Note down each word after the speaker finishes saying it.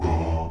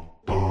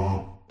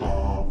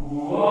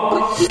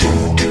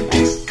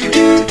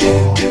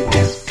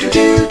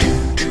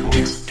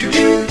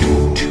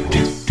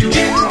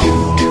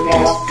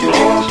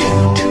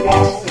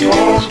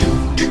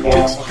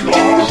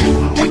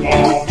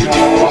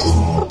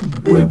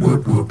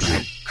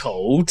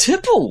Cole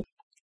Tipple.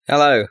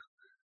 Hello,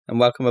 and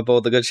welcome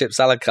aboard the Good Ship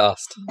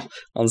Saladcast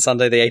on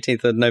Sunday the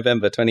 18th of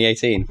November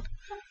 2018.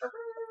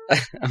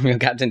 I'm your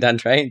Captain Dan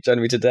Train.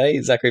 Joining me today,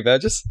 Zachary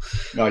Burgess.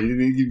 No, you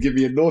didn't give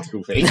me a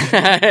nautical thing.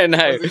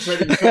 No.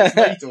 First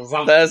mate or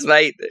something. First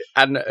mate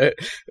and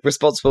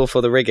responsible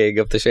for the rigging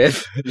of the ship,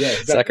 Yeah,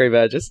 Zachary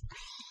Burgess.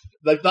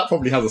 Like, that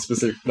probably has a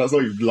specific... That's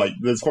not even, like...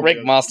 There's probably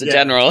Rigmaster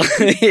General.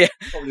 Yeah.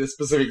 Probably a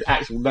specific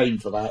actual name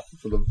for that,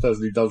 for the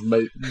person who does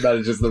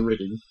manages the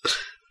rigging.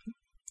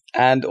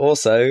 And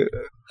also,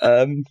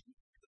 I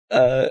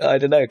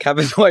don't know,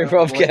 cabin boy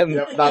Rob Kemp.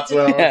 Yep, that's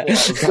where I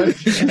was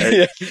going.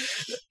 Yeah.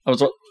 I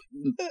was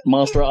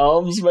Master at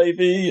Arms,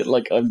 maybe?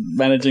 Like, I'm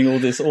managing all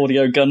this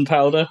audio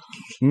gunpowder.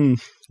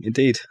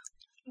 Indeed.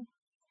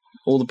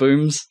 All the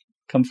booms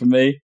come from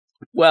me.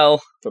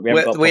 Well, But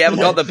we haven't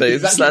got the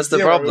booms, Exactly that's the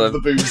zero of problem. the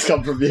booms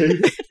come from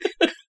you.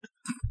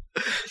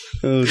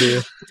 Oh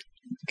dear.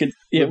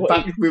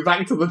 We're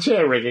back to the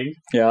chair rigging.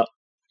 Yeah,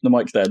 the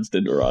mic stands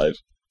didn't arrive.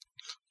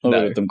 I No.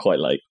 ordered them quite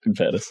late, in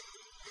fairness.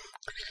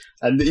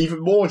 And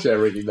even more chair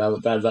rigging now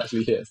that Dan's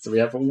actually here. So we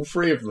have all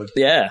three of them.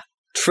 Yeah,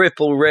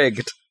 Triple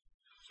rigged.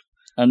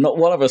 and not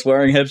one of us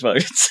wearing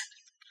headphones.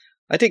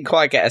 I didn't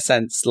quite get a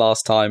sense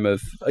last time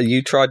of...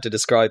 You tried to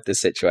describe this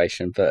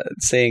situation, but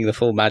seeing the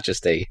full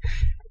majesty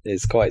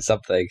is quite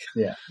something.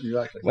 Yeah,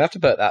 exactly. We have to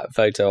put that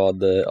photo on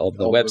the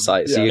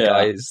website so you yeah.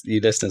 guys,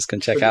 you listeners, can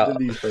check Put it out in the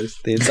news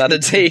post. the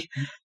insanity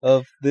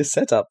of this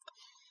setup.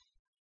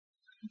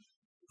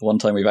 One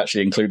time we've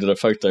actually included a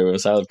photo of a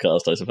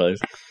Saladcast, I suppose.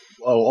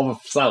 Oh, on a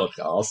salad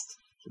cast.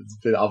 There's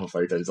been other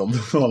photos on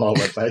our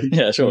webpage.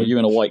 Yeah, sure, you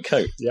in a white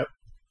coat. Yep.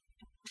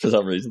 For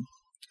some reason.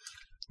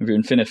 With your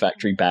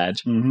Infinifactory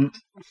badge. Mm-hmm.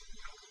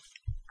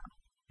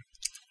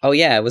 Oh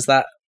yeah, was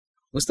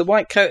the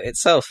white coat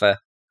itself a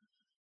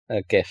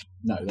gift?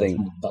 No,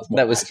 Thing. that's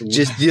That was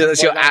just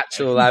that's your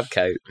actual lab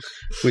coat,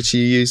 which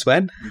you used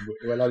when?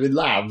 When I'm in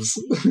labs.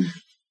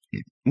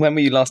 When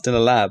were you last in a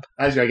lab?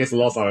 Actually, I guess the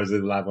last time I was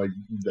in the lab,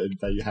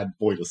 they had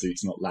boiler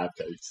suits, not lab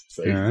coats.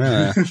 So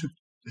Ah.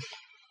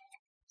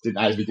 didn't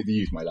actually get to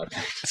use my lab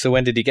coat. So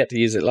when did you get to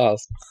use it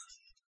last?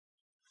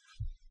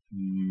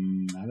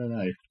 I don't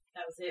know.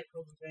 That was it,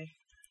 probably.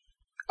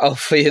 Oh,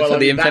 for the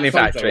That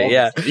Infinifactory, photo,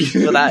 yeah.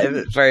 obviously. Well, that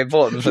is very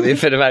important for the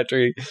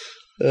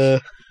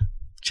Infinifactory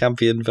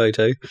champion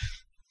photo.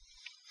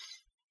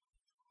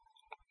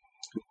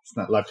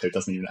 That lab coat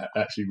doesn't even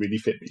actually really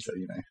fit me, so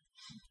you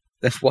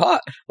know.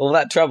 What? All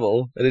that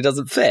trouble and it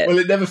doesn't fit? Well,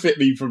 it never fit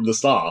me from the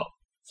start.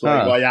 So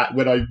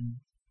when I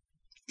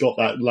got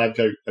that lab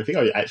coat, I think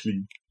I actually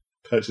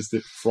purchased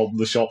it from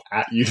the shop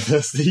at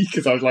university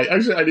because I was like,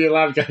 oh shit, I need a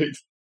lab coat.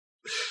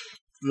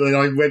 Then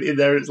I went in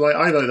there, it's like,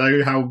 I don't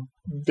know how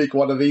big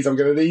one of these I'm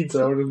going to need.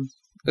 So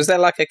Was there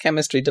like a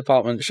chemistry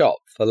department shop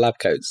for lab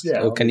coats?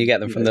 Yeah, Or can you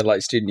get them from the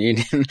student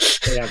union?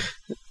 they have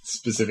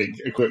specific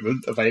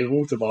equipment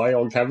available to buy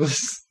on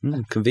campus.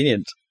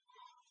 Convenient.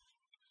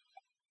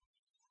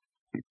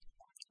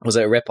 Was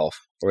it a rip-off?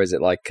 Or is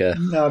it like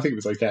No, I think it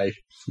was okay.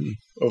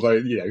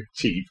 Although,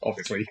 cheap,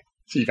 obviously.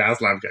 Cheap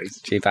ass lab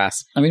coats. cheap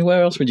ass? I mean,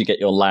 where else would you get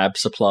your lab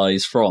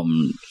supplies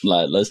from?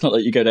 Like, it's not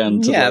like you go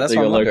down to That's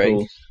your what I'm wondering.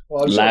 local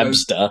Well,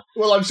 labster.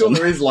 I'm sure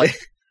there is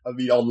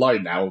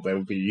online now there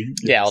will be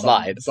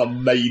online.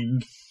 some main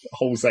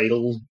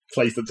wholesale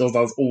place that just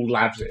does all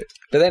lab shit.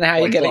 But then how are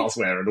you Like getting...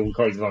 glassware and all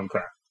kinds of other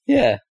crap.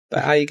 Yeah,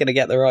 but how are you going to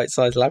get the right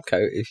size lab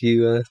coat if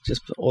you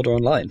just order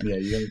online? Yeah,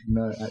 you don't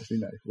know, actually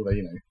no. Although,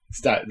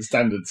 the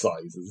standard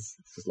size is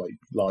just like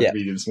large, Yeah.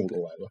 medium, small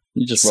or whatever.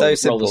 You just So roll the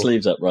simple.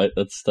 sleeves up, right?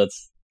 That's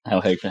how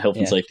health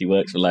and safety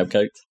works with lab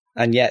coats.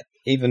 And yet,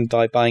 even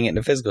by buying it in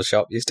a physical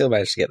shop, you still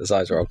manage to get the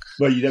size wrong.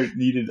 Well, you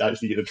didn't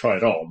actually get to try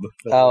it on.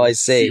 Oh, I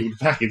see. Sealed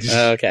package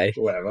Okay,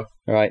 or whatever.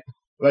 right.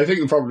 But I think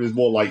the problem is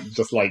more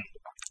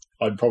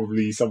I'm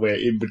probably somewhere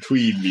in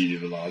between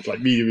medium and large. Like,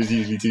 medium is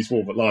usually too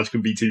small, but large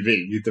can be too big,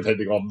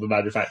 depending on the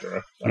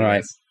manufacturer. I Right.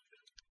 guess.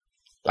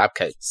 Lab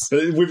coats.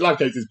 But with lab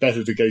coats, it's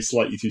better to go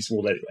slightly too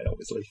small anyway,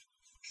 obviously.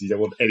 Because you don't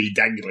want any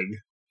dangling.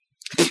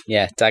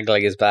 Yeah,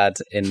 dangling is bad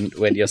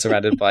when you're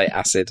surrounded by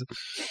acid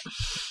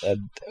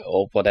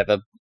or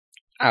whatever,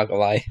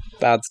 alkali,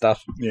 bad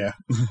stuff. Yeah.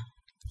 There's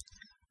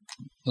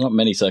not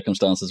many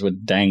circumstances where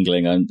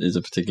dangling is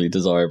a particularly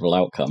desirable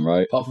outcome,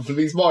 right? Apart from for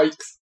these mics.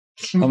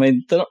 I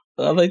mean,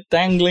 are they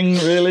dangling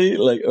really?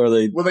 Like, or are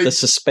they're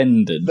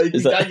suspended? They'd be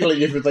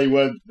dangling if they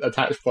weren't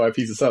attached by a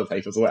piece of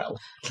sellotape as well.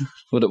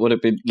 Would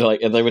it be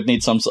like they would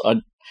need some sort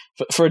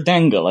for a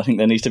dangle? I think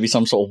there needs to be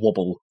some sort of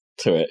wobble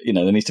to it.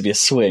 There needs to be a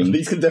swing.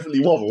 These can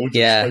definitely wobble. Just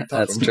Yeah, don't touch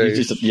that's them. true. You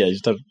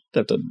just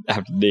have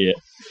to near it.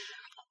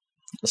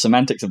 The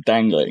semantics of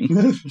dangling.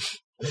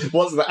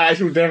 What's the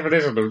actual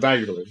definition of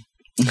dangling?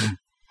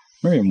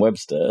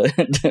 Merriam-Webster.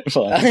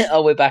 Fine.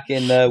 Oh, we're back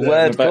in word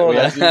we're back-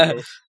 corner.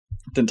 we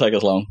Didn't take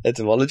us long.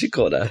 Etymology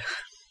corner.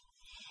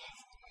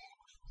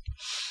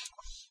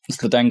 It's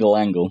the dangle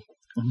angle.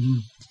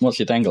 What's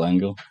your dangle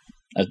angle?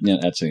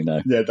 Actually,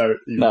 no. Yeah, don't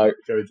even No.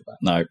 go into that.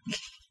 No.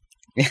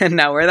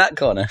 Now we're in that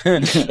corner.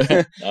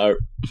 No.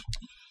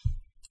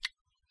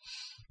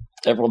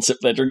 Everyone sip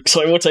their drink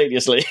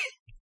simultaneously.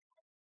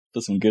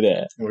 for some good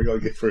air. Well, we got to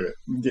get through it.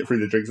 Get through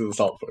the drinks at the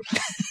start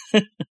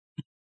first.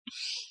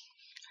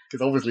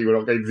 Because obviously we're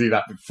not going to do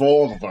that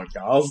before the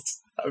podcast.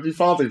 That would be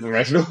far too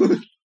professional.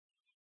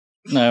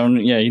 No,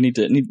 yeah, you need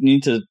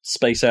to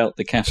space out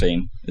the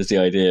caffeine is the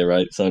idea,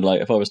 right? So, like,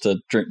 if I was to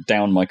drink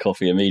down my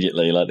coffee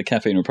immediately, like, the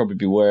caffeine would probably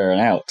be wearing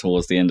out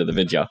towards the end of the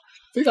video. I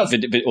think that's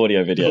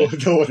audio video. The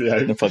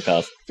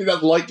podcast. I think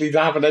that's likely to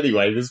happen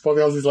anyway. This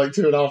podcast is like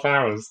 2.5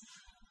 hours.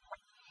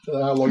 I don't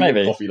know how long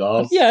your coffee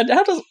lasts. Yeah,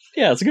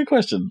 it's a good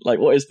question. Like,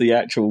 what is the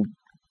actual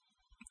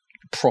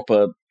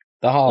proper...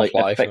 The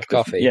half-life of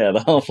coffee. Yeah,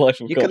 the half-life of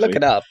coffee. You could look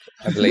it up,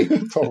 I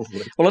believe.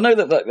 Probably. Well, I know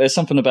that there's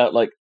something about,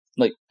 like,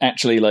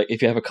 actually, like,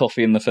 if you have a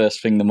coffee in the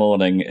first thing in the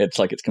morning, it's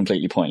like it's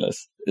completely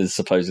pointless, is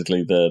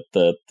supposedly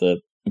the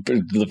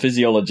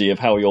physiology of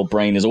how your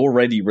brain is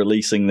already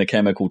releasing the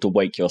chemical to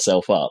wake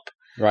yourself up.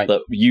 Right.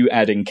 That you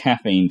adding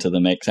caffeine to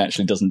the mix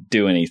actually doesn't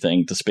do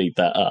anything to speed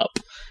that up,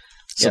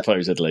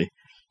 supposedly. Yep.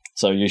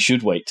 So you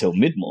should wait till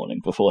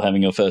mid-morning before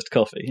having your first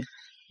coffee.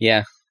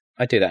 Yeah,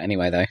 I do that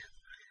anyway, though.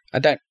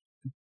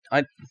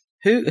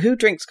 Who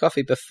drinks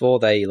coffee before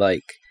they,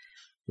 like,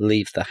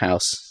 leave the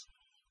house?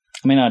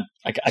 I mean,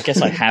 I guess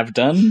I have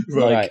done.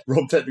 Right.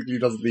 Rob technically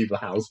doesn't leave the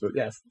house, but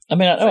yes. I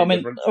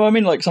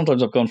mean, like,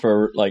 sometimes I've gone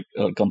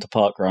gone to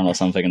park run or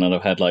something, and then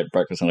I've had, like,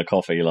 breakfast and a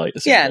coffee, like,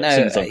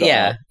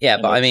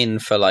 but I mean,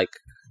 for, like,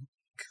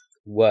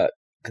 work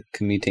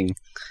commuting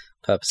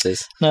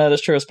purposes. No,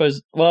 that's true. I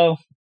suppose. Well,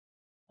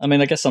 I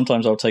mean, I guess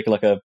sometimes I'll take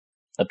like a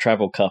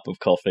travel cup of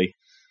coffee,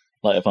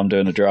 like if I'm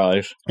doing a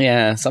drive.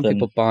 Yeah, some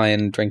people buy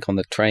and drink on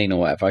the train or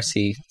whatever. I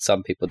see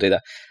some people do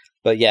that,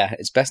 but yeah,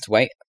 it's best to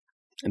wait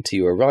until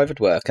you arrive at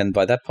work, and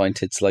by that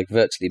point it's like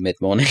virtually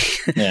mid-morning.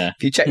 Yeah.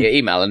 If you check your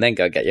email and then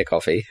go get your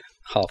coffee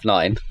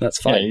 9:30, that's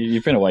fine. Yeah,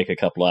 you've been awake a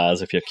couple of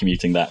hours if you're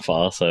commuting that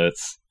far, so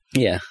it's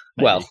maybe.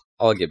 Well,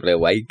 arguably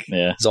awake.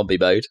 Yeah. Zombie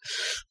mode.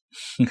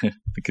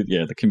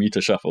 The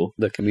commuter shuffle.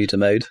 The commuter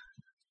mode.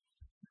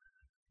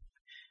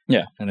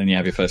 Yeah, and then you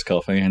have your first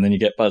coffee, and then you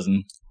get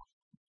buzzing,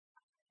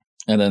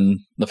 and then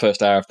the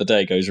first hour of the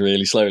day goes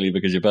really slowly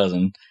because you're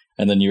buzzing.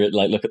 And then you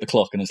like look at the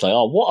clock and it's like,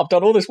 oh, what? I've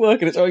done all this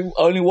work and it's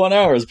only 1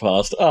 hour has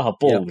passed. Ah,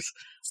 balls.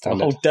 Yep. A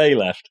whole day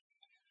left.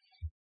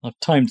 I've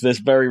timed this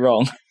very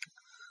wrong.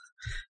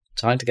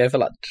 Time to go for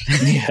lunch.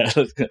 Yeah.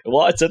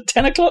 What? It's a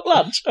 10 o'clock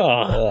lunch.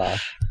 Oh.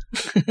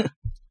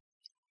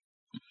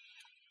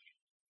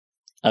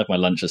 I have my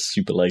lunch just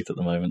super late at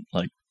the moment.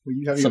 Like, well,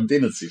 you have your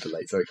dinner super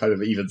late, so it kind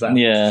of evens out.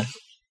 Yeah.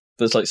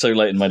 It's like so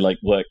late in my like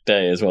work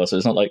day as well, so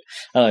it's not like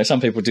I don't know.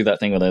 Some people do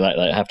that thing where they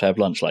like have to have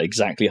lunch like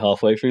exactly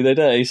halfway through their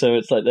day, so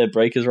it's like their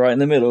break is right in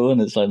the middle,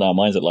 and it's like no,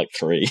 mine's at like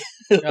 3.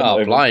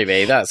 Oh,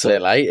 blimey, that's a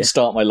bit late.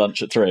 Start my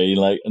lunch at 3,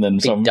 like, and then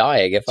I'm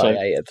dying if I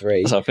ate at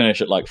 3. So I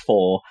finish at like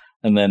 4,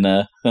 and then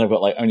I've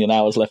got like only an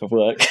hour's left of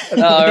work. Oh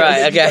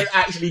right, okay. You don't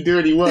actually do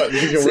any work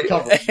because you're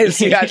recovering.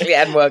 So you actually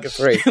end work at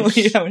 3. Well,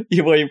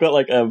 you've got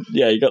like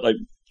you got like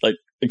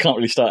you can't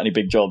really start any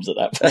big jobs at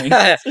that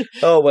point.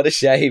 Oh, what a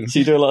shame. So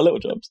you do a lot of little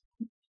jobs.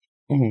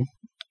 Mm-hmm.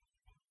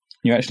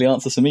 You actually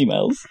answer some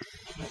emails.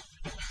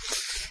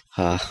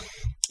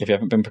 If you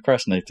haven't been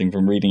procrastinating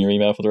from reading your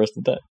email for the rest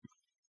of the day.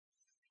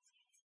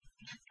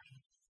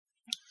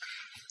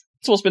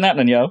 So what's been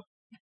happening, yo?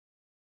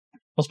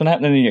 What's been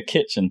happening in your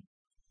kitchen?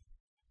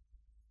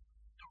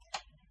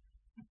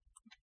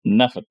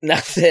 Nothing.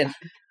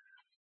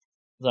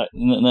 Like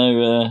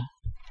no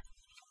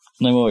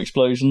more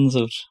explosions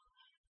of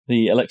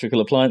the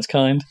electrical appliance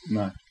kind?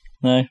 No.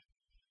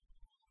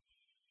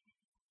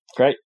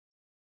 Great.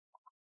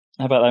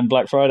 How about them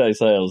Black Friday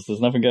sales?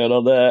 There's nothing going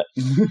on there.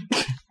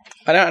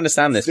 I don't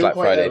understand this Black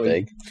Friday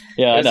thing.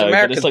 Yeah, it's I know. It's an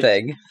American but it's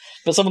thing.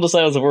 But some of the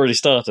sales have already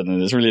started,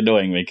 and it's really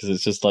annoying me because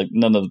it's just like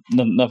nothing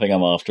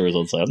I'm after is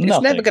on sale.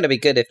 It's never going to be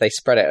good if they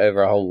spread it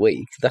over a whole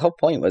week. The whole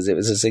point was it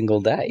was a single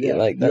day. Yeah,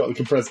 like you got to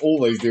compress all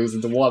those deals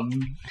into one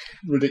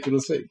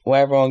ridiculous thing.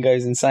 Where everyone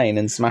goes insane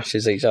and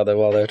smashes each other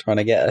while they're trying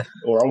to get it.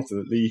 Or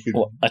ultimately, you could.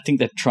 Well, I think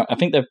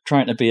they're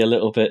trying to be a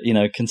little bit,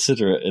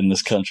 considerate in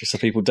this country, so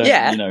people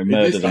don't,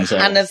 murder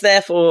themselves. And has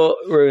therefore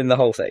ruined the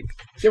whole thing.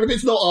 Yeah, but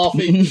it's not our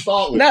thing to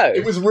start with. No,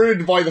 it was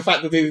ruined by the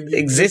fact that it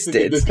existed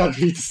in this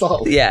country to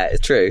start with. Yeah,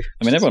 it's true.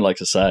 I mean, everyone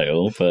likes a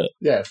sale, but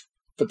yeah,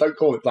 but don't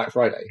call it Black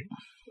Friday.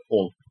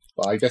 Or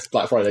I guess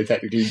Black Friday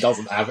technically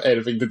doesn't have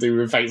anything to do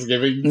with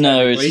Thanksgiving.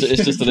 No,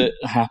 it's just that it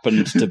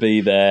happened to be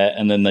there,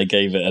 and then they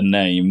gave it a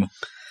name.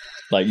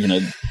 Like,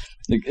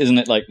 isn't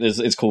it like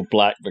it's called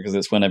Black because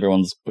it's when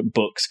everyone's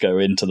books go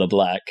into the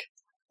black,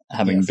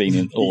 having been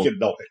in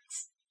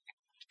economics.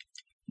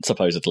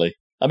 Supposedly.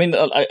 I mean,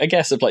 I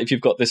guess if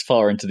you've got this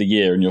far into the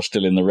year and you're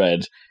still in the red,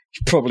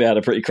 you probably had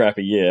a pretty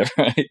crappy year,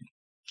 right?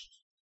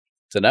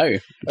 Don't know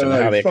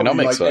how the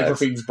economics works.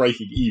 Everything's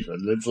breaking even.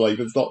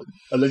 It's not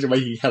unless you're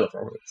making hella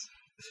profits.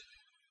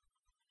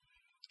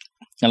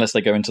 Unless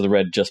they go into the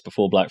red just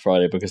before Black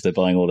Friday because they're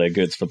buying all their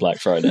goods for Black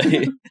Friday.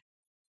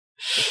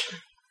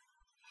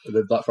 And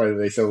then Black Friday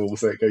they sell all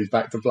so it goes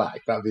back to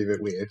black. That'd be a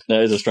bit weird.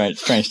 That is a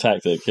strange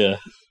tactic, yeah.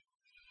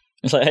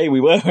 It's like, hey,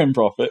 we were in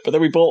profit, but then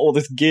we bought all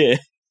this gear.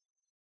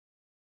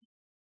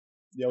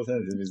 The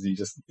alternative is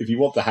if you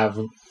want to have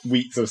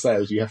weeks of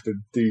sales, you have to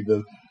do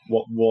the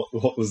what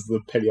was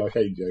the Penny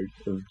Arcade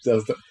joke of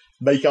just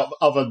make up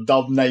other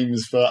dumb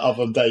names for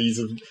other days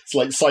of it's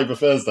like Cyber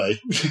Thursday.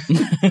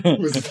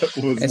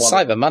 It's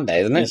Cyber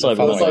Monday, isn't it? It's Cyber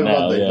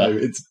Monday. No,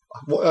 it's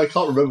I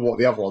can't remember what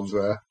the other ones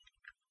were.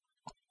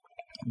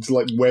 It's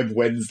like Web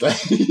Wednesday.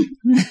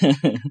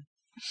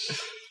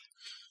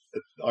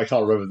 I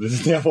can't remember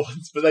the other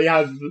ones, but they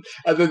had,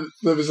 and then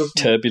there was just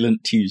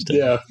Turbulent Tuesday.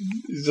 Yeah,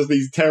 it's just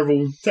these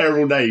terrible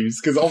names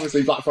because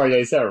obviously Black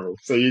Friday is terrible.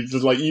 So you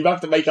just like you have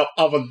to make up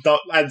other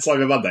and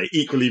Cyber Monday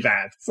equally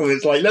bad. So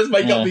it's like let's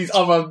make up these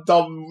other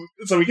dumb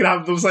so we can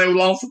have them say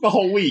last the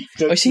whole week.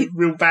 Just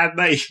real bad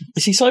names.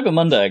 See, Cyber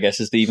Monday, I guess,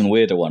 is the even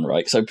weirder one,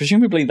 right? So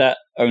presumably that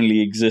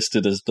only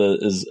existed as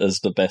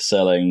the best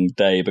selling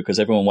day because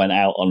everyone went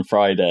out on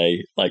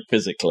Friday, like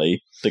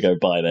physically, to go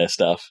buy their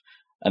stuff.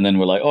 And then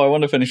we're like, I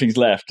wonder if anything's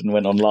left, and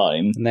went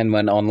online. And then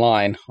went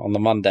online on the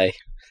Monday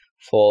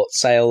for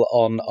sale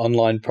on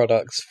online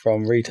products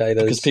from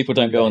retailers. Because people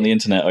don't go on the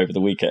internet over the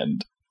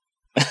weekend.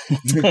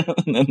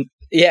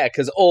 Yeah,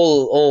 because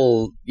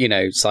all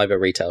cyber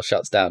retail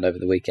shuts down over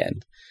the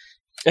weekend.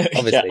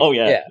 Obviously.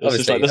 Yeah.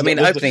 Obviously.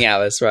 Opening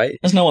hours, right?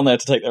 There's no one there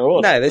to take their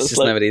order. No, there's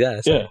just nobody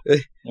there. So. Yeah.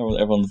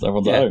 Everyone's at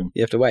home.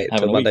 You have to wait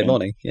until Monday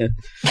morning. Yeah.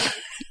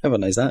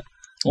 Everyone knows that.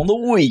 On the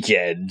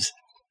weekend.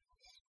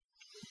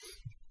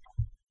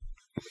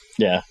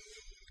 Yeah,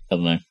 I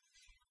don't know.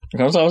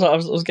 I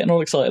was getting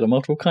all excited. I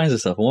want all kinds of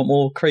stuff. I want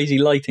more crazy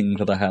lighting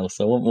for the house.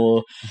 I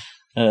want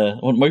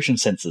motion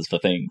sensors for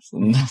things.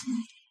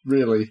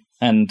 Really?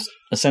 And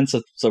a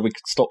sensor so we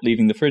could stop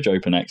leaving the fridge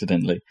open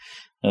accidentally.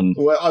 And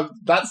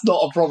that's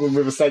not a problem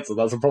with a sensor.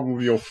 That's a problem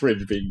with your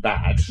fridge being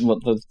bad.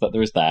 But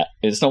there is that.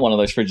 It's not one of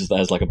those fridges that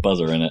has like a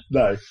buzzer in it.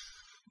 No.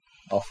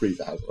 Our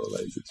freezer has one of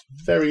those. It's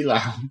very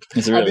loud.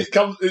 Is it really?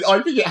 And I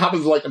think it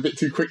happens like a bit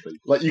too quickly.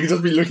 Like you can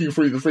just be looking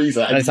through the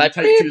freezer and it's like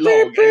take too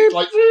long. And it's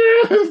like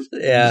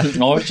yeah.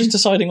 I was just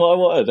deciding what I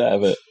wanted out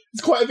of it.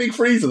 It's quite a big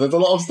freezer. There's a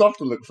lot of stuff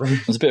to look through.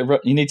 There's a bit of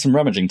you need some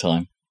rummaging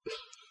time.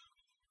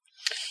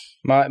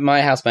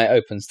 My housemate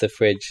opens the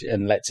fridge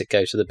and lets it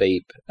go to the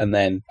beep and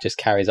then just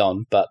carries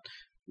on. But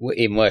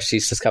even worse,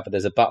 she's discovered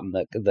there's a button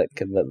that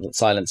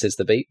silences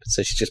the beep.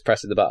 So she just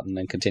presses the button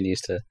and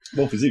continues to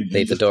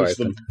leave the door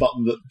open. The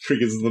button that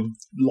triggers the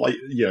light,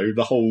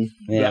 the whole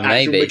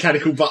maybe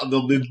mechanical button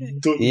on the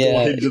door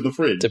hinge of the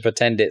fridge. To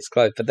pretend it's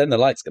closed, but then the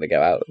light's going to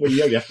go out. Well,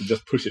 you only have to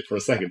just push it for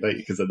a second, don't you?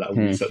 Because then that will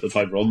reset the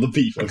timer on the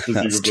beep,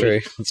 presumably.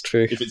 That's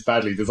true. If it's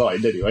badly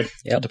designed, anyway.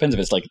 Yeah, it depends if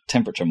it's like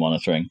temperature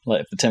monitoring.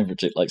 Like if the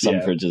temperature, like some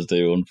fridges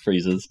do on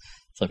freezers.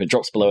 So if it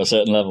drops below a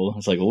certain level,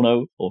 it's like, oh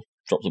no, or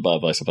drops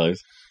above, I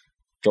suppose.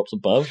 Drops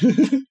above?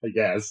 I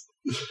guess.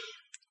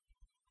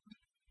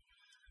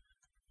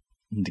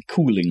 And the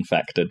cooling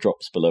factor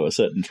drops below a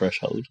certain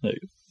threshold. No.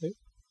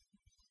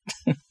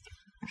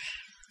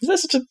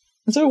 Is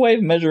there a way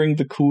of measuring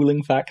the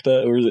cooling factor,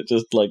 or is it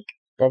just like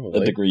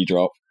probably a degree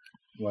drop?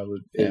 Well,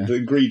 the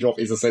degree drop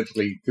is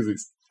essentially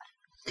because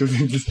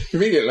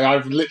conveniently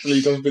I've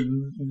literally just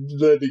been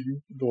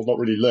learning, or not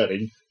really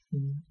learning,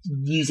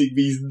 using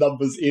these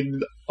numbers in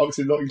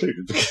Oxygen Not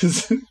Included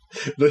because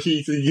the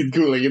heating and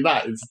cooling in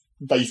that is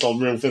based on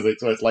real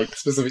physics, where it's like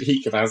specific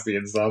heat capacity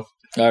and stuff.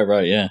 Oh,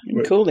 right, yeah.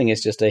 Cooling is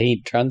just a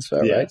heat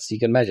transfer, right? So you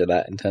can measure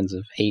that in terms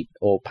of heat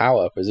or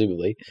power,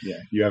 presumably. Yeah,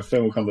 you have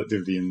thermal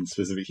conductivity and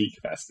specific heat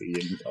capacity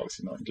in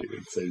Oxygen Not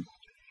Included. So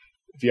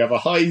if you have a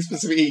high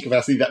specific heat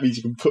capacity, that means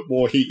you can put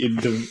more heat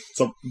into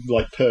some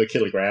like per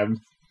kilogram,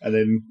 and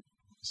then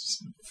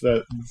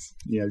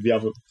the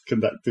other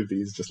conductivity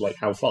is just like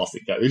how fast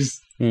it goes.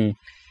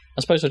 I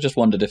suppose I just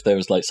wondered if there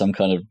was like some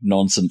kind of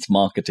nonsense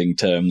marketing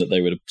term that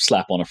they would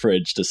slap on a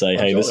fridge to say,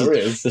 "Hey,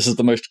 this is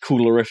the most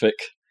coolerific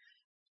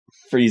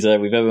freezer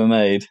we've ever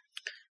made." I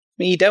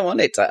mean, you don't want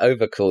it to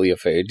overcool your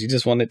food. You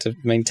just want it to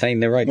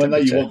maintain the right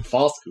temperature. No, you want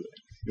fast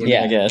cooling.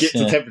 I guess. Get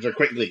to temperature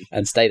quickly.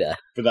 And stay there.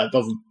 But that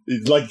doesn't...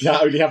 It's like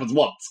that only happens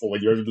once, or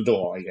when you open the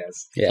door, I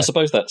guess. Yeah. I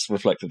suppose that's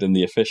reflected in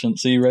the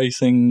efficiency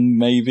racing,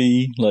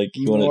 maybe. Like,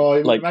 you want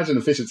to... like, imagine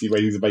efficiency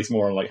ratings are based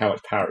more on like how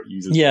much power it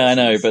uses. Yeah, I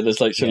know, but there's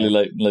like surely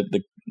like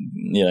the...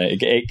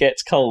 it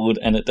gets cold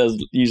and it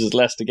uses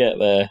less to get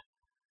there.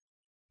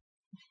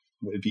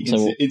 Well, it'd be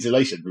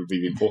insulation would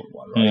be the important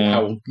one, right? Yeah.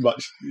 How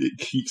much it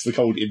keeps the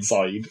cold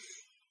inside,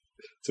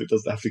 so it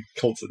doesn't have to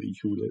constantly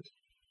cool it.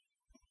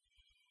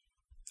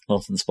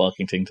 Lots of the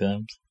Sparkington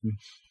terms.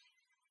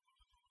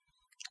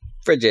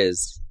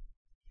 Fridges.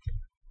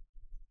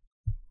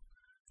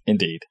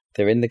 Indeed.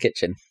 They're in the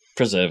kitchen.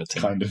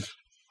 Preservative. Kind of.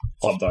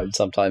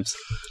 Sometimes.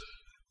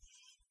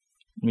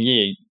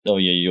 Yeah. Oh,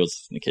 yeah,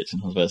 yours in the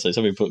kitchen. I was about to say,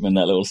 somebody put them in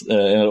that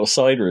little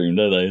side room,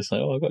 don't they? It's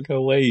like, I've got to go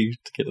away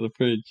to get to the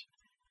fridge.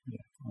 Yeah,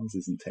 ours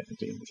isn't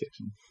technically in the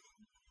kitchen.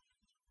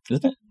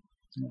 Isn't it?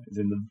 Yeah, it's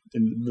in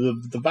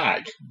the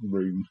back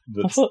room.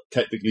 That's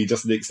technically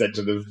just an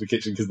extension of the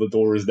kitchen because the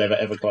door is never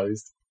ever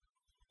closed.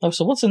 Oh,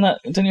 so what's in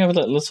that? Didn't you have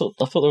a little?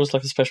 I thought there was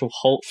like a special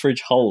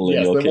fridge hole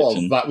in your kitchen. Yes,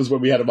 there was. That was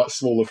when we had a much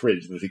smaller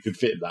fridge that it could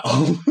fit in that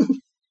hole.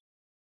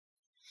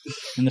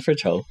 In the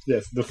fridge hole?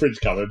 Yes, the fridge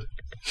cupboard.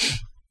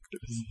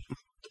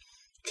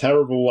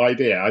 Terrible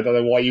idea. I don't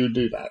know why you would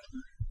do that.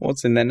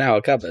 What's in there now?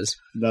 A cupboard?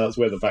 No, that's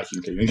where the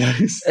vacuum cleaner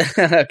goes.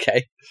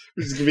 Okay.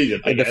 Which is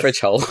convenient, In the fridge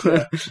hole.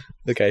 Yeah.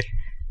 Okay.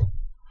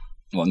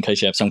 Well, in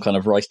case you have some kind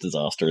of rice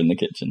disaster in the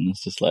kitchen.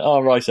 It's just like, oh,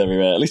 rice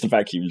everywhere. At least the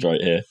vacuum's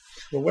right here.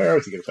 Well, where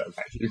else are you going to put a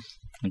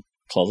vacuum?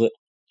 Closet.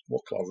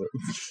 What closet?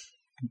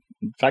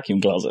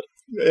 Vacuum closet.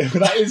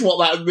 That is what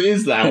that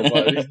is now,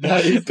 though.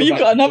 But you've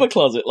got another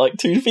closet like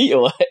 2 feet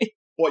away.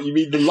 What, you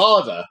mean the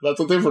larder? That's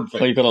a different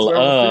thing. Well, you've got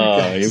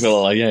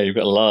you've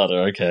got a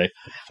larder, okay.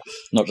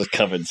 Not just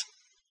cupboards.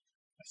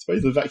 I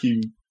suppose the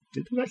vacuum...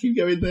 Did the vacuum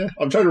go in there?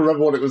 I'm trying to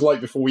remember what it was like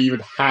before we even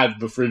had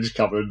the fridge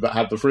cupboard that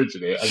had the fridge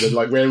in it, and then,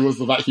 like, where was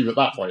the vacuum at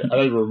that point? I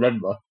don't even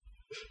remember.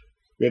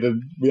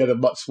 We had a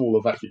much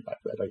smaller vacuum back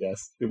then, I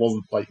guess. It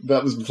wasn't, like...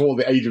 That was before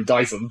the age of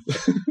Dyson,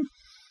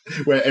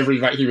 where every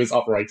vacuum is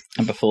upright.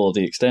 And before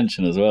the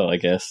extension as well, I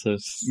guess.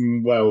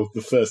 Well,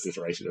 the first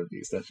iteration of the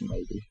extension,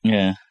 maybe.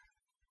 Yeah.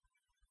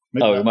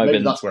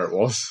 Maybe that's where it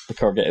was. The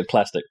corrugated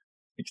plastic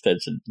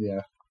extension. Yeah.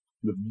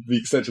 The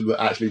extension that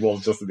actually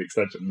was just an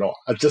extension, not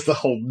just a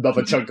whole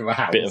another chunk of a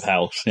house. Bit of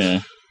house,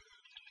 yeah.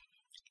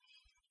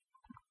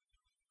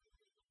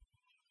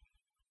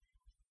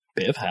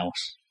 Bit of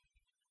house.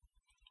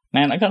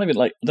 Man, I can't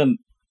even,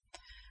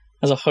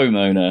 as a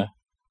homeowner,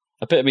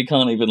 a bit of me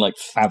can't even,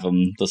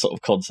 fathom the sort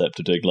of concept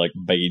of doing,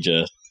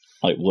 major,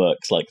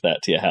 works like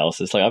that to your house.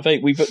 It's like,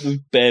 we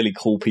barely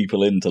call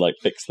people in to,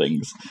 fix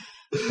things.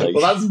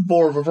 Well, that's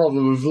more of a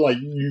problem of,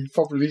 you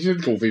probably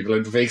should call people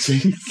in to fix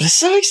things. They're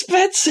so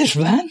expensive,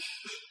 man.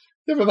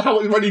 Yeah, but how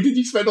much money did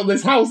you spend on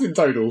this house in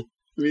total?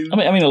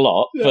 I mean a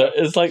lot, yeah. but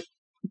it's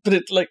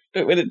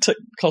it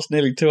cost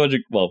nearly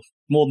 200,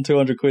 more than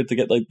 200 quid to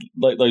get,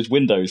 those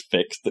windows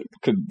fixed that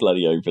couldn't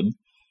bloody open.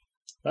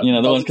 That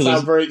the ones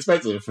sound very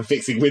expensive for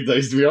fixing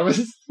windows, to be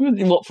honest.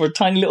 What, for a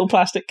tiny little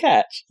plastic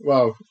catch?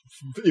 Well,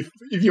 if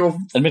you're...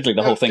 Admittedly,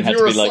 the whole thing had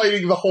to be If you're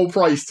assigning the whole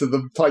price to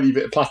the tiny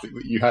bit of plastic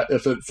that you had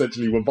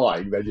essentially were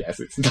buying, then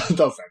yes, it does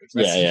sound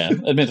expensive. Yeah.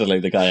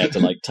 Admittedly, the guy had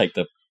to, take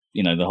the,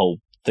 the whole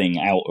thing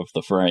out of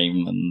the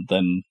frame and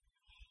then...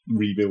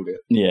 rebuild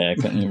it. Yeah,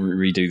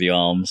 redo the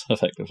arms,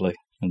 effectively,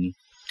 and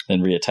then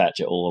reattach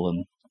it all.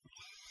 And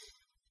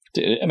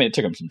it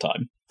took him some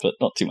time, but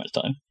not too much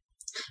time.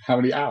 How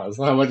many hours?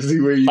 How much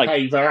were you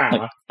paying per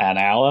hour? An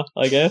hour,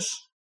 I guess.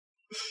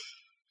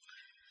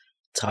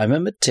 Time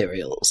and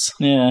materials.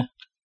 Yeah.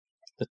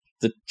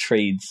 The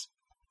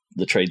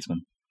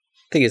tradesmen.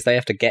 Thing is, they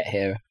have to get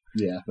here.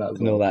 Yeah, that's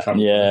and all that.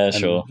 Yeah,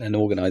 sure. And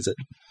organise it.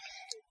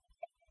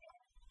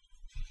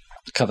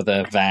 Cover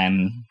their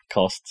van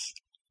costs.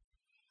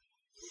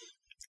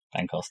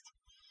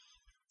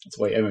 That's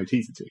why MOTs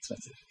are too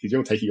expensive, because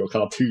you're taking your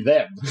car to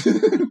them.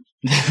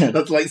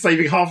 That's like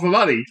saving half the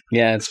money.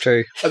 Yeah, it's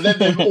true. And then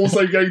they're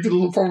also going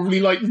to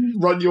probably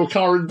run your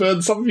car and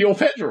burn some of your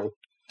petrol.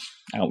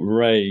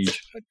 Outrage.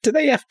 Do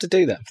they have to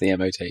do that for the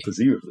MOT?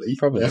 Presumably.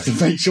 Probably. They have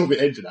to make sure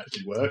the engine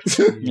actually works.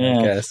 Yeah.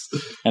 I guess.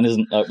 And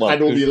isn't and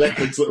all the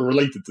electrics that are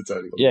related to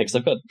turning on. Yeah, because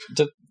have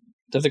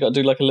they got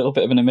to do a little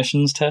bit of an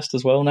emissions test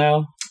as well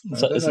now?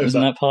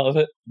 Isn't that part of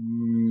it?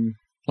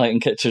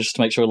 Just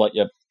to make sure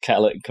your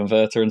catalytic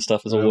converter and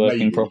stuff is all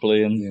working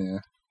properly. And yeah.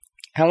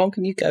 How long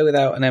can you go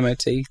without an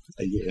MOT? A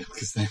year,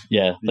 because they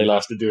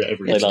last have to do it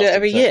every year. Do it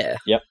every year?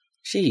 Yep.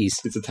 Jeez.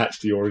 It's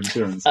attached to your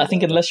insurance. I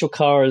think unless your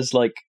car is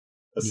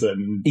a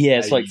certain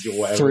it's age or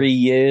whatever. 3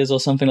 years or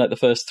something, the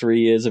first 3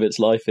 years of its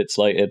life, it's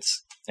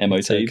MOT.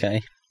 It's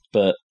okay.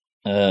 But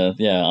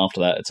after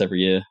that, it's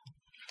every year.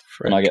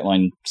 Frick. And I get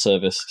mine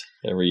serviced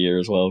every year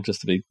as well, just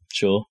to be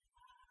sure.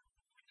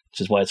 Which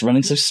is why it's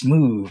running so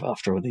smooth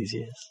after all these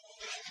years.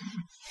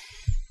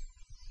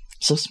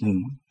 So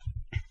smooth.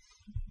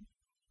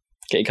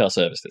 Get your car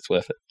serviced, it's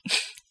worth it.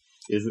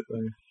 Is it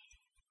though?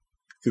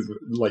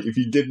 Because, if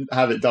you didn't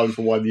have it done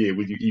for 1 year,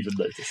 would you even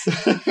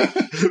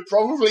notice?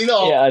 Probably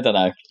not. Yeah, I don't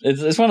know.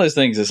 It's one of those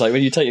things, it's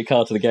when you take your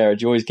car to the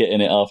garage, you always get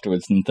in it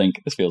afterwards and think,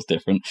 this feels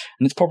different.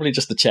 And it's probably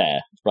just the chair,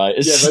 right?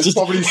 There's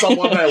probably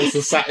someone else who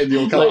sat in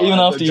your car even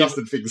and after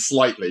adjusted things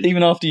slightly.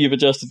 Even after you've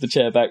adjusted the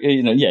chair back,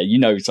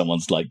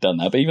 someone's done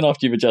that, but even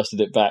after you've adjusted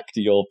it back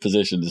to your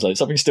position, it's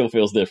something still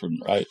feels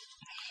different, right?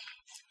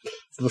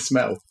 It's the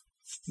smell.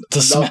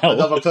 Smell.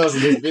 Another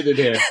person who's been in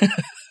here.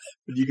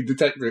 You can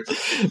detect it.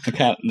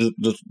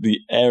 The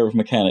air of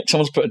mechanic.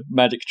 Someone's put a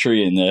magic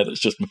tree in there that's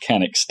just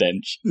mechanic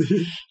stench.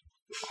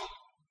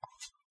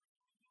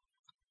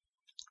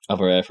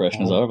 Other air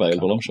fresheners are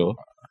available, I'm sure.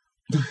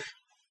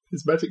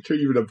 Is Magic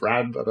Tree even a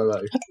brand? I don't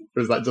know.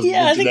 Or is that just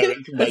I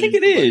think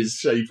it is.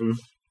 Shape of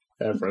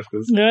air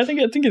fresheners? No, I think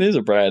it is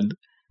a brand.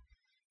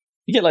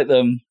 You get what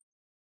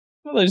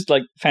are those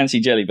fancy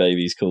jelly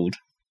babies called?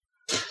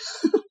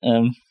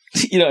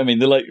 You know what I mean?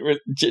 They're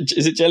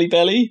is it Jelly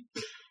Belly?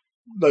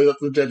 No, that's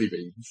the jelly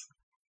beans.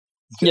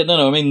 Yeah,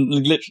 no, I mean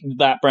literally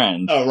that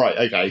brand. Oh, right,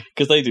 okay.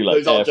 Because they do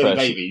those air aren't jelly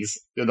fresh. Babies.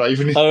 You're not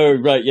even. Oh,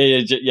 right,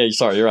 yeah.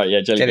 Sorry, you're right. Yeah,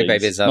 jelly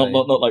babies.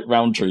 Not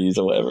round trees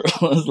or whatever.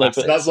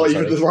 That's not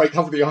even the right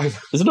company either.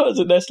 Is it not? Is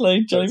it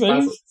Nestle jelly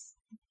babies?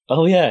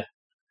 Oh yeah.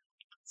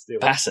 Still.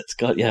 Bassett's.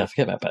 God, yeah, I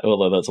forget about Bassett.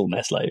 Although that's all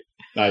Nestle.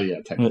 Oh, yeah,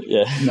 technically.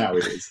 Yeah. Now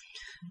it is.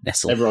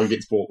 Nestle. Everyone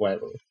gets bought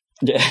wherever.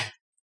 Yeah.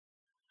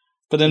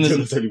 But then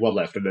there's only one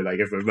left, and then I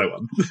guess there's no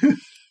one.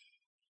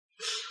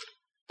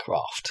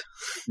 Kraft.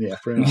 Yeah,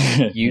 pretty much.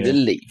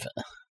 Unilever.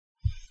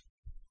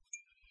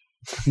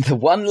 The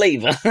one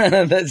lever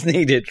that's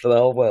needed for the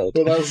whole world.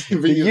 Well, that was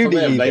convenient for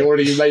them. They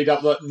already made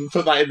up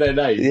put that in their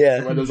name. Yeah.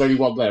 So when there's only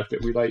one left,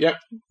 it'd be like, yep,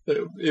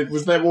 it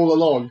was them all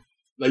along.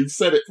 They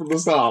said it from the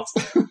start.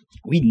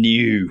 We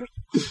knew.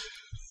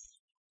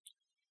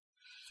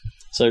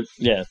 So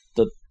yeah,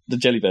 the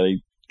Jelly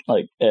Belly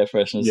like air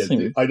fresheners.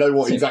 Yeah, I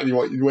know exactly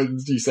what when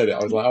you said it.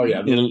 I was like, oh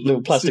yeah, the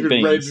little plastic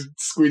beans, red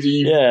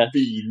squidgy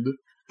bean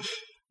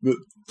that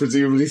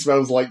presumably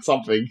smells like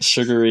something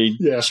sugary,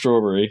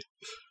 strawberry,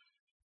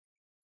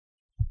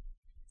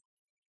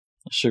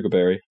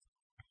 sugarberry.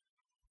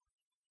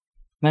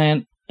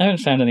 Man, I haven't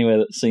found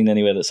seen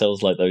anywhere that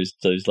sells like those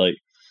like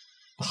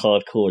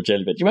hardcore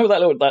jelly bits. Do you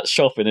remember that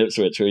shop in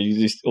Ipswich where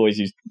you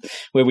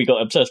where we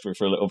got obsessed with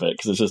for a little bit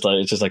because it's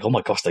just like oh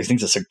my gosh, those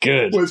things are so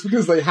good. Well, it's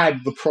because they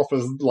had the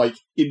proper like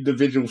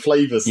individual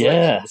flavors.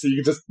 Yeah, so you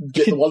could just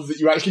get the ones that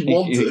you actually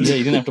wanted. Yeah,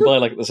 you didn't have to buy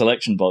like the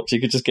selection box.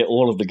 You could just get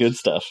all of the good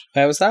stuff.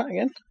 Where was that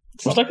again?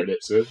 It's like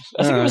Ipswich.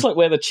 I think it was like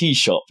where the cheese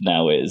shop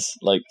now is,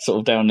 like sort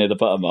of down near the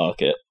butter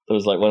market. There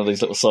was like one of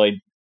these little side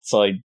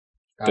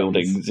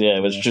buildings. Yeah,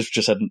 it was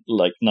just had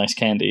like nice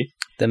candy.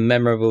 The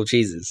memorable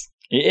cheeses.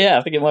 Yeah,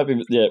 I think it might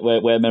be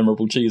where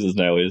Memorable Cheeses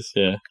now is,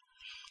 yeah.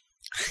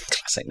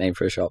 Classic name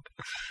for a shop.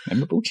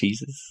 Memorable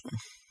Cheeses.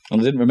 And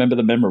I didn't remember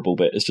the memorable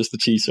bit, it's just the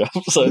cheese shop,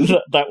 so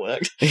that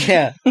worked.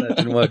 Yeah, that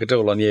didn't work at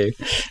all on you.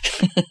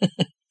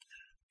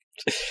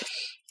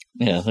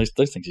 Yeah, those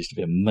things used to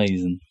be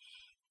amazing.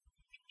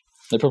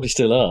 They probably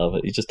still are,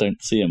 but you just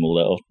don't see them all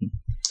that often.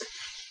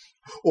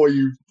 Or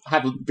you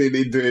haven't been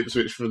into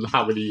Ipswich for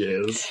how many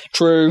years?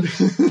 True.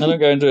 I don't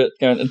go into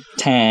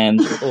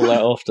tan all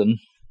that often,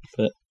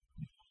 but...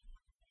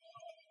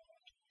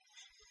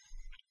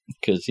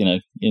 Because,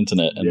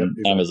 internet and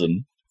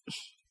Amazon.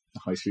 The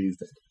high street is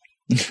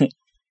dead.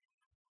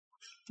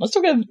 I'll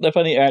still go, if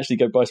I need to actually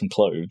go buy some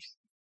clothes,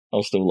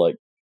 I'll still,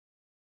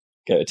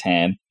 go to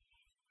tan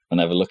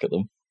and have a look at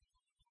them.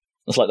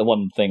 That's, the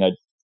one thing I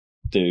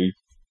do.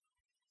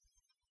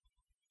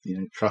 You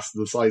don't trust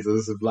the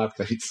sizes of lab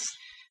coats.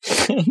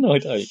 No, I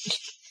don't.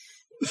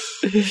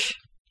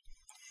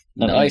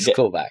 Nice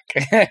callback.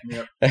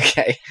 Yep.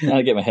 Okay. And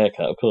I get my hair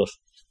cut, of course.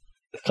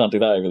 Can't do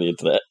that over the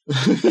internet.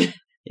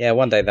 Yeah,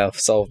 one day they'll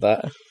solve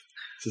that.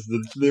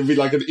 There'll be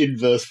like an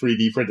inverse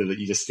 3D printer that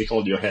you just stick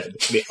on your head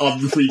and it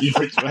un-3D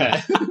prints your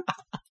hair.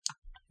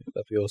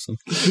 That'd be awesome.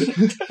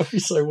 That'd be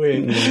so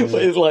weird.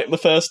 But it's like the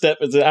first step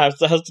is it has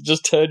to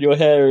just turn your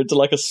hair into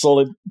like a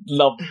solid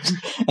lump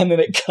and then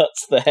it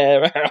cuts the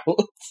hair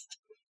out.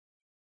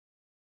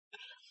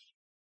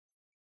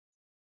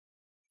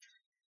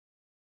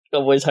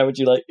 Otherwise, how would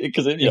you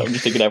because I'm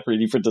just thinking how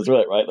 3D printers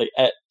work, right? They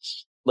etch.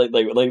 They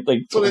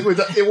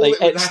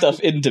etch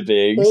stuff into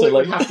being. All so it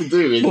would have to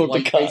do is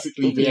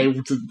basically be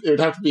able to. It would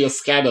have to be a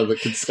scanner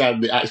that could scan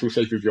the actual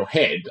shape of your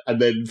head,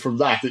 and then from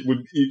that, it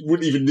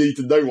wouldn't even need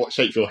to know what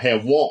shape your hair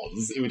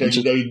was. It would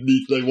only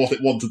need to know what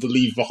it wanted to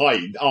leave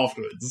behind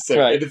afterwards. So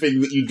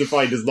anything that you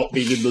defined as not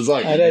being in the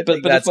zone. I don't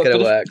think that's going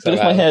to work. But if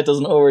my hair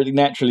doesn't already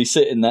naturally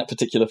sit in that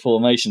particular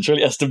formation,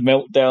 surely it has to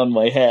melt down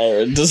my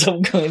hair into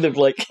some kind of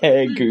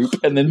hair goop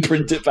and then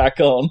print it back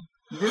on.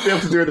 You wouldn't be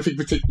able to do anything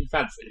particularly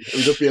fancy. It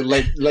would just be a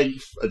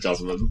length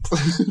adjustment.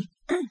 You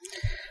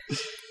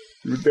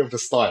wouldn't be able to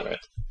style it.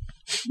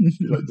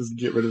 Just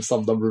get rid of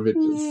some number of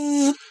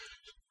inches.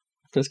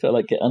 Just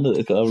gotta get under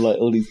it. Gotta have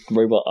all these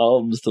robot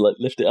arms to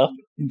lift it up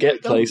and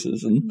get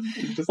places, and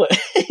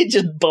it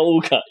just bowl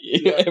cut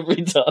you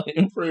every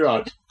time. Pretty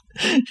much.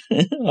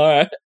 All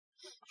right.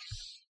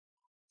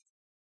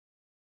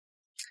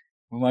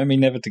 Remind me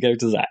never to go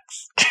to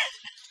Zach's.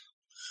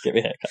 Get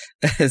me a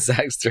haircut.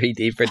 Zach's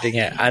 3D printing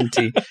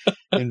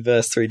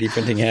anti-inverse 3D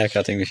printing hair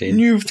cutting machine.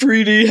 New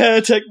 3D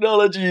hair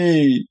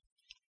technology.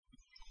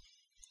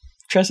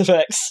 Tress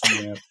effects.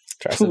 Yeah.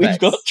 We've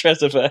got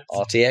Tress effects.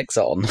 RTX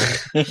on.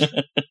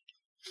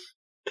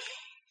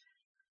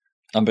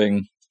 I'm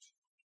being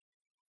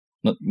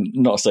not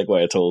a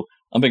segue at all.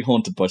 I'm being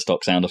haunted by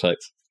stock sound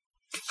effects.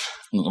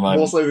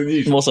 More so than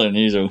usual. More so than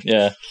usual,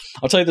 yeah.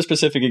 I'll tell you the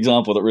specific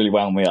example that really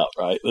wound me up,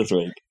 right, this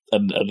week.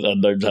 And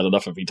Noam's had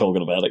enough of me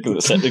talking about it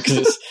because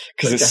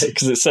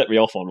it set me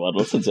off on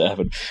one since it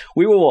happened.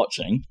 We were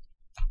watching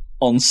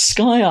on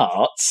Sky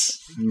Arts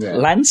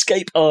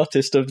Landscape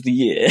Artist of the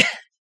Year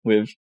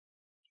with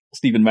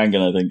Stephen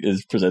Mangan, I think,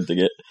 is presenting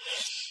it,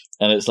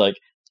 and it's like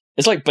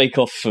Bake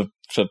Off for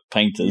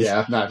painters.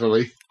 Yeah,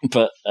 naturally.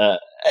 But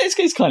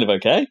it's kind of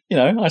okay,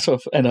 I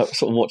sort of end up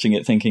watching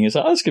it, thinking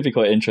this could be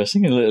quite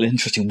interesting, a little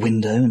interesting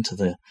window into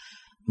the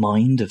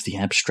mind of the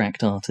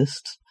abstract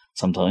artist.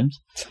 Sometimes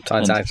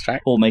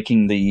abstract. Or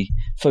making the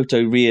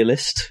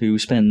photorealist who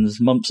spends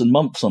months and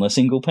months on a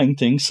single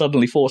painting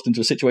suddenly forced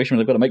into a situation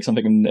where they've got to make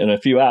something in a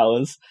few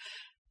hours,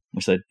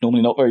 which they're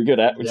normally not very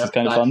good at, which is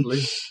kind of fun.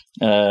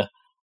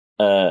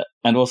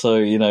 And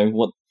also,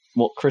 what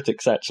what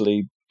critics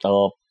actually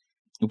are.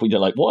 You're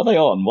like, what are they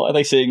on? What are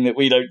they seeing that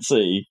we don't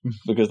see?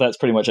 Because that's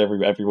pretty much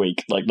every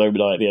week. Like, Noam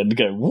and I at the end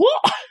go,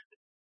 what?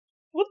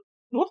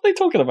 What are they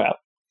talking about?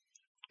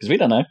 Because we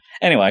don't know.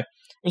 Anyway, it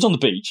was on the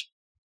beach.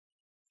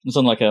 It was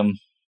on like I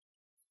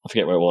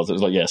forget where it was. It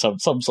was like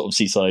some sort of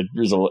seaside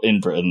resort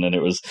in Britain, and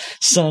it was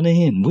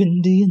sunny and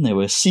windy, and there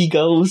were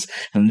seagulls.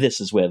 And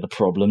this is where the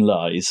problem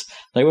lies.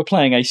 They were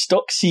playing a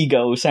stock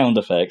seagull sound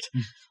effect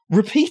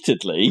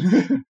repeatedly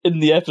in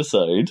the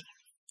episode.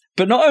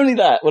 But not only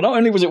that, not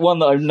only was it one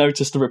that I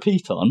noticed the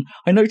repeat on,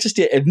 I noticed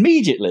it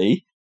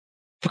immediately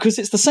because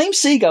it's the same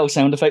seagull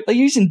sound effect they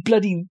use in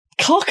bloody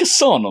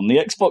Carcassonne on the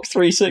Xbox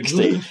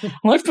 360.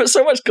 And I've put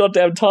so much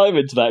goddamn time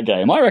into that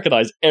game. I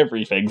recognise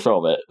everything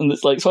from it. And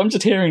it's like, so I'm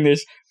just hearing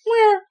this,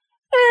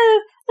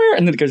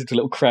 and then it goes into a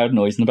little crowd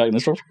noise in the back, and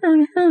it's like,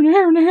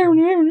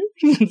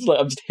 it's like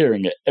I'm just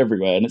hearing it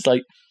everywhere. And it's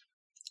like,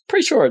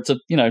 pretty sure it's a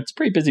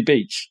pretty busy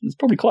beach. There's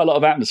probably quite a lot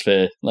of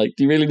atmosphere. Like,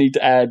 do you really need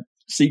to add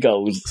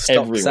seagulls Stock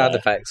everywhere? Sound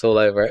effects all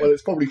over it. Well,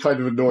 it's probably kind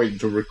of annoying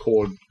to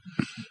record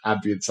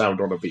ambient sound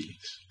on a beach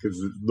because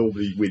it's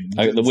normally wind.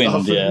 Oh, the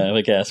wind, yeah,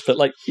 I guess. But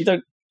like,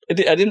 I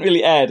didn't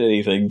really add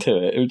anything to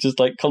it. It was just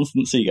like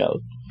constant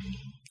seagulls,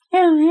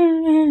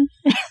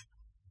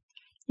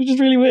 which is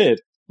really weird.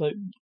 Like,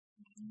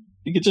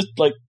 you could just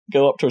like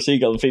go up to a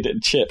seagull and feed it a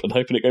chip and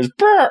hoping it goes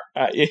brr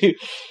at you.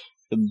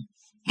 And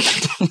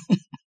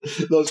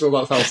not sure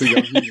that's how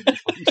seagulls usually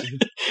function.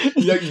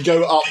 You don't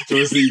go up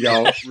to a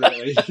seagull,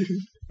 really.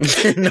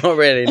 Not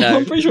really, no.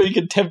 I'm pretty sure you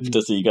can tempt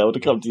a seagull to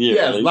come to you.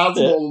 Yeah, that's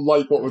more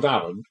like what would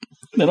happen.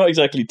 They're not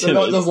exactly timid.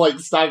 They're not just like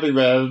standing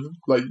there,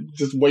 like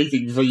just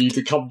waiting for you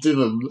to come to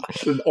them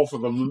and offer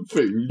them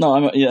food.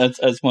 No,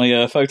 as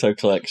my photo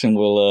collection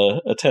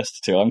will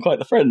attest to, I'm quite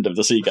the friend of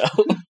the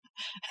seagull.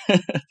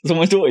 There's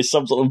almost always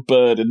some sort of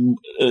bird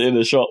in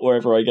a shot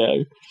wherever I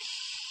go.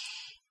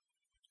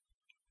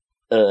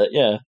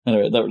 Yeah,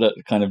 anyway,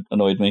 that kind of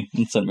annoyed me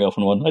and sent me off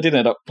on one. I did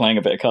end up playing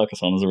a bit of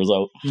Carcassonne as a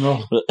result.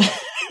 Oh. But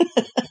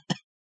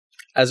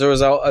as a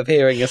result of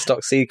hearing a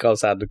stock seagull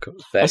sound effect,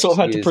 I sort of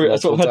had to prove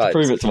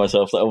it to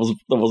myself that I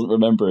wasn't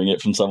remembering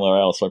it from somewhere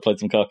else. So I played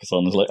some Carcassonne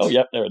and was like, oh,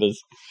 yep, there it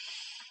is.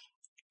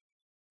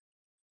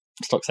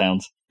 Stock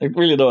sounds. They're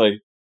really annoying.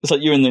 It's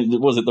like you in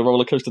the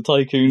Roller Coaster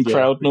Tycoon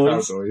crowd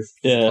noise? Crowd noise.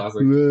 Yeah.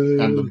 Classic.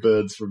 And the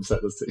birds from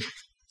Settlers 2.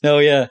 Oh,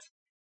 yeah.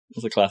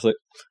 It's a classic.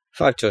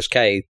 5 Josh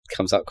K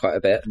comes up quite a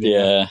bit.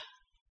 Yeah.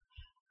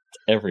 It's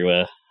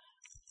everywhere.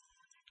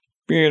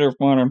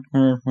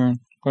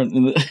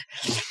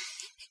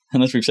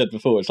 And as we've said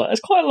before, it's like,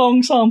 it's quite a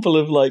long sample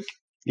of like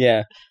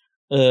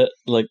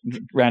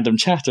random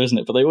chatter, isn't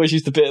it? But they always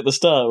use the bit at the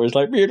start where it's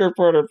like, yeah,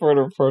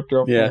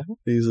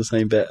 they use the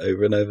same bit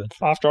over and over.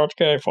 5 George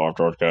K, 5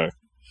 George K.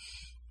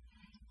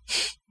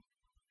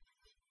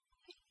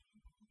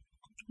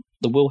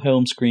 The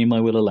Wilhelm scream I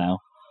will allow.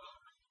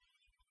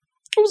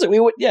 What was it?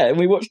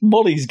 We watched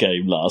Molly's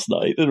Game last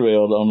night, didn't we?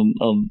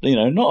 On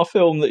not a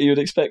film that you would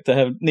expect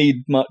to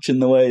need much in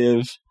the way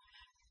of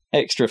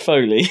extra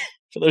Foley.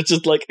 But there's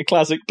just like a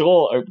classic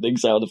door opening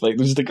sound effect.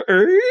 There's just like,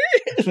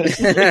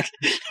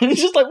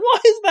 it's just like, why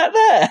is that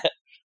there?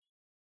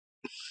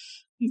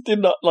 Did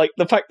not like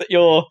the fact that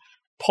your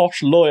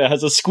posh lawyer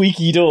has a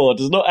squeaky door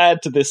does not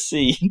add to this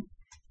scene.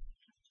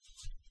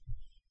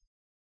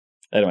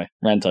 Anyway,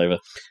 rant over.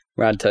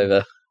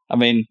 I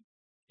mean,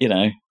 you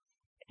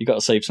got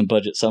to save some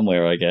budget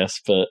somewhere, I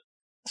guess, but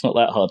it's not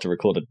that hard to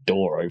record a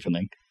door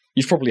opening.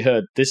 You've probably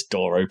heard this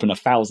door open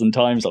 1,000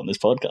 times on this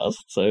podcast,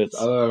 so it's...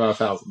 I don't know about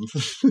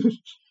 1,000.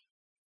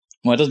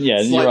 Well, it doesn't...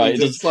 Yeah, you're right.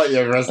 Slightly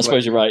I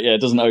suppose you're right. Yeah,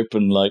 it doesn't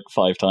open like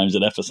 5 times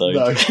an episode.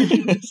 No. So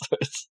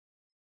it's...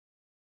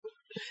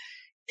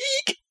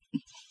 Eek!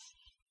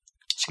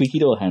 Squeaky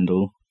door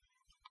handle.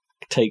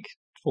 Take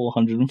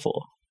 404.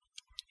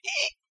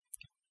 Eek!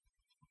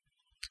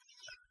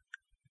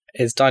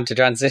 It's time to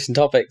transition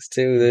topics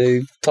to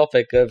the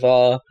topic of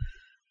our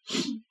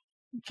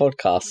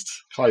podcast.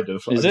 Kind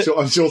of.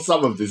 I'm sure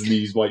some of this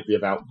news might be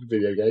about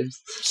video games.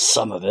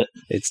 Some of it.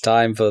 It's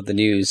time for the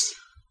news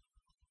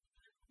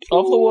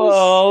of the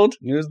world.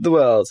 News of the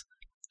world.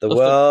 The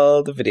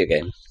world of video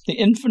games. The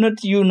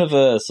infinite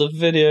universe of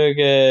video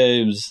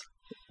games.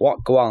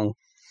 What Guang?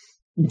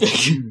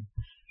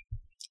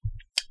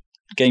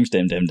 Games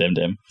dim.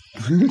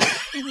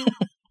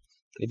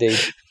 Indeed,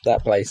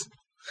 that place.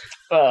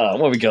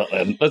 What have we got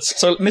then?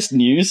 So missed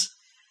news.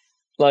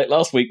 Like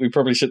last week, we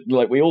probably should.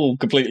 Like we all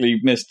completely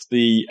missed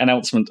the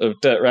announcement of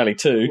Dirt Rally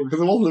 2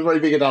 because it wasn't a very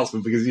big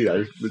announcement. Because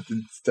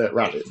it's Dirt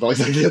Rally. It's not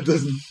exactly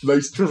the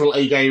most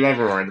AAA game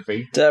ever or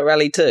anything. Dirt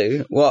Rally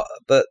 2. What?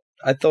 But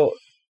I thought,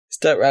 is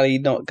Dirt Rally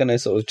not going to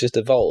sort of just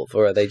evolve,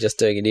 or are they just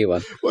doing a new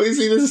one? Well, you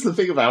see, this is the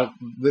thing about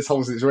this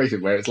whole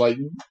situation where it's like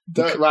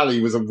Dirt Rally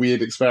was a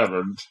weird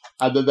experiment,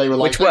 and then they were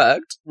like,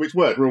 which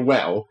worked real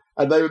well.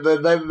 And they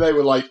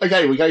were like,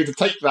 okay, we're going to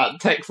take that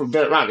tech from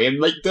Dirt Rally and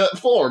make Dirt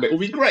 4 and it will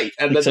be great.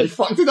 And then they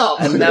fucked it up.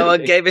 And no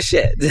one gave a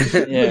shit.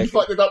 They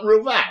fucked it up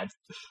real bad.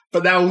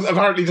 But now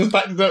apparently just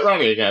back to Dirt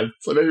Rally again.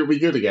 So maybe it'll be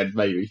good again,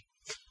 maybe.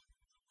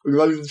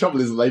 The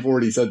trouble is that they've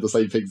already said the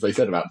same things they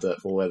said about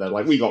Dirt 4, where they're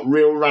like, we got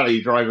real rally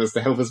drivers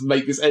to help us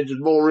make this engine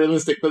more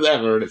realistic than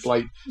ever, and it's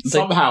like,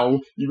 somehow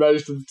you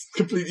managed to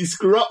completely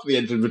screw up the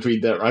engine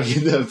between Dirt Rally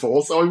and Dirt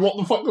 4, so what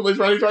the fuck are those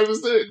rally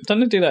drivers doing? Don't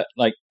they do that,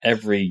 like,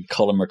 every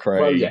Colin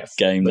McRae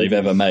game they've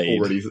ever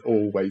made?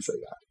 Always say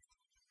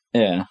that.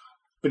 Yeah.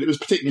 But it was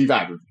particularly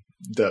bad with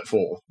Dirt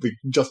 4,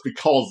 just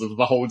because of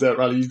the whole Dirt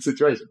Rally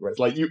situation, where it's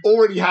like, you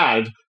already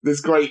had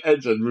this great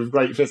engine with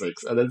great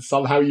physics, and then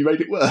somehow you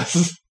made it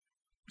worse.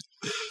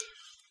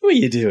 What are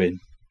you doing?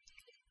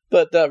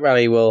 But Dirt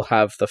Rally will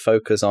have the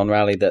focus on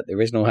rally that the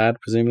original had,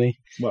 presumably.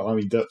 Well, I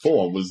mean, Dirt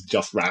 4 was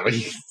just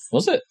rally.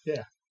 Was it?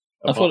 Yeah.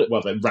 I thought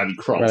well, then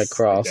Rallycross.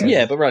 Rallycross.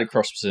 Yeah, but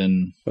Rallycross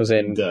was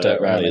in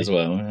Dirt Rally as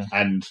well. Yeah.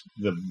 And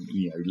the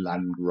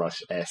Land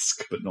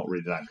Rush-esque, but not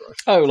really Land Rush.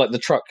 Oh, like the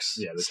trucks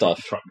the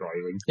stuff. Truck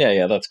driving.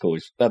 Yeah, that's cool.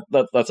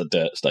 That's a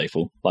Dirt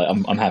staple. Like,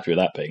 I'm happy with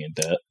that being in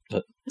Dirt.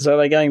 But... So are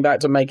they going back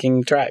to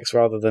making tracks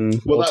rather than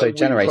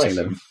auto-generating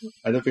them?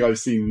 I don't think I've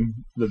seen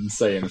them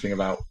say anything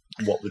about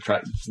what the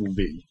tracks will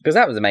be. Because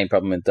that was the main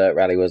problem with Dirt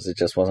Rally, was it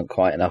just wasn't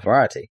quite enough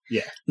variety.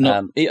 Yeah.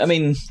 No, I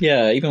mean,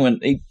 yeah, even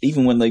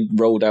when they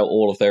rolled out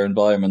all of their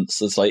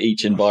environments, it's like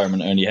each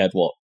environment only had,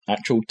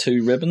 actual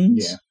 2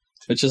 ribbons? Yeah.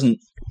 Which isn't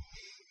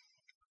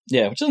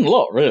a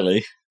lot,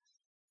 really.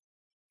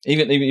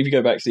 Even if you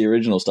go back to the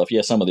original stuff,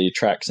 some of the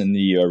tracks in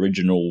the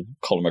original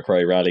Colin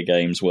McRae Rally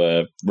games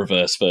were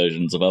reverse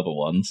versions of other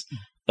ones.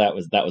 That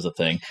was a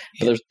thing.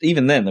 But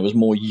even then, there was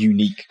more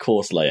unique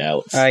course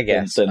layouts. I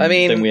guess. Than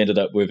we ended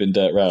up with in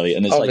Dirt Rally.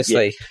 And it's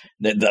obviously,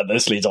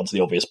 this leads on to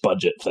the obvious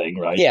budget thing,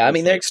 right? Yeah, I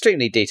mean, they're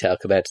extremely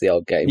detailed compared to the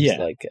old games.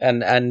 Yeah.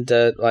 And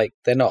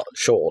they're not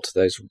short,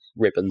 those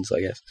ribbons,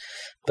 I guess.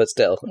 But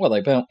still. Well, they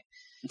about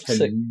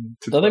 10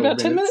 are they about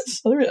 10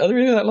 minutes? Are they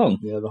really that long?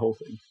 Yeah, the whole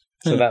thing.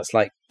 So that's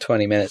like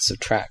 20 minutes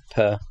of track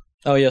per.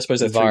 Oh, yeah, I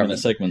suppose they're 3-minute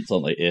segments,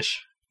 aren't they, ish?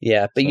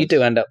 Yeah, but you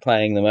do end up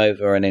playing them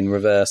over and in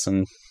reverse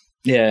and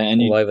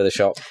all over the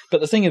shop.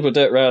 But the thing is with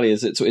Dirt Rally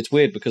is it's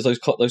weird because those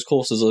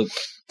courses are...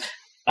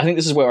 I think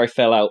this is where I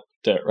fell out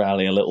Dirt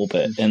Rally a little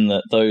bit, in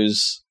that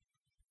those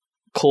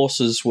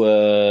courses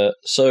were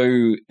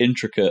so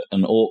intricate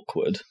and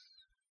awkward,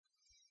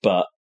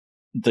 but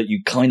that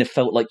you kind of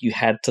felt like you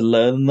had to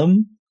learn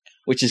them,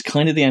 which is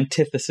kind of the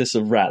antithesis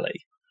of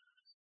Rally.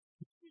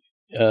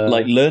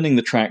 Like, learning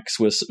the tracks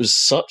was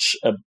such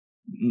a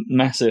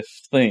massive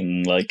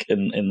thing, like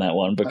in that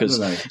one, because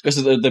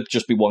there'd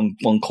just be one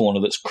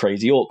corner that's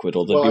crazy awkward,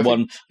 or there'd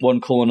be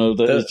one corner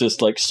that is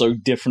just like so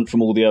different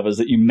from all the others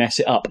that you mess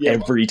it up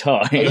every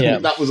time. I don't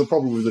think that was a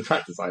problem with the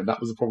track design.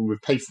 That was a problem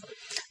with pace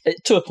notes.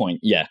 To a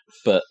point, yeah,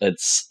 but there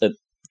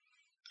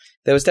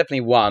was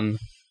definitely one.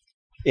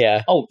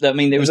 Yeah. Oh, I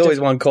mean, there was always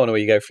one corner where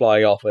you go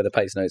flying off where the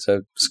pace notes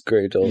are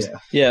screwed. Or...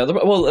 Yeah. And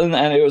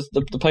it was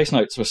the pace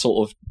notes were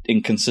sort of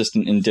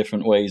inconsistent in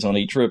different ways on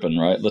each ribbon,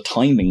 right? The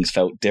timings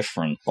felt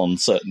different on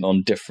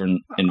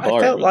different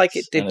environments. I felt like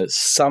it did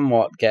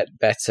somewhat get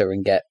better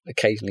and get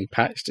occasionally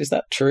patched. Is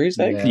that true,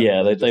 Zach?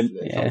 Yeah,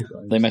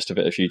 they messed with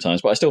it a few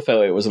times, but I still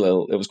felt it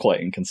was quite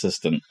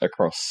inconsistent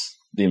across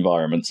the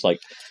environments. Like,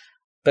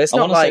 but it's I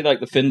not want to say like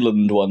the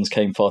Finland ones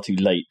came far too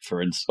late,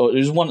 for instance. Or it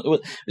was one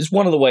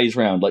of the ways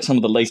round. Like some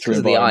of the later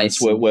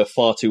environments were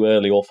far too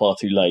early or far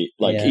too late.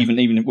 Like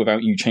even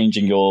without you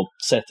changing your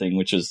setting,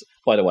 which is,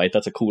 by the way,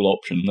 that's a cool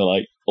option. They're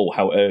like, oh,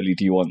 how early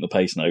do you want the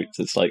pace notes?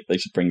 It's like they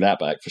should bring that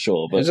back for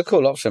sure. But it was a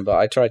cool option, but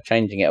I tried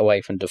changing it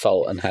away from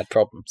default and had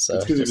problems. So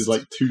it's because it was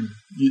like too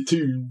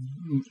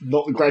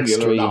not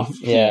granular enough.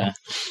 Yeah.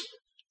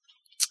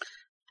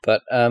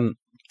 But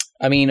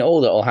I mean, all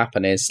that will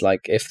happen is,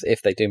 like,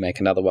 if they do make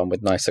another one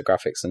with nicer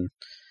graphics and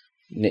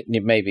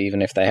maybe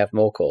even if they have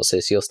more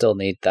courses, you'll still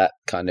need that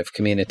kind of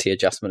community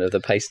adjustment of the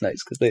pace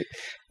notes, because I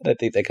don't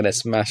think they're going to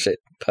smash it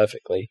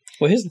perfectly.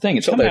 Well, here's the thing.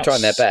 They're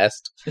trying their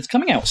best. It's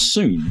coming out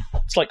soon.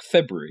 It's like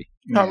February.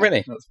 Oh,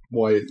 really? That's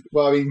why...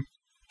 Well, I mean...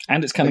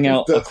 And it's coming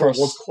out across...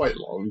 It was quite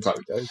a long time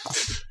ago.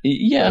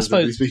 Yeah, I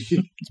suppose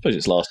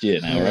it's last year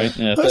now, right?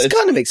 Yeah, but it's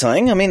kind of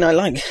exciting. I mean, I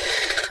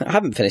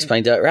haven't finished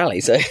playing Dirt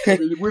Rally, so... I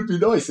mean, it would be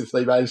nice if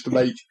they managed to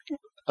make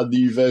a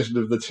new version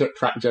of the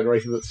track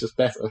generator that's just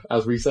better,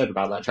 as we said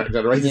about that track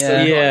generator.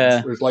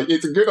 Yeah. It's like,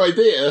 it's a good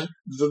idea,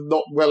 just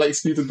not well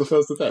executed the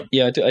first attempt.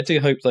 Yeah, I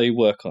do hope they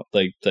work up.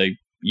 They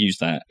use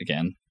that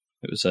again.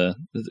 It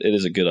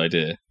is a good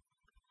idea.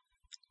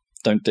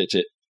 Don't ditch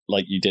it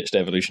like you ditched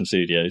Evolution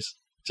Studios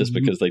just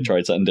because they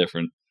tried something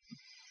different.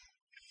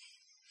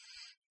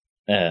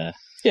 I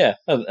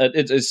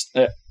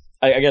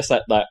guess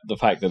that the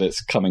fact that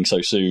it's coming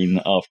so soon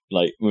after,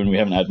 like, when we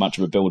haven't had much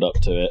of a build up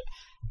to it,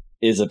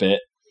 is a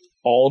bit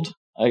odd.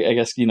 I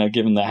guess,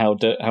 given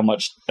how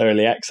much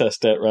early access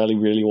Dirt Rally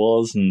really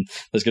was, and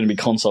there's going to be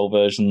console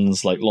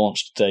versions like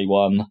launched day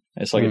one.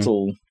 It's like it's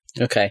all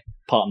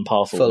part and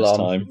parcel full this on,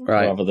 time,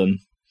 right. rather than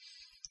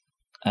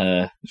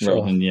the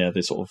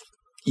sort of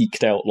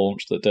eked out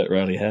launch that Dirt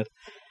Rally had.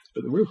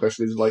 But the real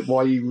question is, like,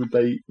 why would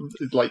they,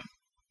 like,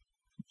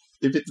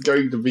 if it's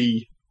going to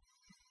be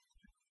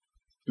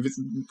if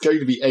it's going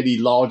to be any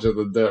larger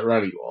than Dirt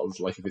Rally was,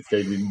 like if it's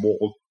going to be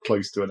more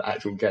close to an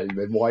actual game,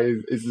 then why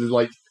is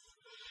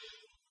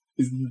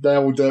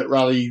now Dirt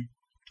Rally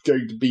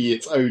going to be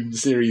its own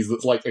series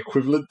that's like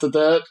equivalent to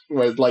Dirt?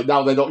 Whereas like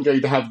now they're not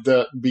going to have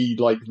Dirt be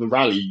like the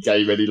rally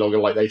game any longer,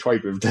 like they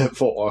tried with Dirt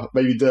 4.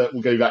 Maybe Dirt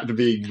will go back to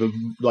being the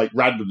like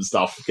random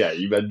stuff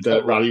game, and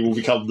Dirt Rally will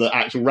become the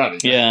actual rally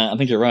game. Yeah, I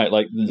think you're right.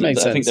 Like I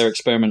sense. think their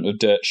experiment with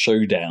Dirt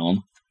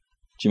Showdown.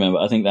 Do you remember?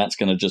 I think that's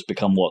going to just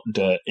become what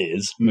Dirt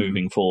is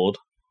moving forward.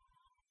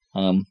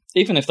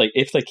 Even if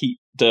they keep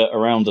Dirt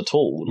around at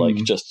all, like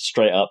just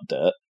straight up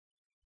Dirt,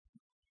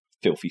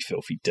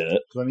 filthy Dirt.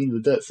 I mean, the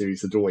Dirt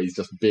series had always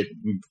just been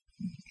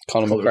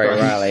Colin McRae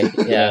Rally.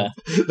 Yeah.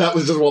 That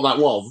was just what that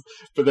was.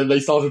 But then they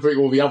started putting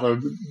all the other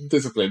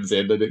disciplines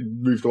in, and it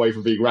moved away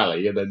from being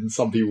rally. And then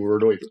some people were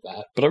annoyed with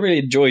that. But I really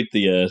enjoyed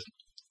the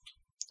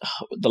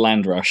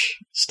Land Rush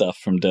stuff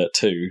from Dirt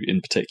 2 in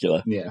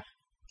particular. Yeah.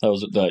 That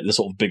was like the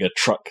sort of bigger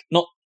truck.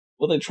 Not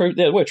well,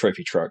 they were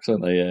trophy trucks,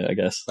 aren't they? I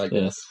guess.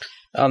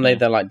 Aren't they?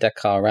 They're like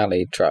Dakar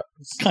Rally trucks.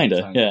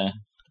 Kinda, yeah.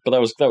 But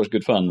that was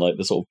good fun. Like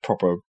the sort of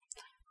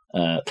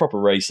proper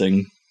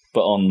racing,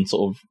 but on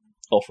sort of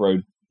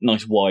off-road,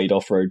 nice wide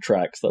off-road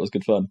tracks. That was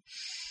good fun.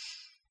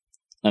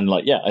 And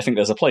like, yeah, I think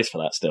there's a place for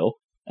that still,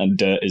 and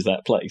Dirt is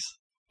that place.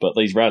 But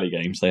these rally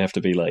games, they have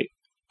to be like,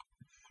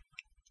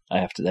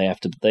 they have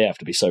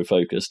to be so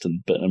focused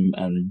and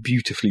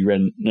beautifully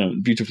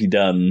beautifully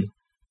done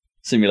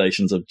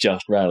simulations of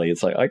just rally.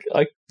 It's like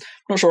I'm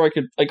not sure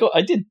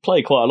I did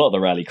play quite a lot of the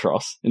rally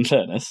cross, in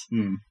fairness,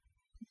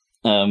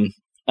 and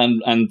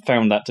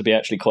found that to be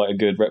actually quite a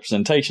good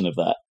representation of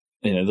that.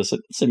 You know,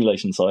 the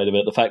simulation side of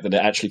it, the fact that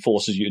it actually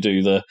forces you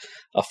to do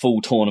a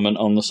full tournament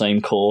on the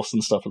same course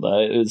and stuff like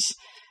that. It's,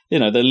 you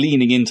know, they're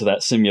leaning into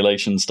that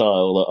simulation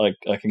style that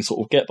I can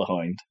sort of get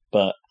behind,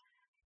 but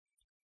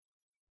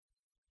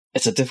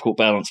it's a difficult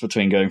balance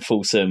between going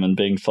full sim and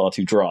being far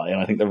too dry.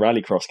 And I think the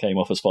Rallycross came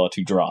off as far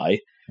too dry,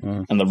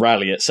 and the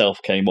rally itself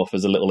came off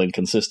as a little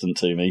inconsistent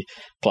to me.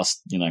 Plus,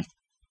 you know,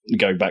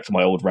 going back to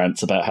my old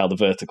rants about how the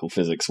vertical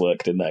physics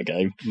worked in that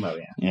game. Oh,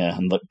 yeah. Yeah,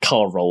 and the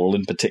car roll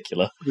in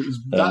particular.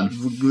 That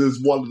was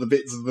one of the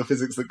bits of the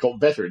physics that got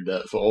better in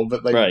Dirt 4,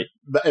 but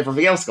but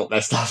everything else got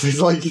their stuff. It's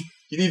like,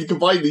 you need to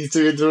combine these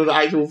two into an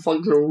actual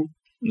functional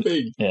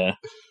thing. Yeah.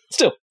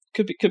 Still,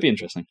 could be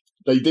interesting.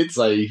 They did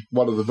say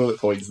one of the bullet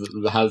points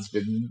that has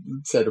been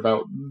said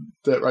about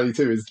Dirt Rally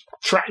 2 is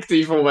track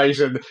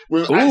deformation.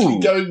 They're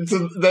actually going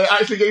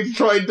to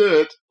try and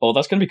do it. Oh,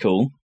 that's going to be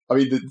cool. I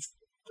mean,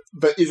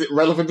 but is it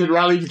relevant in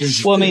rally? Because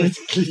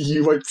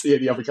you won't see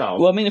any other cars.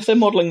 Well, I mean, if they're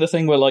modelling the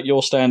thing where like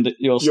your standing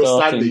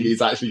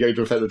is actually going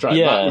to affect the track,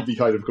 that would be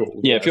kind of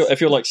cool. Yeah, yes. if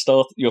you're like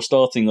you're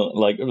starting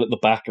like at the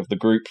back of the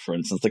group, for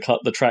instance,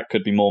 the track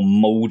could be more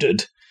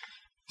moulded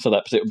for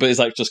that particular. But is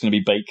that just going to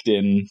be baked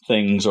in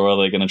things, or are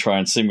they going to try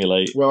and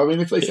simulate? Well, I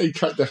mean, if they say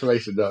track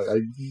deformation,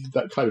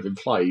 that kind of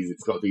implies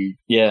it's got to be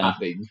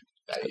happening.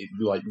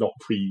 Like not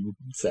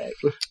pre-set.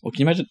 Well, can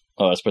you imagine?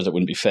 Oh, I suppose it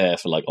wouldn't be fair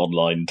for like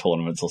online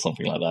tournaments or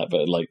something like that.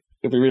 But like,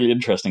 it'd be really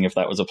interesting if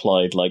that was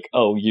applied. Like,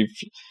 oh,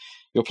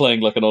 you're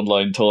playing like an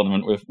online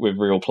tournament with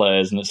real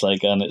players, and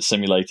it's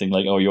simulating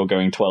like, oh, you're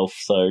going 12th,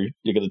 so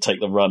you're going to take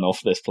the run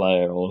off this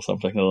player or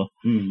something. Or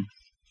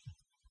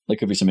there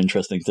could be some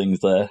interesting things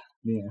there.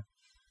 Yeah.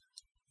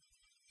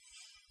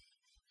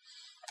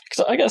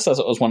 Because I guess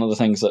that was one of the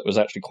things that was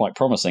actually quite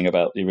promising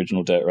about the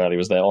original Dirt Rally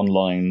was their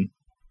online.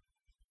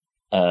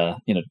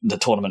 The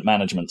tournament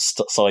management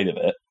side of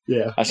it,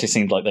 actually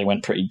seemed like they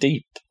went pretty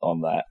deep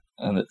on that,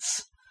 and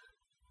it's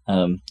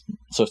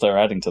so if they're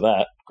adding to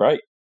that, great.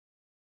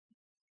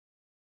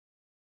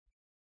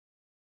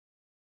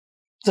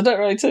 So Dirt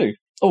Rally 2.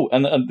 Oh,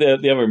 and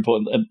the other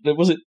important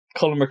was it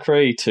Colin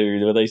McRae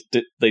 2 where they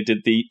did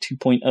the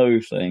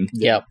 2.0 thing.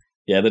 Yeah,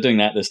 they're doing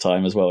that this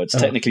time as well. It's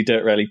technically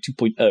Dirt Rally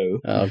 2.0.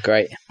 Oh,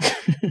 great.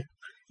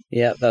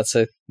 Yeah, that's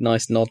a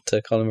nice nod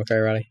to Colin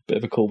McRae Rally. Bit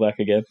of a callback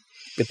again.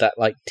 With that,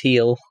 like,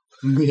 teal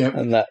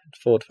and that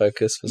Ford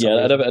Focus. For some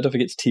reason. I don't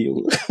think it's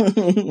teal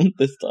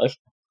this time.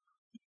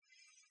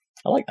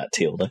 I like that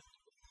teal, though.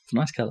 It's a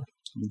nice colour.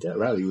 Dirt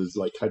Rally was,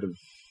 like, kind of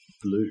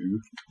blue.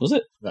 Was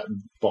it? That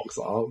box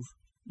art.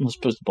 I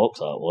suppose the box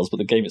art was, but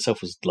the game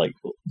itself was, like,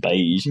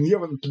 beige. Yeah,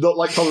 but not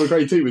like Colin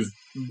McRae 2 was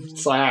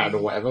cyan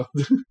or whatever.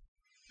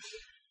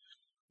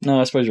 No,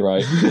 I suppose you're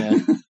right. Yeah. I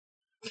can't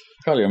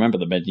really remember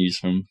the menus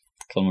from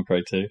Colin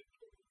McRae 2.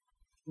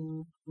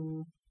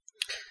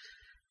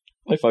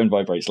 My phone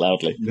vibrates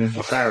loudly. Yeah,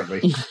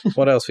 apparently.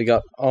 What else we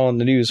got on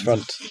the news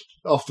front?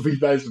 After we've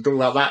managed to talk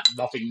about that,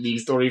 nothing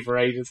news story for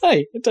ages.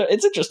 Hey,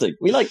 it's interesting.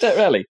 We like Dirt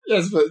Rally.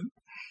 Yes, but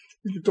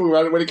we can talk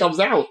about it when it comes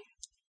out.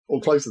 Or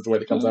closer to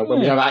when it comes out,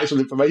 when we have actual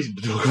information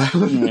to talk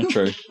about. Yeah,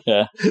 true,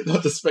 yeah.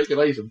 Not just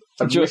speculation.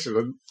 And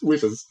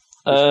wishes.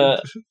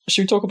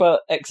 Should we talk about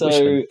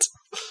XO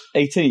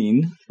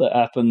 18 that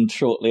happened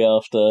shortly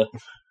after...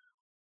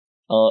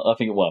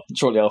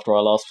 shortly after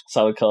our last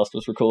Salad Cast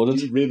was recorded.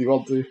 Do you really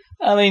want to?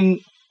 I mean,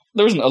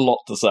 there isn't a lot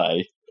to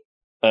say,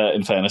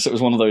 in fairness. It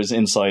was one of those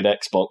inside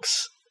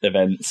Xbox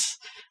events,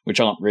 which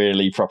aren't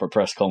really proper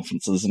press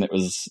conferences, and it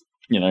was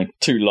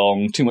too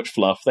long, too much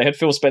fluff. They had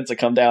Phil Spencer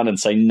come down and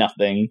say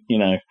nothing,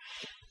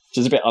 which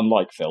is a bit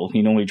unlike Phil.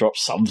 He normally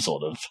drops some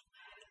sort of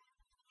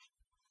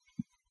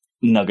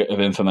nugget of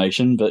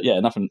information, but yeah,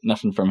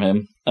 nothing from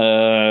him.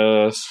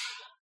 So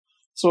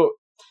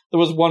there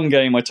was one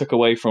game I took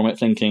away from it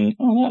thinking,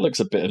 oh, that looks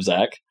a bit of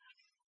Zach.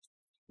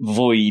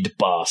 Void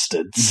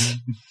Bastards.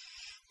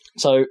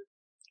 So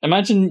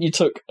imagine you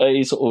took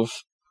a sort of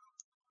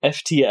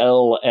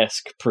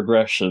FTL-esque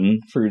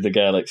progression through the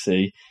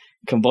galaxy,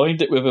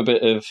 combined it with a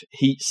bit of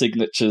Heat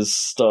Signatures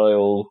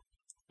style,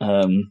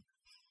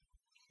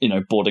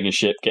 boarding a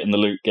ship, getting the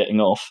loot,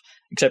 getting off,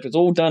 except it's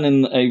all done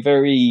in a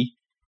very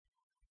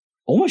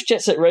almost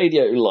Jet Set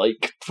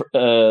Radio-like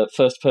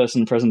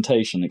first-person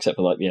presentation, except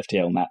for like the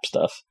FTL map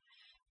stuff.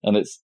 And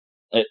it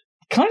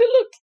kind of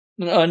looked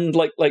and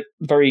like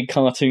very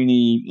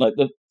cartoony, like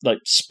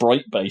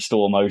sprite-based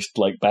almost,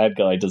 like bad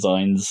guy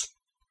designs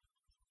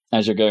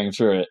as you're going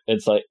through it.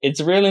 It's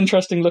a real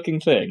interesting looking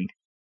thing.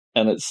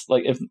 And it's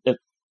like, if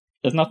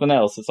there's nothing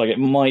else, it's like it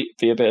might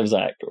be a bit of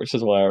Zach, which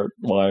is why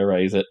I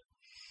raise it.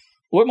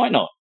 Or it might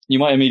not. You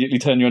might immediately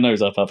turn your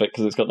nose up at it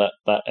because it's got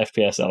that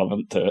FPS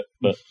element to it,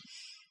 but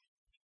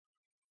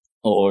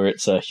or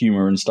its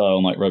humor and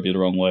style might rub you the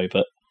wrong way.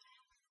 But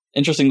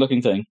interesting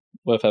looking thing,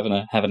 worth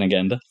having a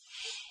gander.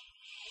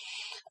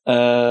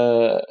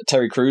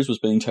 Terry Crews was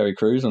being Terry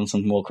Crews on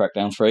some more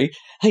Crackdown 3.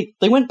 Hey,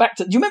 they went back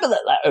to... Do you remember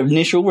that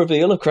initial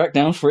reveal of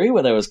Crackdown 3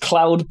 where there was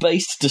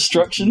cloud-based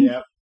destruction?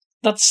 Yep.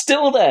 That's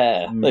still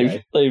there.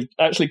 Okay. They've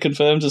actually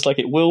confirmed just like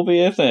it will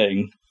be a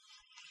thing.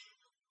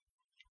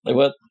 They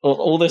were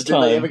all this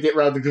time. Did they ever get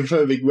round to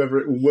confirming whether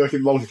it will work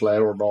in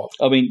multiplayer or not?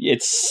 I mean,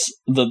 it's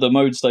the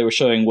modes they were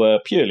showing were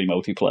purely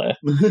multiplayer,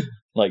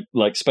 like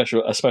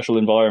a special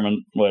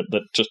environment where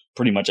that just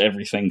pretty much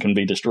everything can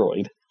be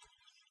destroyed,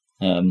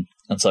 and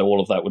so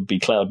all of that would be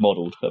cloud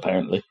modelled.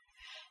 Apparently,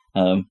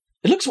 it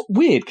looks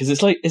weird because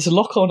it's a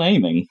lock-on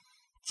aiming.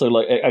 So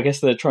like I guess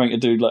they're trying to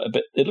do like a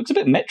bit. It looks a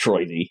bit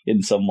Metroidy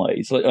in some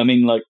ways. Like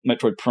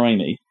Metroid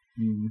Prime.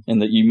 In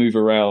that you move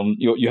around,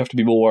 you have to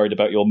be more worried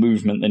about your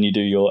movement than you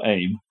do your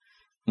aim.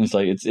 And it's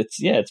like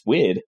it's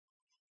weird.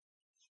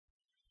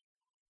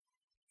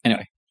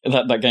 Anyway,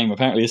 that game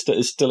apparently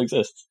still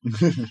exists.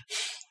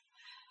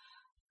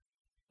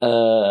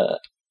 Yeah,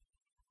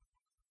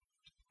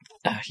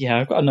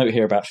 I've got a note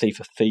here about Thief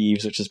of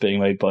Thieves, which is being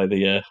made by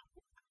the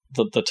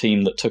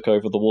team that took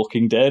over The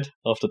Walking Dead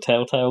after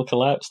Telltale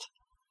collapsed.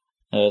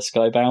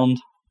 Skybound,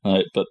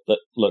 but that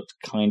looked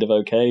kind of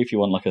okay if you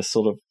want like a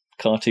sort of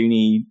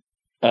cartoony,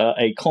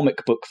 a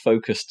comic book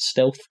focused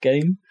stealth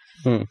game.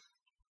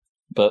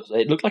 But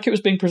it looked like it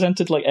was being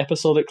presented like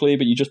episodically,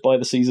 but you just buy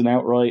the season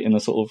outright in a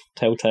sort of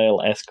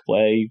Telltale-esque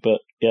way.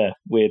 But yeah,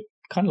 weird.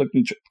 Kind of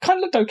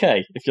looked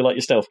okay if you like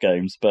your stealth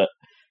games, but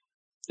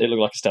it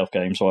looked like a stealth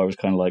game, so I was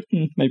kind of like,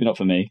 maybe not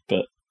for me,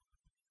 but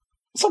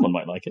someone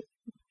might like it.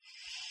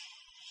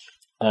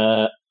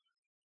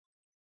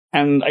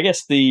 And I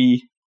guess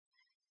the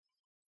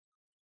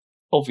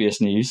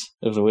obvious news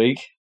of the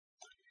week,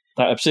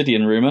 that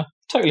Obsidian rumour,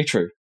 totally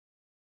true.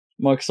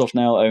 Microsoft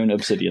now own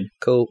Obsidian.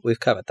 Cool, we've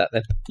covered that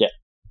then. Yeah,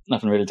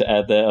 nothing really to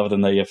add there other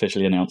than they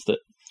officially announced it.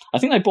 I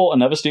think they bought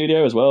another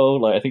studio as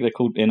well. Like I think they're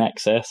called In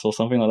Access or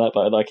something like that,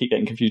 but I keep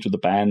getting confused with the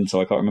band,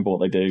 so I can't remember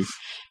what they do.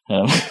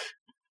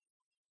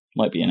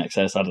 Might be In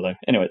Access, I don't know.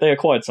 Anyway, they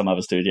acquired some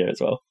other studio as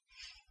well.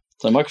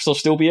 So Microsoft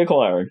still be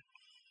acquiring.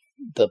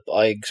 The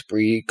buying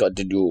spree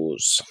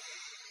continues.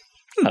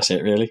 And that's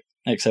it, really.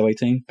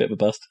 XO18, bit of a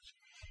bust.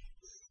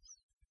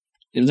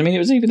 It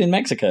was even in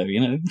Mexico, you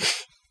know.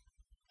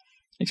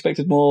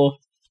 Expected more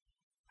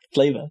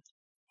flavour.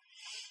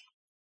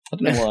 I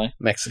don't know why.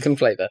 Mexican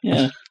flavour.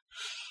 Yeah.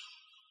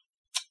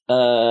 Do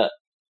you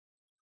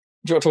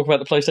want to talk about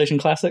the PlayStation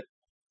Classic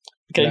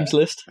games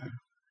list?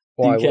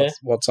 Why?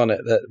 What's on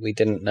it that we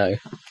didn't know?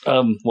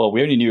 Well,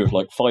 we only knew of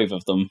like 5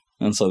 of them,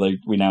 and so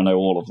we now know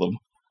all of them.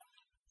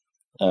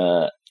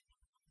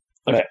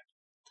 Okay.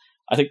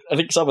 I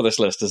think some of this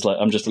list is like,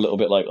 I'm just a little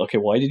bit like, okay,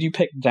 why did you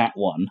pick that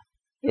one?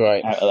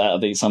 Right.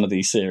 Out of some of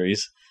these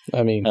series.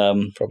 I mean,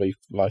 probably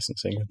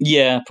licensing.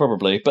 Yeah,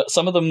 probably. But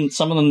some of them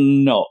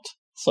not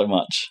so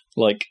much.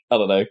 Like, I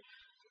don't know.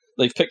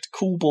 They've picked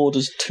Cool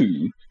Borders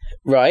 2.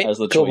 Right. As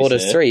the Cool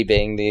Borders here. 3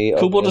 being the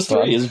Cool Borders 3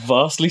 one. is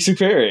vastly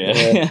superior.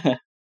 Yeah.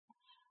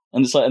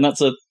 And it's like, and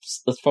that's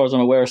as far as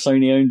I'm aware, a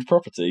Sony-owned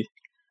property.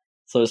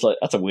 So it's like,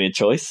 that's a weird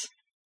choice.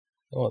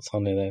 What's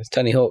on there? There's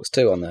Tony Hawk's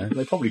 2 on there.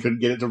 They probably couldn't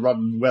get it to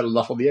run well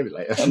enough on the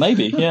emulator.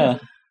 Maybe, yeah.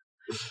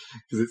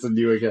 Because it's a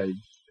newer game.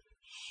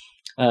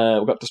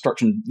 We've got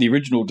the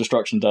original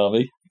Destruction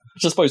Derby,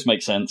 which I suppose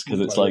makes sense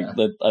because it's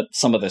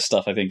some of this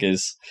stuff I think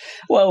is,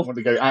 well, I want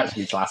to go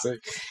actually classic.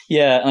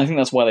 Yeah, and I think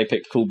that's why they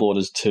picked Cool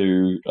Borders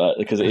 2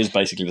 because it is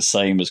basically the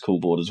same as Cool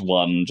Borders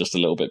 1, just a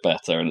little bit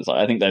better. And it's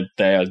like I think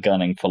they're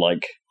gunning for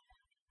like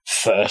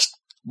first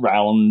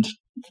round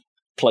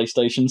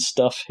PlayStation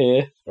stuff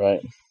here, right?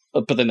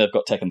 But then they've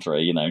got Tekken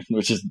 3, you know,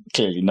 which is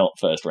clearly not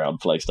first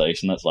round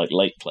PlayStation. That's like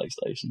late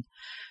PlayStation.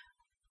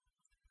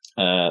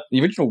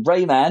 The original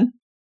Rayman.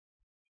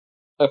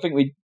 I think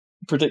we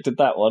predicted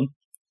that one.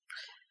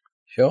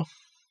 Sure.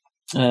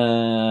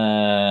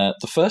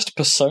 The first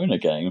Persona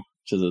game,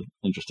 which is an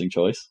interesting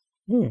choice.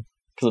 Because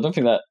I don't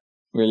think that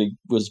really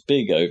was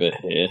big over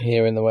here.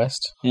 Here in the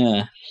West.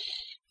 Yeah.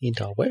 In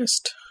the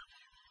West.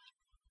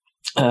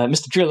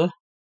 Mr. Driller.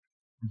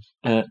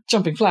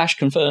 Jumping Flash,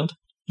 confirmed.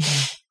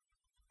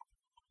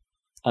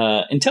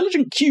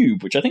 Intelligent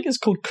Cube, which I think is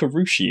called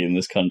Karushi in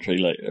this country,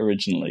 like,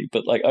 originally.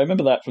 But, like, I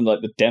remember that from, like,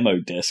 the demo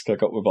disc I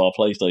got with our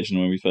PlayStation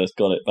when we first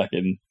got it back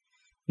in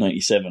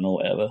 97 or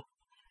whatever.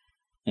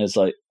 And it's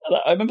like,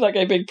 I remember that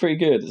game being pretty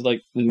good. It's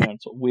like, you know,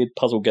 sort of weird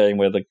puzzle game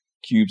where the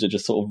cubes are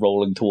just sort of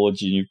rolling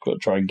towards you and you've got to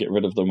try and get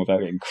rid of them without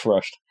getting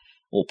crushed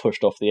or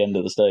pushed off the end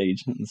of the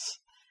stage. It's,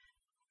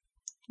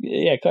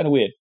 yeah, kind of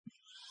weird.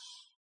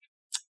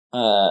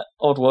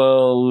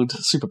 Oddworld,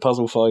 Super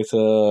Puzzle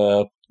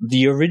Fighter,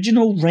 the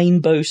original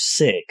Rainbow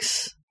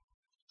Six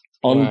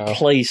on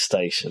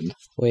PlayStation.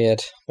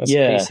 Weird. That's a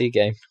PC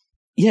game.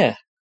 Yeah.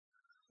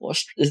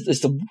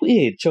 It's a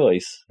weird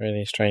choice.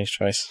 Really strange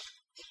choice.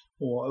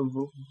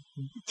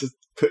 Just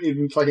put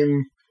in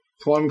fucking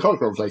Command and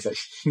Conquer on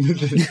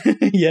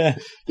PlayStation. Yeah.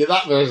 Get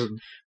that version.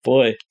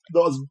 Boy.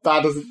 Not as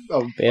bad as the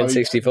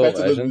N64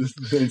 version.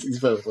 The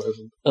N64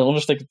 version. I wonder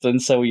if they could then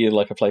sell you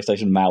like a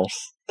PlayStation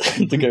mouse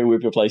to go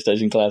with your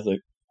PlayStation Classic.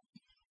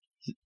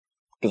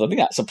 Because I think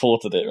that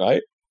supported it,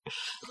 right?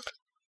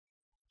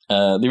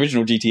 The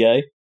original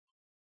GTA.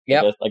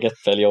 Yeah. I guess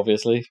fairly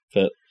obviously,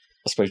 but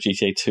I suppose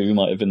GTA 2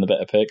 might have been the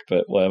better pick,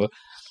 but whatever.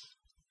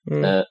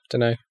 Don't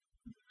know.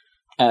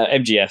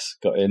 MGS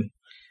got in.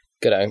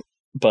 Good on.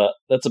 But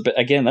that's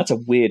a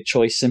weird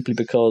choice simply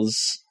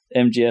because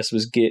MGS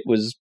was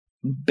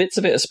bits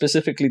of it are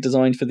specifically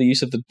designed for the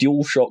use of the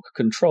DualShock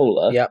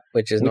controller. Yeah,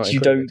 which you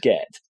don't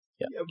get.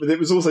 Yeah, but it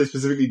was also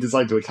specifically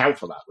designed to account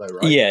for that, though,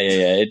 right? Yeah,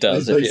 it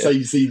does. They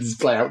say scenes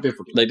play out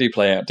differently. They do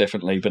play out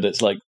differently, but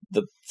it's like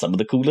some of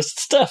the coolest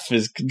stuff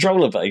is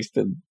controller based,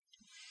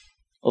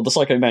 or the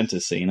Psycho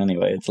Mantis scene.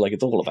 Anyway, it's like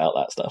it's all about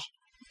that stuff.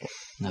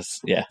 No,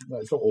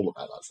 it's not all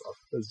about that stuff.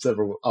 There's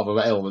several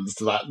other elements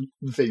to that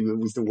thing that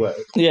will still work.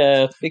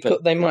 Yeah,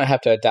 they might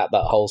have to adapt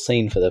that whole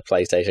scene for the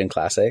PlayStation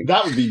Classic.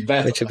 That would be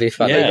better. Which would be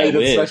fun. They made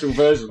a special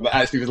version that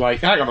actually was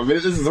like, hang on a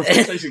minute, this is a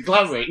PlayStation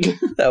Classic.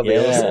 That would be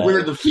awesome. We're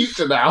in the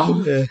future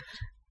now.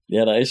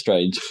 Yeah, that is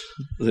strange.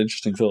 That's an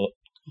interesting thought.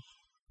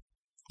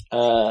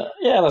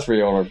 That's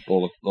really all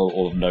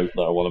of note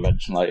that I want to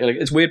mention. Like,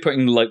 it's weird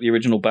putting like the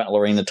original Battle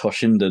Arena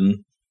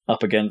Toshinden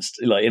up against,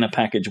 like, in a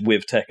package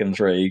with Tekken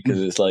 3, because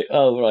it's like,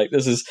 oh, right,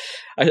 this is...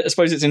 I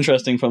suppose it's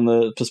interesting from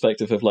the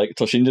perspective of, like,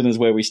 Toshinden is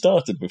where we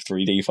started with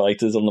 3D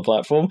fighters on the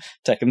platform.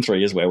 Tekken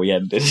 3 is where we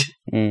ended.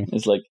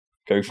 It's like,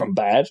 go from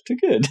bad to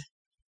good.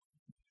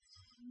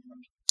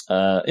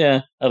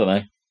 I don't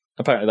know.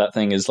 Apparently that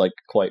thing is, like,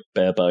 quite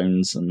bare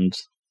bones, and,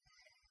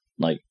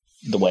 like,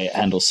 the way it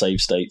handles save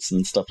states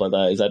and stuff like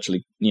that is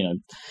actually, you know...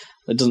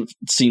 It doesn't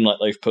seem like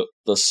they've put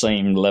the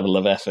same level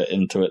of effort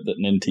into it that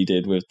Ninty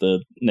did with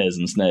the NES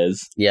and SNES.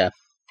 Yeah.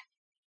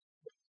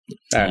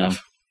 Fair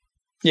enough.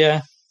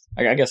 Yeah.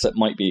 I guess that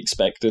might be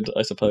expected,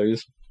 I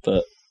suppose.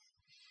 But,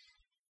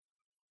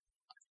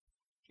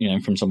 you know,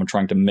 from someone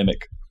trying to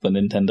mimic the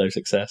Nintendo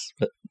success.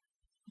 But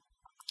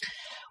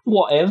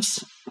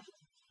whatevs.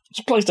 It's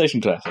a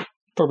PlayStation Classic.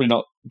 Probably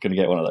not going to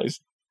get one of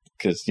those.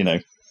 Because, you know,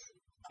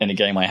 any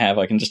game I have,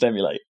 I can just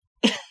emulate.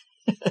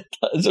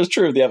 It's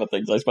true of the other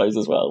things, I suppose,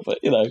 as well, but,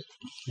 you know.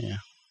 Yeah.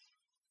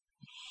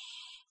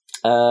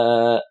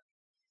 All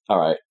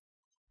right.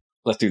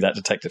 Let's do that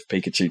Detective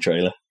Pikachu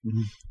trailer.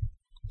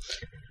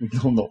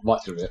 Not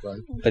much of it, right?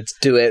 Let's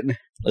do it.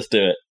 Let's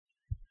do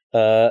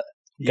it.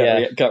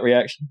 Gut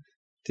reaction.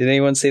 Did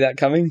anyone see that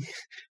coming?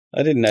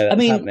 I didn't know that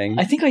was happening.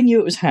 I think I knew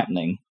it was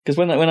happening, because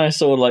when I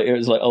saw, like, it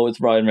was like, oh, it's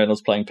Ryan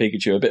Reynolds playing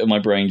Pikachu, a bit of my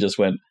brain just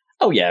went,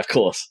 oh, yeah, of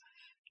course.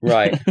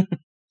 Right.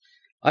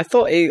 I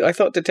thought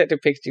Detective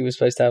Pikachu was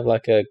supposed to have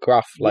like a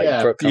gruff, like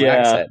Brooklyn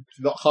accent.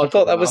 I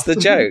thought that was the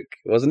joke,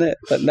 wasn't it?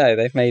 But no,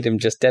 they've made him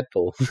just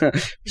Deadpool,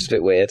 which is a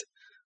bit weird.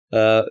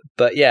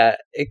 But yeah,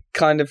 it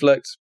kind of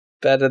looked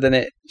better than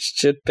it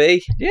should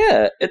be.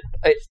 Yeah,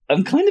 I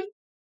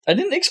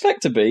didn't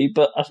expect to be,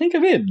 but I think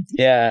I'm in.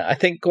 Yeah, I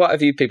think quite a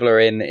few people are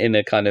in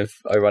a kind of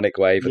ironic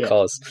way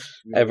because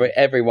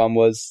everyone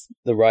was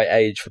the right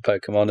age for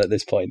Pokemon at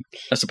this point.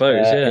 I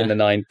suppose, in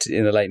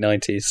the late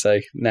 90s.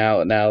 So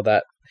now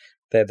that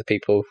they're the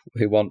people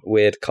who want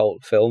weird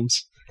cult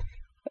films.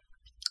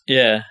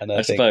 Yeah, and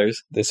I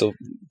suppose. This will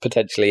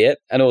potentially it.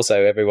 And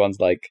also everyone's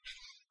like,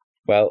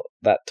 well,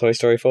 that Toy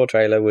Story 4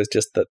 trailer was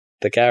just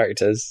the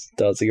characters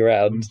dancing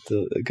around,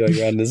 going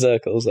around in a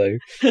circle. So,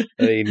 I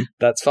mean,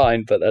 that's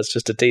fine, but that's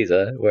just a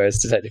teaser. Whereas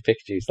Detective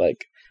Pikachu's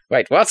like,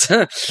 wait, what?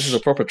 This is a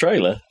proper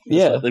trailer.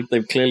 Yeah. Like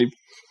they've clearly,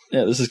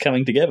 this is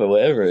coming together,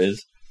 whatever it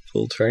is.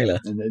 Full trailer.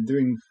 And they're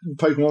doing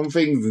Pokemon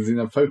things in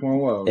a Pokemon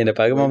world. In a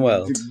Pokemon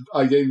world.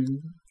 I go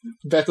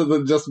better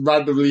than just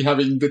randomly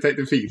having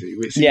Detective Pikachu,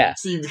 which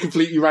seems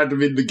completely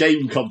random in the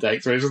game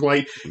context, where it's just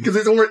like, because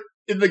it's already,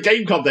 in the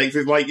game context,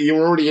 it's like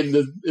you're already in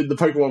the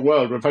Pokemon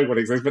world where Pokemon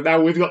exists, but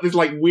now we've got this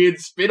like weird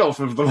spin-off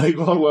of the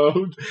Pokemon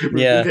world with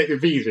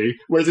Detective Pikachu,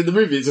 whereas in the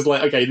movie it's just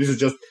like, okay, this is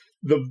just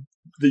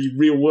the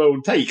real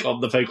world take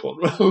on the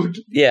Pokemon world.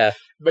 Yeah.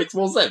 Makes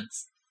more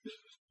sense.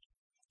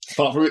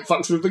 Apart from it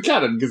fucks with the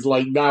canon, because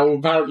like now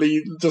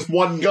apparently just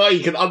one guy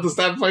can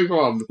understand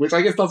Pokemon, which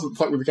I guess doesn't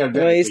fuck with the canon.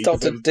 Well, he's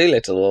Dr.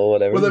 Doolittle or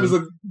whatever.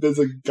 Well, there's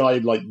a guy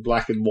in like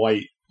Black and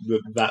White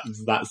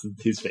that's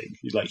his thing.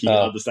 Like he can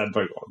understand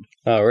Pokemon.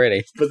 Oh,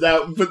 really? But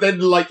then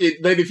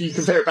if you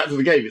compare it back to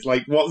the game, it's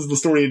like, what's the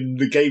story in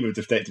the game of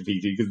Detective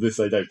Pikachu? Because this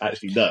I don't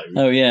actually know.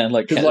 Oh yeah,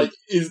 because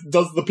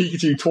does the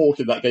Pikachu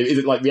talk in that game? Is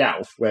it like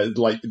Meowth, where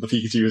like the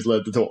Pikachu has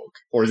learned to talk,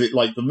 or is it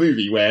like the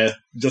movie where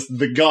just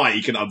the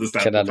guy can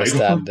understand?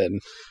 Him.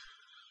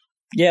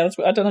 Yeah,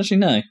 I don't actually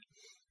know.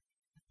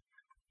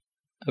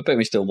 I bet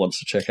he still wants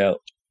to check out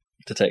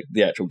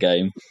the actual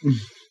game.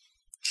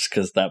 Just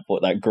because that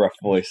gruff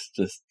voice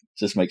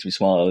just makes me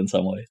smile in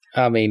some way.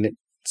 I mean,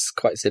 it's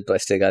quite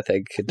simplistic, I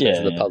think, in terms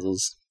of the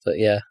puzzles. But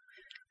yeah.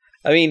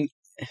 I mean,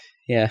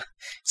 yeah.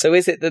 So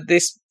is it that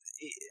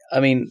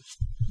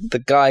the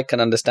guy can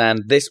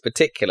understand this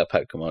particular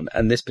Pokemon,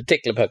 and this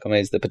particular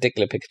Pokemon is the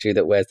particular Pikachu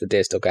that wears the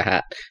Deerstalker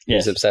hat,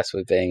 who's obsessed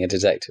with being a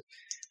detective.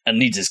 And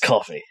needs his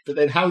coffee. But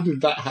then how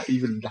did that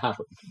even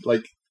happen?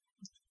 Like,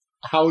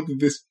 how did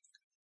this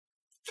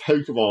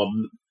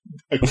Pokemon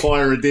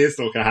acquire a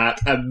Deerstalker hat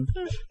and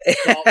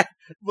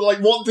what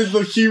did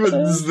the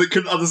humans that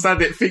couldn't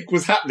understand it think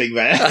was happening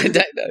there? I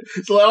don't know.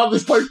 So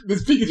this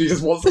Pikachu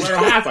just wants to wear a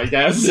hat, I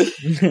guess.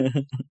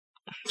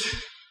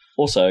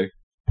 Also,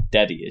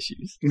 daddy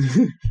issues.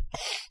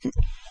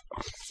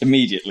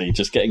 Immediately,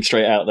 just getting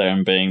straight out there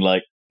and being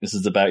like, "This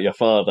is about your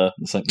father."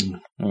 It's like,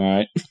 all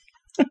right.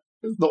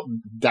 It's not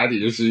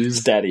daddy issues.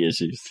 It's daddy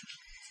issues.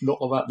 Not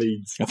what that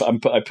means. I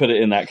put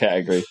it in that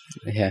category.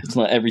 Yeah, it's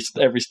not every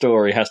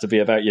story has to be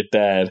about your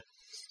dad.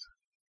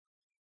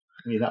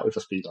 I mean, that would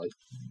just be like,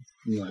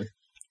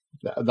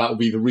 that would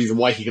be the reason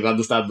why he can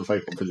understand the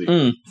Pokemon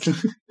physics.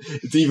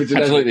 It's either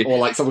genetic or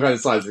like some kind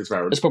of science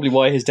experiment. That's probably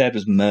why his dad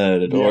was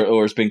murdered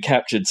or has been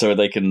captured so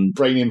they can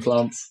brain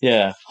implants.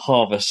 Yeah,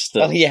 harvest.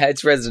 Oh yeah,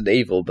 it's Resident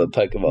Evil, but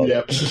Pokemon.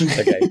 Yep.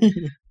 Okay.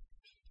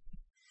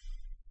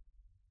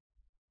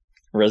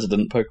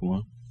 Resident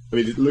Pokemon. I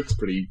mean, it looks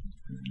pretty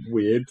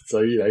weird,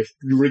 so you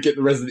really get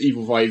the Resident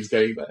Evil vibes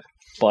going there.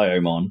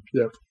 Biomon.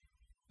 Yep,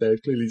 they're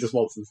clearly just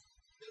monsters.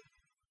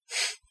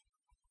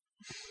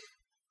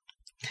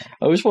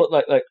 I always thought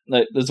like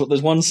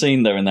there's one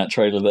scene there in that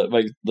trailer that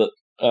makes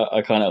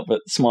I can't help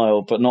but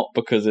smile, but not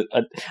because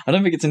I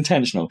don't think it's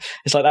intentional.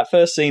 It's like that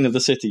first scene of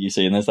the city you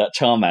see, and there's that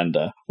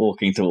Charmander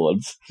walking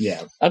towards.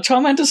 Yeah, a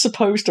Charmander's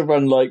supposed to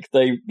run like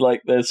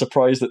they're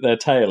surprised that their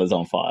tail is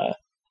on fire.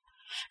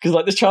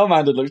 Because this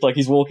Charmander looks like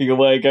he's walking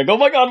away going, "Oh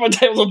my god, my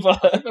tail's on fire."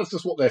 I think that's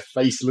just what their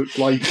face looks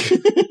like.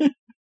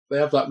 They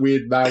have that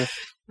weird mouth.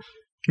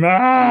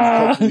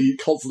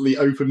 Constantly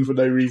open for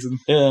no reason.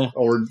 Yeah.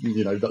 Or,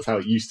 that's how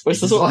it used to be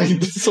designed.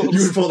 You would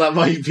have thought that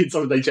might have been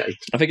something they changed.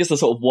 I think it's the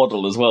sort of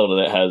waddle as well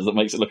that it has that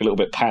makes it look a little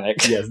bit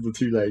panicked. Yes, the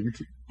two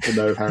legs for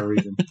no apparent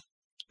reason.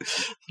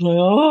 Like,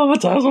 oh, my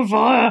tail's on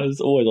fire.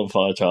 It's always on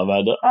fire,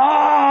 Charmander.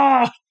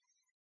 Ah!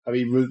 I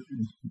mean,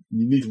 you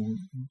need to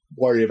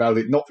worry about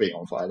it not being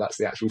on fire. That's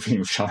the actual thing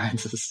of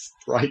Charmanders,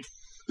 right?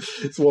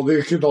 So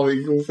the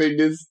canonical thing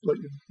is,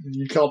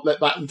 you can't let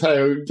that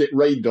tail get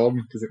rained on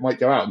because it might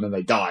go out and then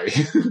they die.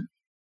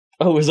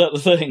 Oh, is that the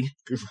thing?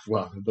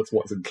 Well, that's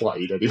what's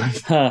implied anyway.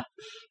 Huh.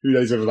 Who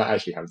knows whether that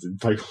actually happens in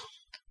Pokemon.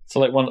 So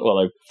they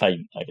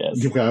faint, I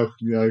guess. Well,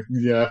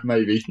 yeah,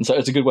 maybe. And so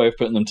it's a good way of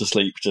putting them to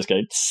sleep, just go...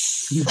 I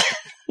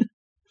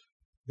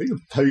think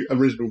the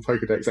original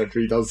Pokedex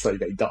entry does say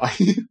they die.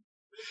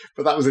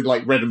 But that was in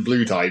Red and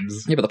Blue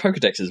times. Yeah, but the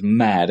Pokedex is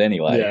mad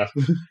anyway. Yeah.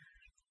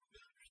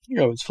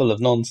 It's full of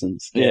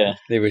nonsense. Yeah.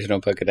 The original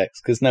Pokedex,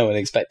 because no one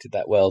expected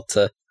that world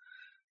to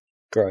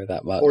grow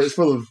that much. Or it's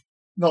full of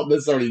not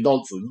necessarily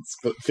nonsense,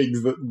 but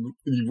things that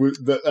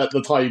at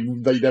the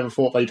time they never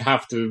thought they'd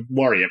have to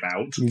worry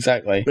about.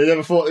 Exactly. They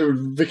never thought it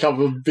would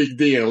become a big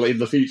deal in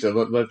the future.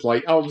 That's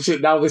like, oh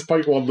shit, now this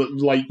Pokemon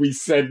that we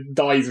said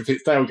dies if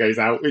its tail goes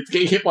out, it's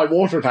getting hit by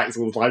water attacks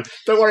all the time.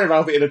 Don't worry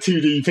about it in a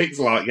 2D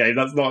pixel art game.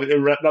 That's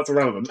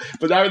irrelevant.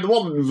 But now in the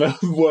modern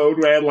world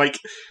where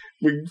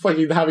we're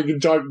fucking having a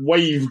giant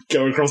wave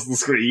go across the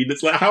screen,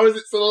 it's like, how is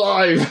it still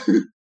alive?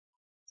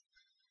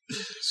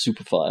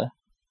 Super fire.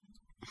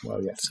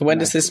 Well, yes. So when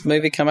does this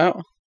movie come out?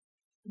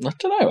 I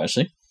don't know,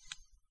 actually.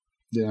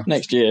 Yeah.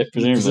 Next year,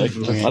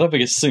 presumably. I don't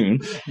think it's soon.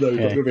 No, it's not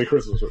going to be a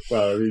Christmas.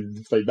 Well, I mean,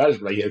 if they manage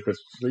to make it a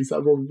Christmas release, that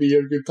would probably be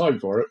a good time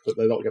for it, but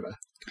they're not going to,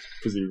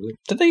 presumably.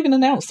 Did they even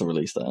announce the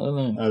release that? I don't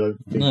know. I don't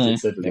think they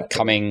said that.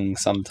 Coming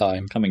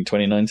sometime. Coming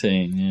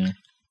 2019, yeah.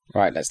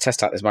 Right, let's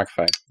test out this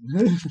microphone.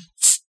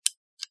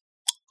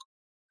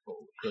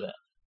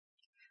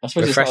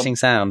 Refreshing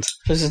sound.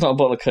 This is not a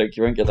bottle of Coke.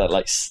 You won't get that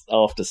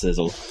after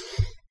sizzle.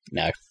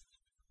 No.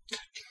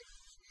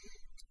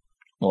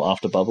 Or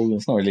after bubble.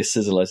 It's not really a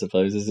sizzle, I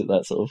suppose, is it?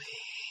 That sort of.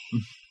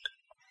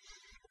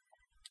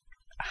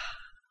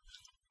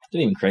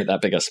 Didn't even create that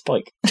big a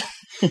spike.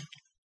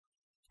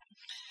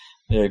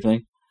 The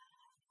opening.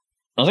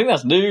 I think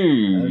that's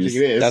news. I think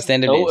it is. That's the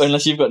end of news.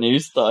 Unless you've got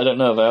news that I don't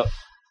know about.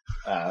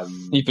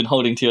 You've been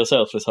holding to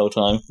yourself this whole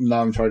time.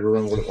 Now I'm trying to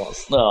remember what it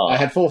was. Oh. I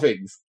had 4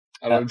 things,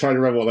 and I'm trying to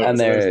remember what they were. And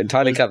they're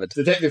entirely covered.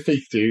 Detective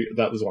Pikachu,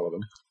 that was one of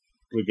them.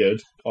 We're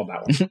good on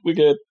that one. We're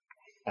good.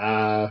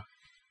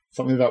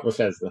 Something about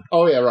Bethesda.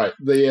 Oh, yeah, right.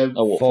 The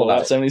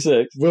Fallout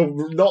 76? Well,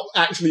 not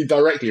actually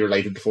directly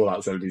related to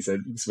Fallout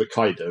 76, but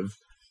kind of.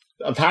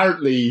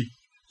 Apparently,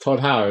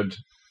 Todd Howard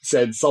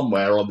said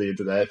somewhere on the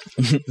internet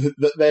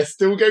that they're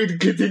still going to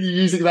continue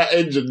using that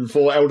engine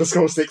for Elder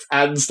Scrolls 6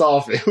 and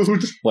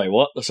Starfield. Wait,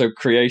 what? So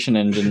Creation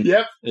Engine?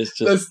 Yep.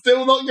 They're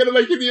still not going to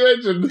make a new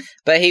engine.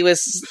 But he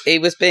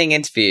was being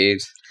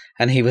interviewed,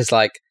 and he was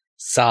like,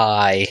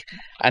 sigh.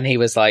 And he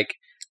was like,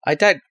 I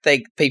don't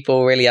think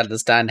people really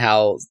understand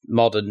how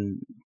modern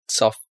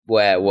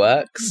software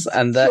works,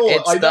 and that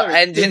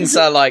engines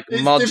are like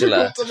it's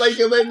modular. Difficult to make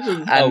an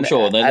engine. And,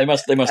 sure, they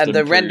must. And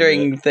the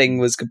rendering thing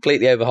was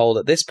completely overhauled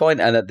at this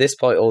point, and at this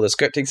point, all the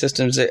scripting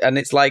systems, and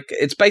it's like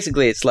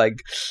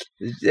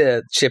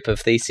Ship of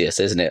Theseus,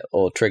 isn't it,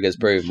 or Trigger's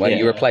Broom? When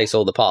you replace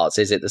all the parts,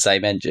 is it the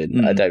same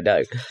engine? I don't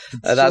know.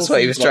 That's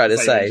what he was trying to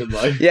say.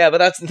 Engine, yeah, but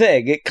that's the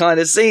thing. It kind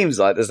of seems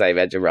like the same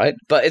engine, right?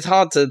 But it's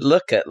hard to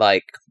look at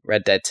like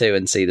Red Dead 2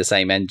 and see the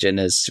same engine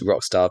as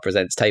Rockstar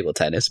Presents Table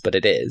Tennis, but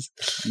it is.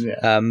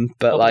 Yeah.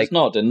 But like, it's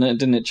not,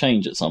 didn't it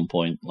change at some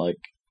point? Like,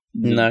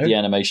 the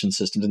animation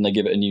system, didn't they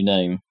give it a new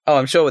name? Oh,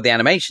 I'm sure the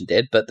animation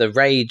did, but the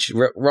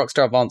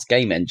Rockstar Advanced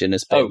Game Engine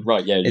has been. Oh,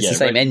 right, yeah, it's the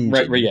same engine.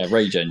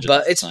 Rage Engine.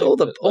 But it's all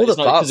the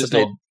parts have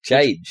been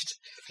changed.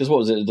 Because what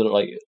was it?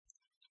 Like,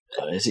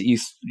 is it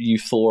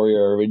Euphoria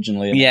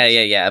originally?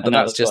 Yeah. But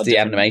that's just the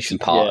animation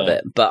part of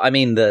it. But I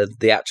mean,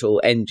 the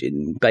actual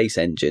engine, base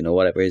engine or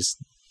whatever, is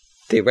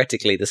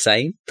theoretically the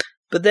same.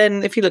 But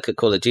then if you look at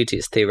Call of Duty,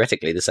 it's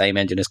theoretically the same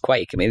engine as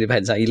Quake. I mean, it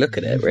depends how you look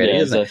at it, really,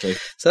 isn't it?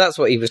 So that's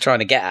what he was trying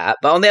to get at.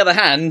 But on the other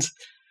hand,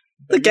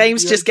 the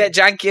games just get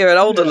jankier and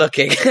older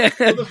looking.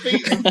 Well,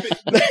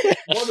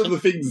 one of the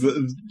things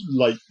that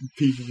like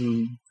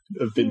people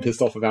have been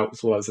pissed off about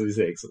Fallout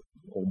 76,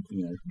 or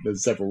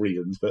there's several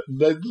reasons, but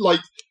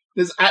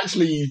there's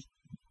actually.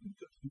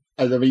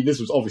 And I mean, this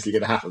was obviously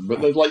going to happen,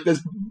 but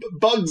there's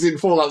bugs in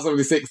Fallout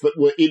 76 that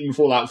were in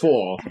Fallout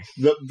 4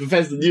 that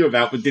Bethesda knew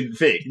about but didn't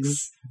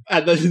fix,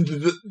 and then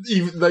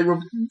even they were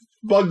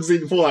bugs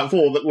in Fallout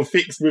 4 that were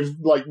fixed with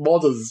like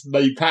modders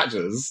made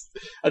patches,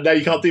 and now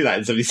you can't do that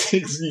in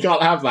 76. You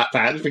can't have that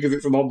patch because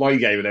it's an online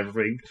game and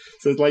everything.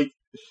 So it's like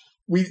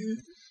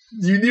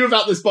you knew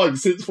about this bug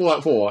since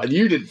Fallout 4, and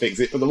you didn't fix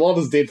it, but the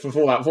modders did for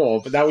Fallout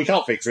 4. But now we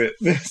can't fix it.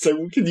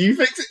 So can you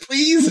fix it,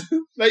 please?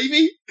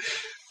 Maybe.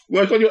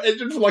 Work on your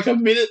engine for like a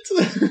minute.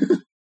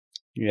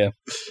 Yeah.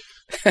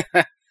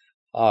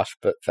 Harsh,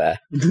 but fair.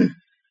 So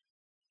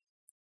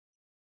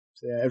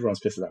yeah, everyone's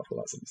pissed about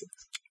Fallout 76.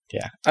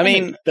 Yeah. I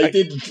mean, they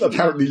did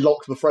apparently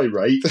lock the frame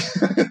rate,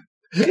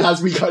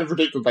 as we kind of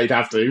predicted they'd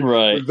have to.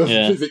 Right. With the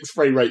physics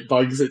frame rate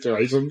bug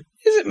situation.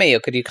 Is it me, or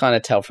could you kind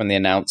of tell from the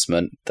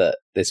announcement that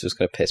this was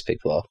going to piss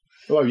people off?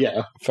 Oh,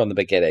 yeah. From the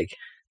beginning.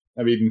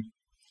 I mean...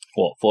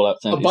 What, Fallout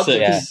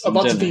 76? A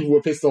bunch of people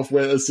were pissed off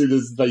as soon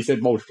as they said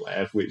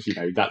multiplayer, which,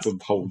 that's a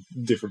whole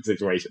different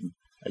situation,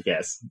 I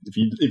guess.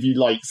 If you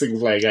like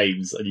single-player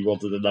games and you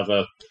wanted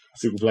another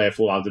single-player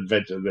Fallout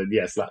adventure, then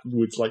yes, that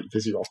would slightly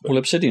piss you off. Well,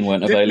 Obsidian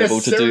weren't available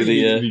to do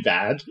the... be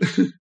bad.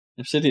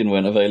 Obsidian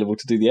weren't available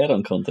to do the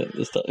add-on content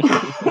this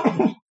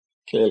time.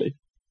 Clearly.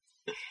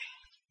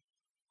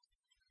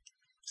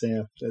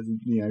 So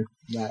yeah,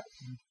 that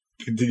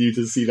continue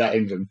to see that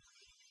engine.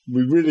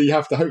 We really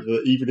have to hope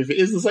that even if it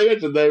is the same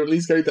engine, they're at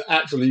least going to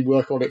actually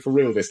work on it for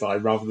real this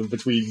time, rather than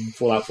between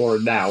Fallout 4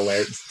 and now,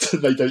 where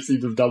they don't seem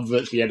to have done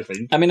virtually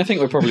anything. I mean, I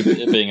think we're probably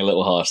being a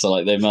little harsh. So,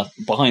 like,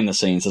 behind the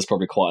scenes, there's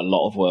probably quite a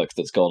lot of work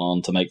that's gone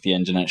on to make the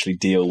engine actually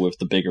deal with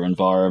the bigger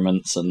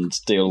environments and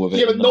deal with it.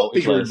 Yeah, but not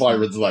bigger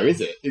environments, though,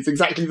 is it? It's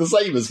exactly the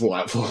same as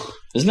Fallout 4,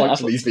 isn't it?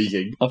 Functionally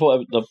speaking. I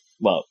thought,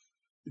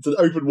 it's an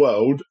open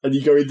world, and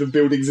you go into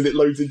buildings and it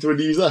loads into a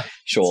new zone.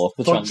 Sure.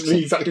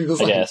 Functionally exactly the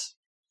same. I guess.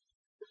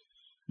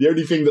 The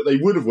only thing that they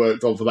would have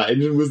worked on for that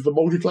engine was the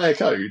multiplayer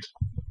code.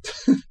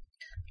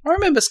 I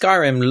remember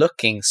Skyrim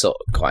looking sort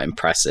of quite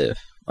impressive,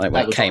 like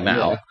when it came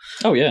out.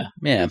 Oh, yeah.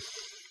 Yeah.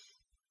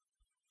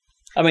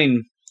 I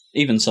mean,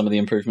 even some of the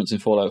improvements in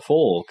Fallout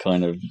 4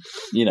 kind of,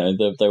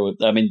 they were...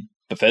 I mean,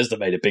 Bethesda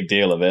made a big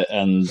deal of it,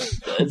 and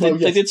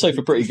they did so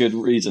for pretty good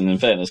reason, in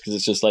fairness, because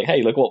it's just like,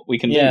 hey, look what we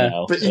can do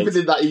now. But even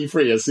in that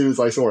E3, as soon as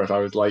I saw it, I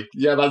was like,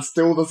 yeah, that's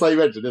still the same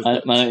engine, isn't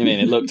it? I know what you mean.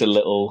 It looked a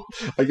little...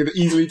 I can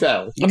easily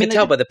tell. You can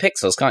tell by the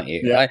pixels, can't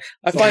you? Yeah.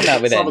 I find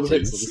that with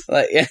engines.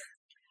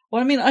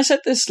 Well, I mean, I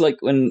said this like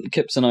when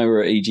Kips and I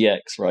were at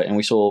EGX, right, and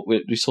we saw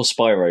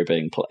Spyro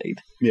being played.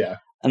 Yeah.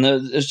 And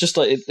it's just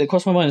like, it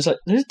crossed my mind, it's like,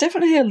 there's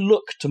definitely a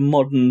look to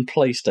modern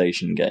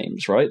PlayStation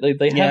games, right?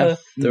 They have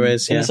there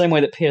is, in the same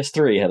way that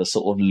PS3 had a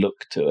sort of look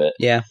to it.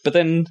 Yeah. But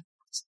then,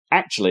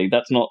 actually,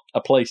 that's not a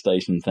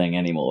PlayStation thing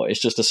anymore.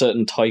 It's just a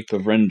certain type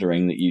of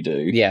rendering that you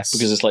do. Yes.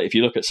 Because it's like, if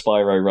you look at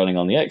Spyro running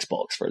on the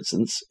Xbox, for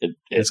instance,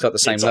 it's got the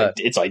same look.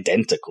 It's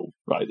identical,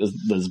 right?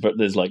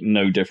 There's like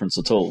no difference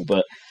at all.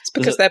 But it's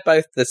because they're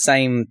both the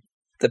same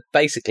they're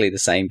basically the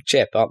same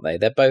chip, aren't they?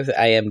 They're both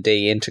AMD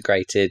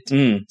integrated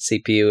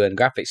CPU and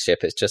graphics chip.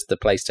 It's just the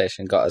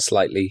PlayStation got a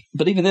slightly.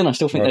 But even then, I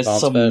still think there's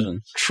some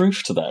version.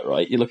 truth to that,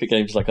 right? You look at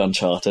games like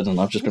Uncharted, and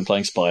I've just been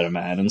playing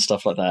Spider-Man and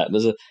stuff like that.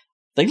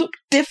 They look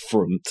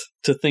different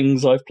to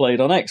things I've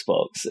played on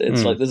Xbox.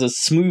 It's like there's a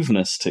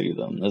smoothness to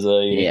them.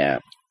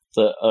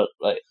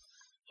 Like,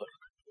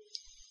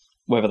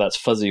 whether that's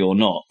fuzzy or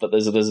not, but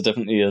there's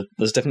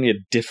definitely a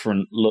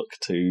different look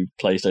to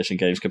PlayStation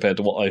games compared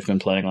to what I've been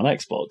playing on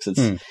Xbox.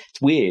 It's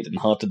weird and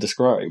hard to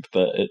describe,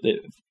 but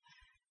it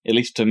at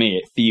least to me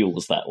it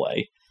feels that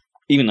way,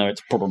 even though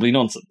it's probably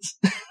nonsense.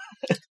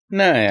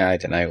 No, I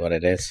don't know what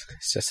it is.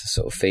 It's just a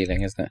sort of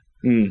feeling, isn't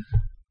it?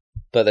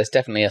 But there's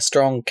definitely a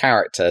strong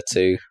character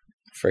to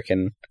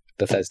frickin'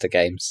 Bethesda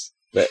games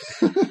that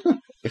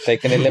if they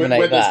can eliminate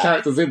when that, there's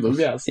characters in them,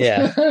 yes,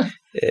 yeah.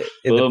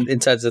 In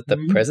terms of the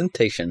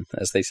presentation,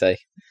 as they say.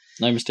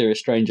 No mysterious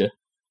stranger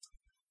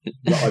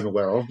that I'm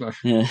aware of. No.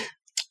 Yeah.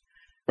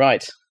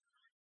 Right.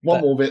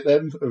 One more bit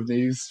then of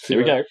news. Here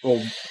we go. Or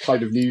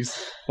kind of news.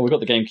 Well, we got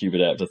the GameCube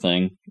adapter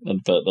thing,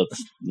 but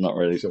that's not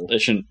really. Sure.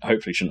 It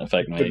hopefully shouldn't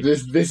affect me. But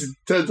this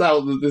turns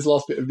out that this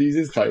last bit of news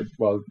is kind of,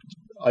 well,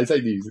 I say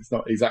news, it's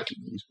not exactly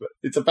news, but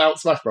it's about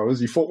Smash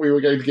Bros. You thought we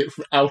were going to get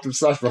out of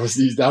Smash Bros.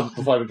 News now that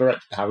the final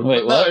direct happened.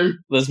 Wait, what? No.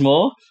 There's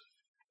more?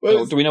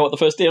 Well, do we know what the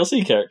first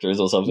DLC character is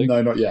or something?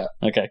 No, not yet.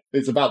 Okay.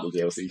 It's about the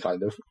DLC,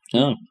 kind of.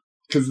 Oh.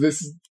 Because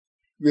this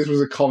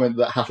was a comment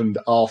that happened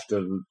after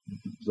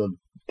the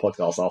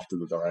podcast, after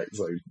the direct,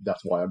 so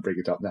that's why I'm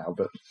bringing it up now.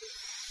 But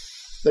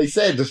they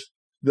said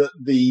that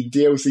the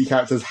DLC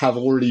characters have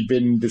already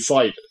been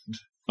decided.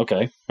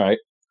 Okay, right.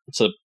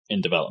 So in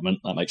development,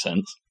 that makes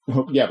sense.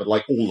 Yeah, but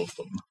like all of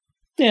them.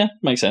 Yeah,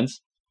 makes sense.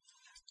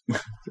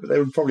 They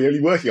were probably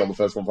only working on the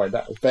first one by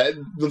now. But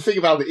the thing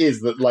about it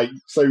is that, like,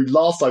 so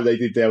last time they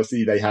did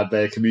DLC, they had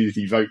their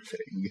community vote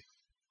thing,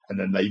 and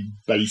then they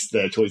based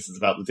their choices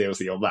about the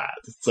DLC on that.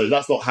 So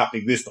that's not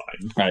happening this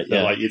time. Right,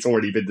 They're yeah. like, it's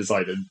already been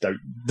decided. Don't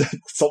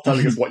stop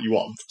telling us what you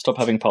want. Stop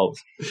having polls.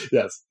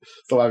 Yes.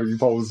 Stop having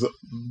polls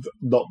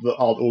that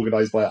aren't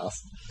organised by us.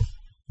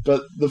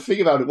 But the thing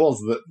about it was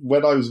that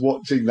when I was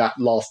watching that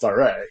last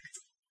direct,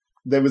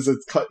 there was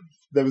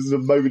a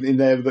moment in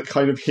there that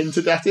kind of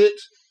hinted at it.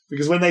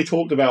 Because when they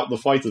talked about the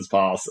Fighters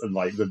Pass and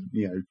like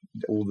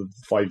all the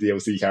 5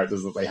 DLC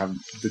characters that they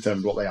haven't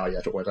determined what they are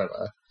yet or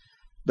whatever,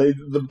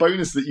 the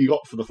bonus that you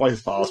got for the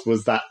Fighters Pass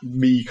was that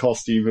Mii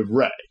costume of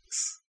Rex.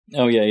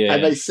 Oh yeah.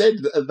 And they said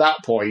at that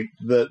point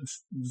that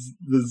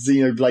the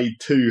Xenoblade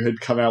 2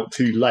 had come out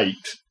too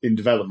late in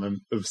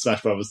development of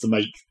Smash Brothers to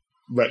make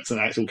Rex an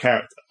actual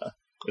character.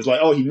 It's like,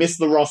 oh, he missed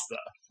the roster.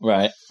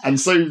 Right. And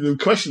so the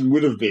question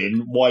would have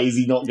been, why is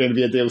he not going to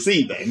be a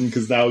DLC then?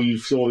 Because now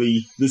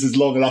this is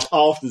long enough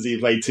after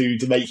Xenoblade 2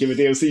 to make him a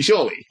DLC,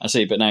 surely. I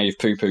see, but now you've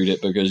poo-pooed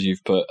it because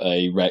you've put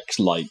a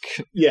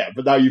Rex-like... Yeah,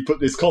 but now you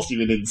put this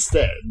costume in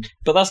instead.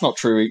 But that's not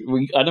true.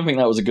 I don't think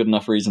that was a good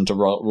enough reason to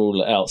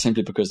rule it out,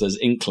 simply because there's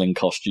Inkling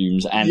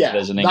costumes and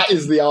there's an Inkling. That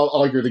is the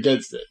argument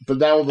against it. But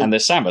now and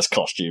there's Samus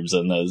costumes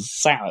and there's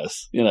Samus,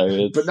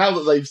 But now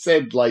that they've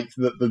said, like,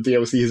 that the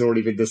DLC has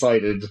already been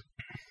decided...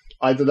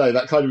 I don't know,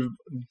 that kind of,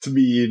 to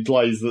me,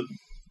 implies that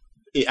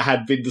it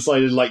had been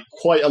decided, like,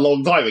 quite a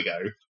long time ago.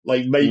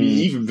 Like, maybe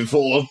even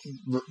before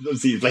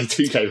Xenoblade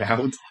 2 came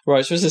out.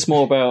 Right, so is this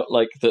more about,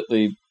 like, that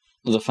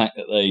the fact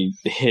that they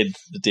hid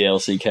the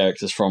DLC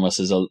characters from us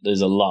is a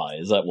lie?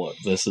 Is that what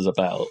this is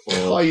about?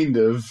 Or... Kind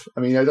of. I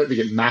mean, I don't think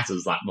it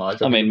matters that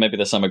much. I mean, maybe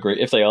there's some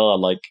if they are,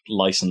 like,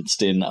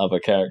 licensed in other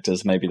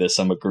characters, maybe there's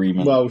some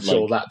agreement. Well,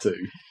 sure, that too.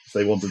 If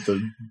they wanted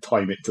to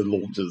time it to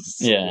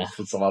launches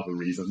for some other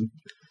reason.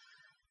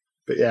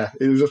 But yeah,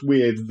 it was just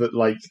weird that,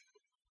 like...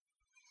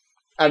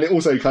 And it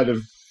also kind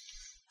of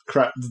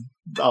cracked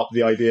up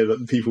the idea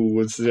that people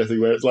were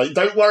suggesting where it's like,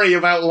 don't worry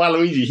about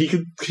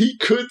Waluigi, he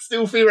could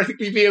still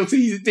theoretically be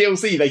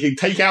DLC. They can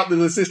take out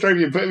the assist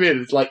trophy and put him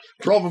in. It's like,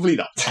 probably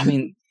not. I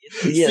mean...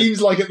 It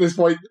seems like at this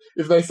point,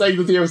 if they're saying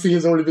the DLC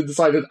has already been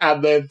decided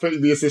and they're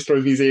putting the assist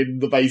trophies in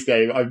the base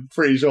game, I'm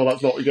pretty sure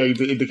that's not going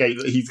to indicate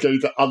that he's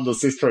going to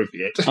un-assist trophy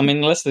it. I mean,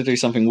 unless they do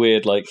something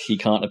weird like he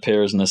can't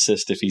appear as an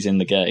assist if he's in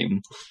the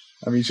game.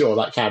 I mean, sure,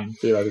 that can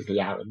theoretically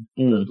happen.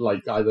 But,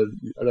 like, I don't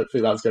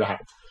think that's going to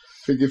happen.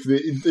 I think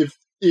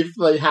if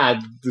they had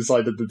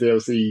decided the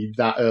DLC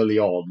that early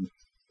on,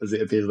 as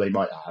it appears they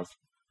might have,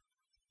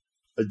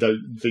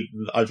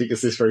 I think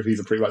assist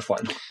trophies are pretty much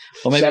fine.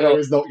 Or maybe Shadow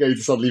is not going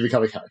to suddenly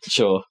become a character.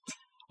 Sure.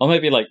 Or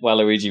maybe like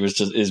Waluigi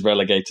is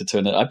relegated to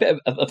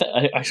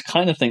I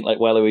kind of think like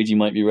Waluigi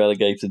might be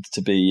relegated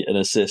to be an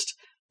assist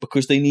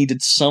because they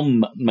needed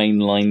some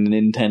mainline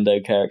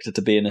Nintendo character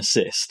to be an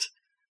assist.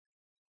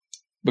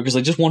 Because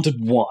they just wanted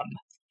one.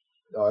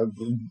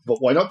 But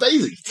why not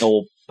Daisy?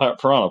 Or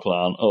Piranha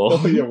Plant. Or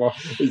yeah, well,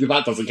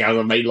 that doesn't count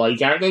as a mainline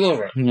character, does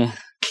it?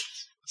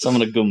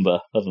 Summon a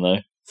Goomba. I don't know.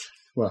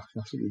 Well,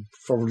 I think we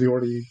probably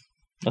already...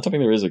 I don't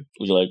think there is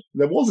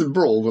There was in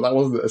Brawl, but that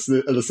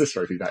wasn't an assist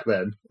trophy back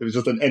then. It was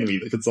just an enemy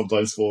that could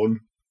sometimes spawn.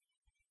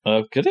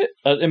 Could it?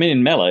 I mean,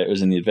 in Melee, it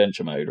was in the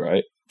adventure mode,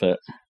 right? But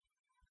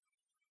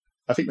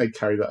I think they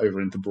carry that over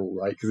into Brawl,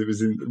 right? Because it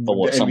was in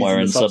somewhere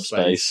in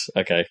subspace.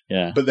 Okay,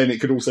 yeah. But then it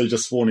could also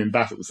just spawn in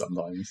battle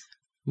sometimes.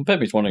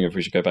 Peppy's wondering if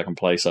we should go back and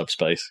play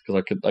Subspace,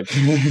 because I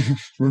could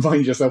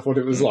remind yourself what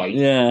it was like.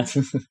 Yeah.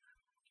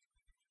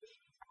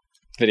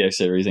 Video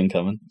series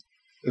incoming.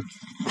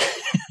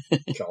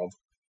 God.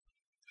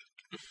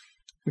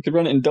 We could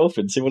run it in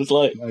Dolphin, see what it's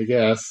like. I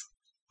guess.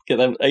 Get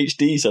them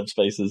HD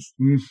subspaces.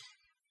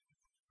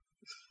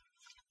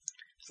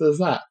 So there's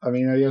that. I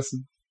mean, I guess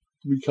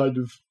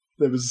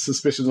there was a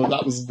suspicion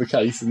that was the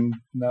case, and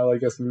now I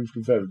guess we've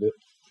confirmed it.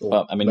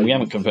 Well, I mean, we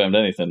haven't confirmed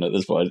anything at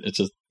this point. It's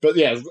just... But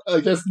yeah, I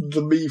guess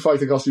the Mii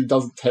fighter costume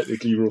doesn't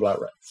technically rule out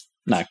Rex.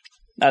 No.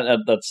 I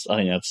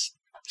think that's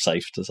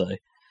safe to say.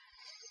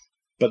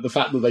 But the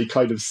fact that they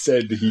kind of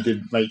said he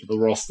didn't make the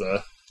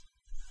roster,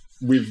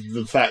 with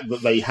the fact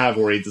that they have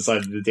already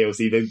decided the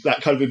DLC,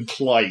 that kind of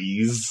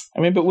implies...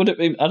 I mean, but would it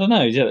be... I don't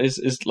know. Yeah,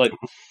 it's like...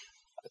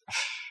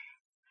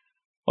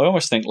 I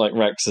almost think like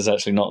Rex is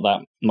actually not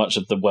that much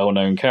of the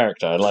well-known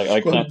character.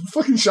 Like,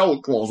 fucking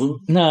Shulk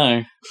wasn't.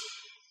 No.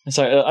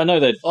 So I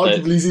know that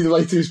arguably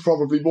Xenoblade 2 is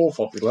probably more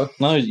popular.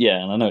 No,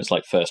 yeah, and I know it's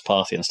like first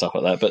party and stuff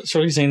like that. But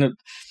surely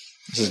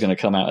this is going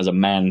to come out as a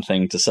man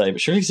thing to say,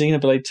 but surely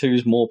Xenoblade 2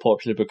 is more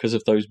popular because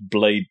of those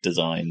blade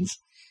designs,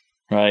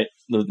 right?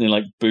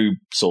 Like boob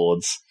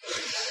swords.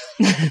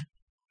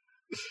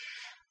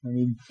 I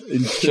mean,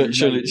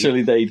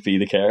 surely they'd be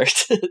the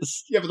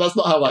characters. Yeah, but that's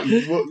not how that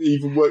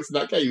even works in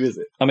that game, is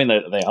it? I mean,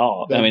 they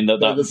are. I mean,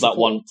 that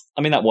one.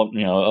 I mean, that one.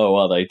 You know,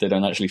 are they? They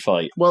don't actually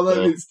fight. Well,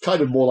 it's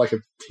kind of more like a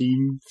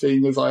team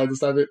thing, as I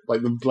understand it.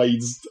 Like the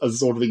blades are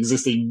sort of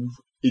existing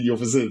in your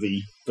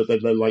vicinity, but then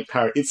they're like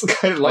it's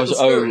kind of like the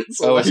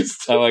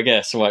spirits. I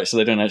guess right. So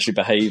they don't actually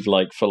behave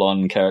like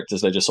full-on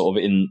characters. They're just sort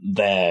of in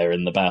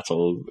the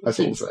battle. I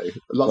think so. That's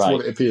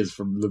what it appears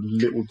from the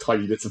little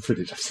tiny bits of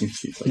footage I've seen.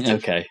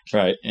 Okay,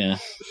 right, yeah.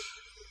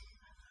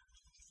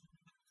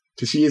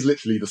 Because she is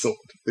literally the sword.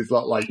 It's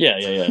not like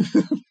yeah.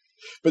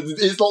 But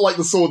it's not like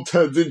the sword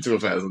turns into a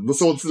person. The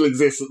sword still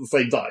exists at the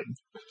same time.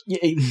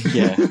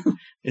 Yeah.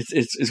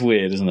 It's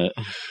weird, isn't it?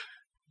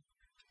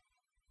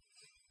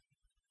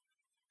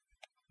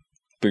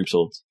 Boob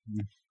swords.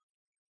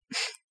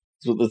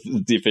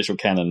 It's the official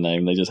canon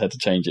name. They just had to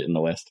change it in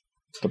the West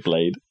to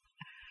Blade.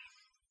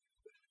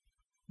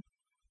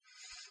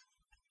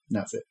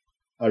 That's it.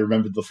 I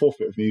remembered the fourth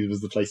bit of news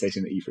was the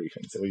PlayStation E3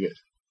 thing, so we're good.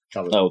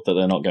 Covered. Oh, that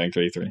they're not going to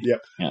E3. Yep.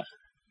 Yeah.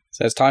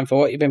 So it's time for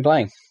what you've been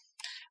playing.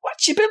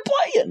 What you been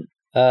playing?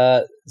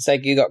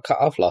 Zeg, you got cut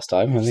off last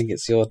time. I think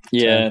it's your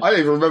turn. I don't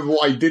even remember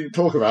what I didn't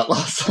talk about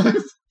last time.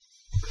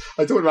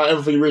 I talked about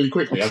everything really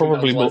quickly.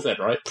 Probably more. I said,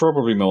 right?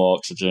 Probably more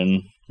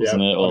Oxygen,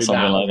 wasn't it, or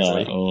something like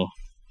that. Or...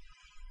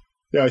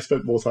 Yeah, I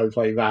spent more time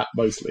playing that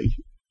mostly.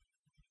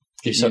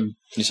 You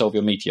solve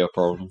your meteor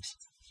problems?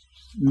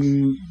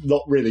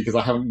 Not really, because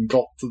I haven't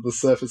got to the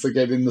surface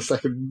again in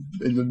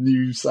the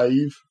new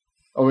save.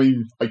 I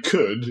mean, I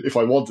could if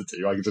I wanted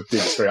to. I could just dig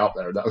straight up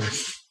there, and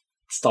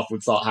stuff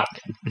would start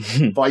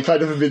happening. But I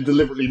kind of have been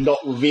deliberately not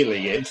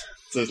revealing it.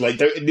 So it's like,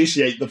 don't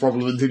initiate the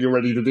problem until you're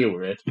ready to deal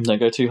with it. Don't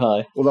go too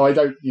high. Although I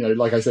don't,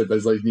 like I said,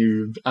 there's those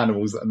new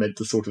animals that are meant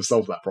to sort of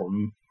solve that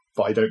problem,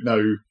 but I don't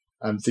know.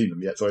 I haven't seen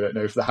them yet, so I don't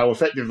know how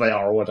effective they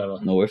are or whatever.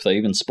 Or if they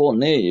even spawn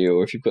near you,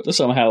 or if you've got to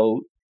somehow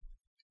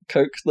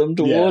coax them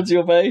towards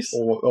your base.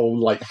 Or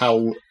like how...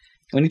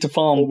 We need to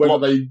farm... Or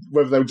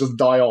whether they'll just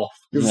die off.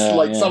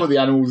 Because some of the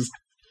animals...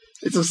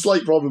 It's a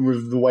slight problem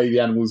with the way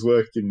the animals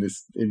work in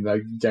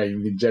the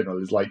game in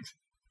general. Is like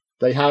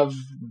they have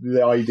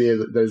the idea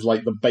that there's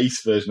like the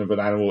base version of an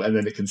animal, and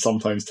then it can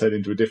sometimes turn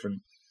into a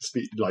different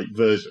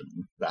version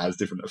that has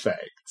different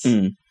effects.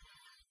 It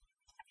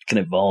can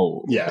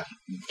evolve. Yeah,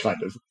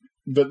 kind of.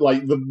 But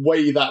like the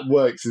way that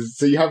works is,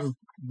 so you have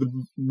the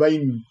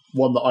main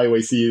one that I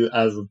always see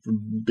as the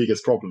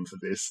biggest problem for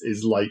this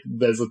is like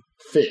there's a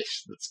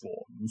fish that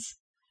spawns.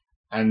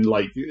 And,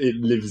 like, it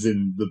lives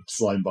in the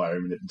slime biome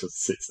and it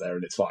just sits there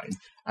and it's fine.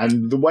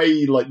 And the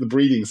way, like, the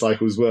breeding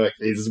cycles work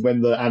is when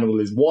the animal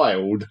is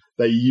wild,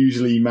 they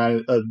usually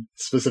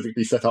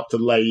specifically set up to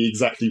lay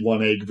exactly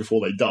one egg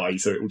before they die,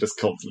 so it will just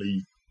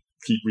constantly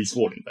keep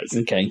respawning,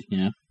 basically. Okay,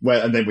 yeah.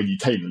 And then when you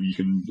tame them, you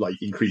can, like,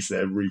 increase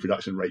their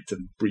reproduction rate to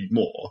breed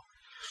more.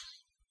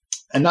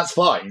 And that's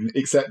fine,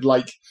 except,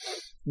 like,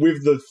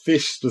 with the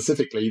fish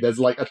specifically, there's,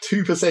 like, a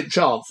 2%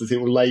 chance that it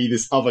will lay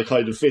this other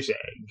kind of fish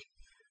egg.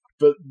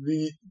 But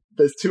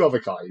there's two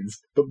other kinds,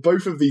 but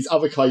both of these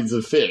other kinds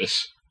of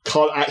fish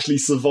can't actually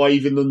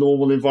survive in the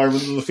normal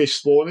environment of the fish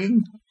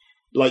spawning.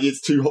 Like, it's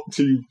too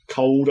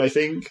cold, I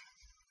think.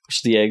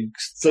 So the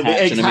eggs So the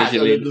egg hatch,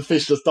 and then the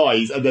fish just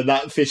dies, and then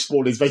that fish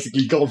spawn is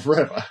basically gone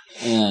forever.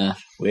 Yeah,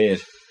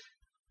 weird.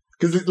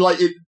 Because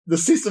the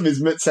system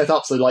is set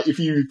up so, like, if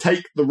you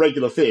take the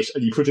regular fish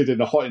and you put it in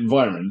a hot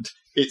environment,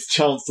 its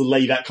chance to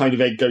lay that kind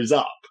of egg goes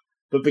up.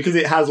 But because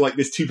it has, like,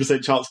 this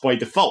 2% chance by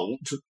default...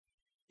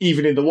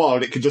 Even in the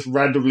wild, it could just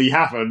randomly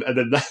happen, and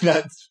then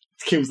that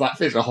kills that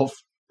fish off.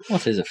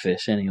 What is a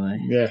fish, anyway?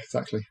 Yeah,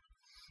 exactly.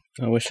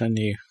 I wish I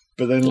knew.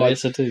 But then,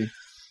 yes, I do.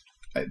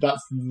 I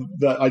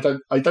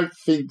don't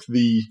think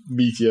the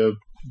meteor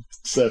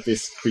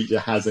surface creature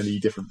has any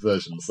different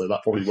versions, so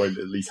that probably won't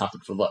at least happen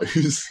for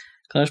those.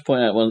 Can I just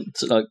point out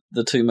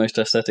the two most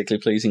aesthetically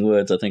pleasing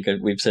words I think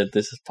we've said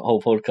this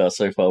whole podcast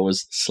so far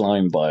was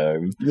slime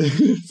biome.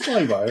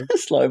 Slime biome.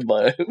 Slime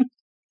biome.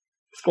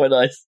 It's quite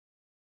nice.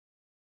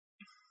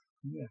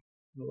 Yeah,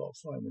 a lot of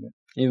slime in it.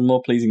 Even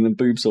more pleasing than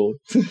boob sword.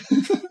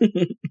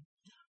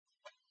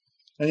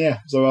 And yeah,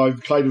 so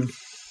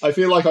I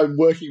feel like I'm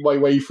working my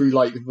way through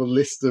like the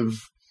list of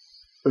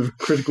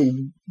critical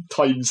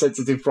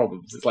time-sensitive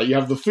problems. It's like you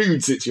have the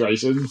food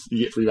situation,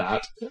 you get through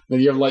that. Then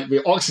you have like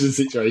the oxygen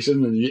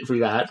situation, and you get through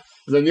that.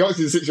 And then the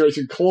oxygen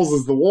situation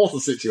causes the water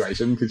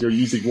situation because you're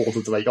using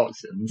water to make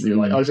oxygen. So you're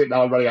like, oh shit,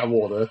 now I'm running out of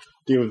water.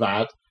 Deal with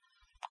that.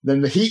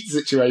 Then the heat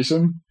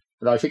situation,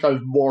 and I think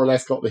I've more or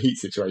less got the heat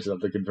situation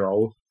under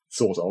control,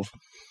 sort of.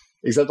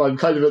 Except I'm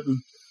kind of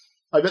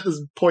I'm at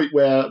this point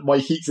where my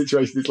heat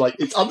situation is like,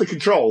 it's under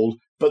control,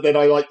 but then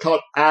I like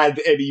can't add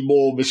any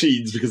more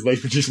machines because they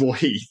produce more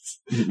heat.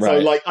 Right. So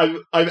like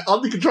I'm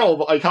under control,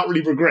 but I can't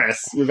really progress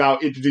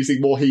without introducing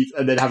more heat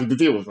and then having to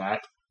deal with that.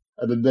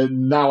 And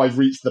then now I've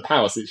reached the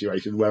power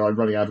situation where I'm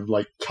running out of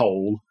like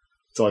coal,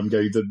 so I'm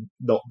going to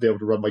not be able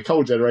to run my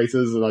coal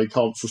generators, and I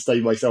can't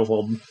sustain myself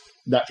on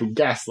natural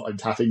gas that I'm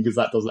tapping because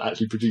that doesn't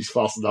actually produce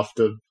fast enough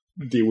to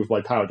deal with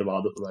my power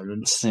demand at the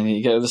moment. So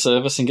you go to the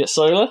service and get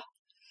solar?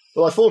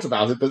 Well, I thought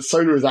about it, but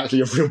solar is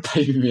actually a real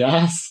pain in the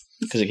ass.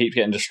 Because it keeps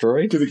getting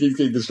destroyed? Because it keeps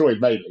getting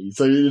destroyed, mainly.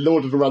 So in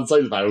order to run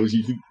solar panels,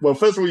 well,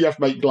 first of all, you have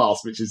to make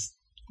glass, which is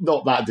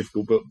not that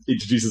difficult, but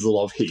introduces a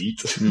lot of heat,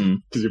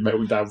 because you're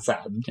melting down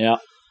sand. Yeah.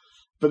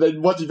 But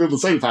then once you build a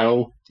solar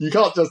panel, you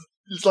can't just...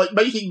 It's like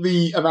making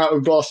the amount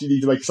of glass you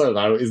need to make a solar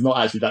panel is not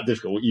actually that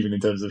difficult, even in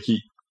terms of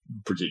heat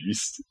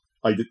produced.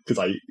 Because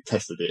I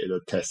tested it in a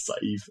test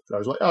save. And I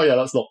was like, oh yeah,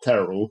 that's not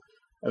terrible.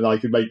 And I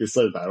could make this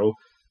solar panel.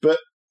 But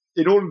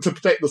in order to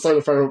protect the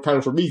solar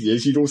panel from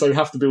meteors, you'd also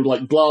have to build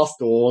like glass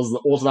doors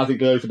that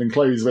automatically open and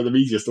close when the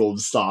meteor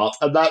storms start.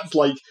 And that's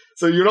like,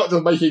 so you're not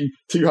just making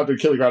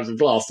 200 kilograms of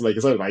glass to make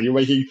a solar panel, you're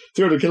making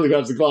 200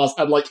 kilograms of glass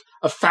and like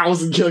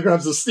 1,000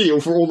 kilograms of steel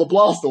for all the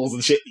blast doors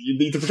and shit that you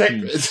need to protect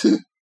it.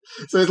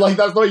 So it's like,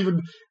 that's not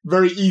even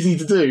very easy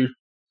to do.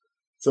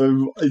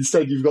 So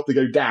instead you've got to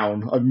go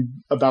down.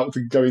 I'm about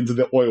to go into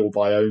the oil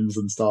biomes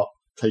and start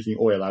taking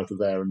oil out of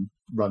there and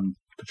run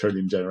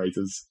petroleum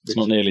generators. It's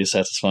not nearly as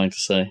satisfying to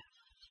say.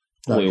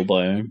 No. Oil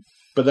biome.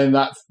 But then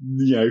that's,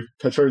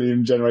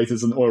 petroleum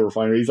generators and oil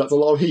refineries, that's a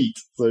lot of heat.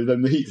 So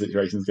then the heat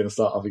situation is going to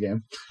start up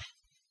again.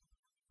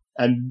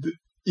 And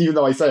even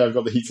though I say I've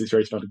got the heat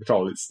situation under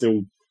control, it's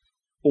still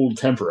all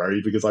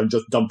temporary because I'm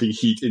just dumping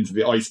heat into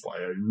the ice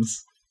biomes,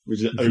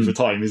 which over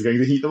time is going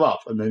to heat them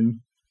up. And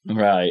then...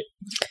 Right.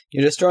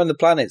 You're destroying the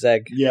planet's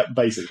egg. Yeah,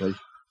 basically.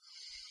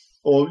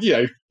 Or,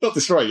 not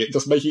destroying it,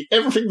 just making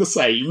everything the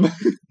same.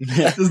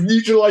 Just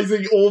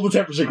neutralising all the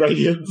temperature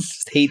gradients.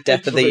 Just heat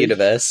death of the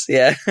universe,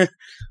 yeah.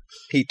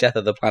 Heat death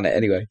of the planet,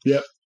 anyway.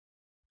 Yep.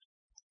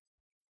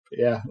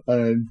 Yeah.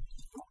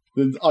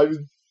 I've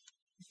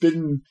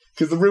been...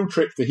 Because the real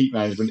trick to heat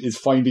management is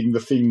finding the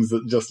things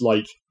that just,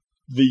 like,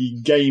 the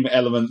game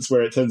elements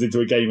where it turns into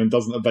a game and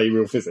doesn't obey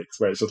real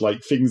physics, where it's just,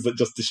 like, things that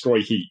just destroy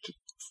heat.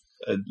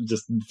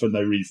 Just for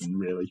no reason,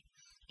 really.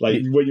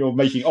 Like when you're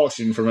making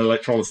oxygen from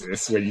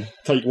electrolysis, when you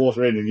take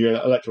water in and you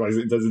electrolyze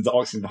it, it turns into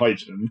oxygen and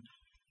hydrogen.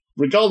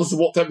 Regardless of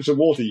what temperature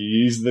water you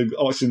use, the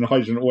oxygen and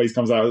hydrogen always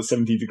comes out at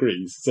 70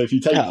 degrees. So if you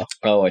take...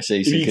 Oh, I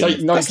see. So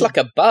that's like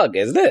a bug,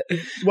 isn't it?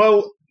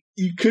 Well,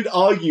 you could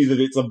argue that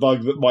it's a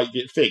bug that might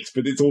get fixed,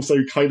 but it's also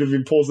kind of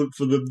important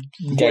for the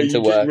way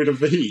you get rid of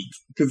the heat,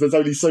 because there's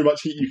only so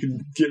much heat you can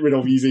get rid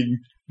of using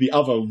the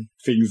other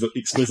things that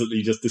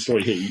explicitly just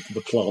destroy heat,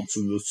 the plants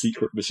and the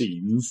secret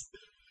machines.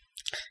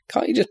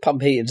 Can't you just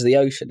pump heat into the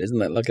ocean? Isn't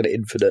that like an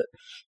infinite?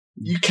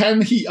 You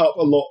can heat up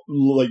a lot,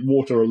 like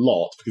water a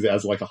lot, because it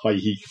has like a high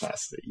heat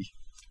capacity.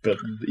 But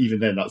even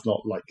then, that's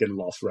not like going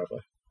to last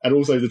forever. And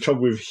also, the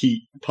trouble with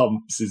heat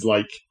pumps is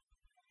like,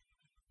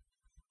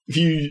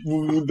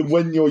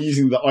 when you're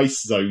using the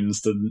ice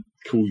zones to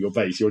cool your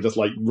base, you're just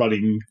like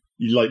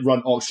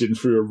run oxygen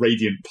through a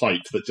radiant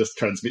pipe that just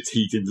transmits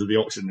heat into the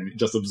oxygen, and it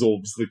just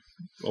absorbs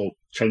or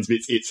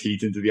transmits its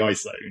heat into the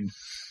ice zone,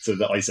 so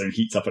the ice zone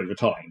heats up over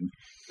time.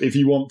 If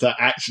you want to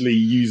actually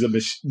use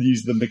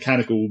the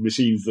mechanical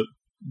machines that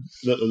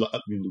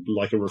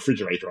like a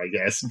refrigerator, I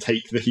guess,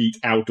 take the heat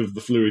out of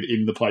the fluid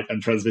in the pipe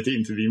and transmit it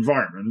into the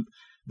environment,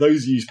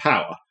 those use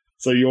power.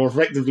 So you're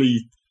effectively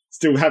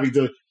still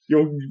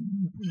you're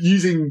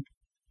using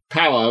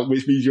power,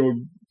 which means you're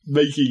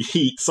making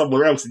heat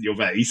somewhere else in your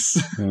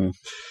base,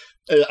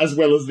 as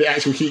well as the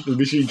actual heat the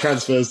machine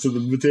transfers to the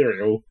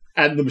material.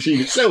 And the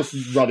machine itself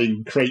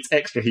running creates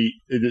extra heat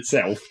in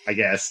itself, I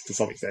guess, to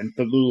some extent.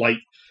 But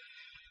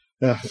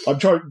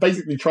I'm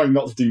basically trying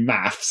not to do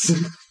maths.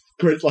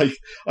 Like,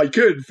 I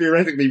could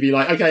theoretically be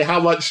like, okay, how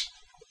much,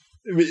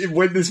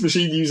 when this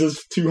machine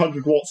uses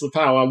 200 watts of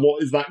power,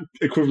 what is that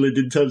equivalent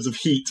in terms of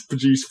heat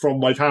produced from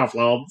my power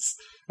plants?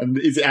 And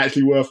is it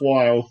actually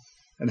worthwhile?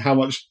 And how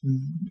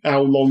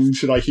long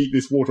should I heat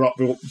this water up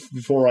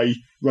before I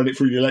run it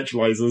through the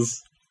electrolyzers?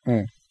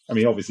 And I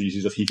mean, obviously, you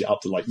should just heat it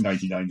up to like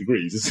 99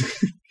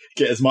 degrees.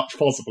 Get as much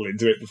possible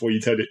into it before you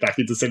turn it back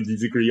into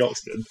 70-degree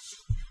oxygen.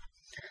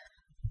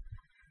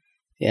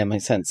 Yeah,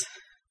 makes sense.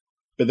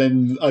 But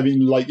then, I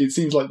mean, like, it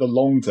seems like the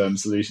long-term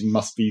solution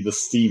must be the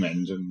steam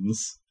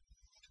engines.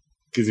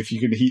 Because if you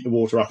can heat the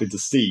water up into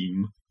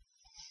steam,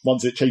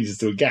 once it changes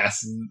to a gas,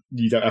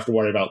 you don't have to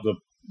worry about the,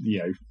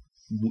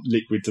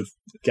 liquid to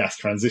gas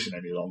transition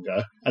any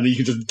longer. And then you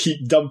can just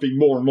keep dumping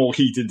more and more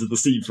heat into the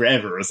steam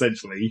forever,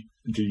 essentially,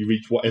 until you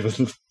reach whatever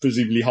the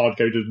presumably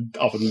hard-coded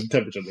upper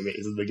temperature limit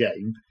is in the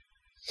game.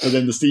 And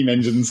then the steam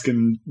engines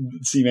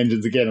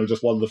again are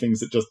just one of the things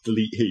that just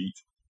delete heat.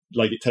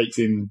 Like, it takes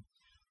in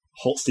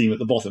hot steam at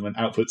the bottom and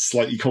outputs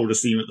slightly colder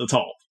steam at the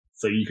top.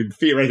 So you can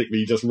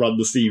theoretically just run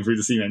the steam through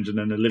the steam engine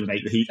and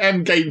eliminate the heat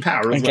and gain power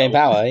as well. And gain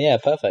power, yeah,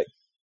 perfect.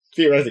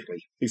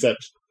 Theoretically,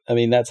 except... I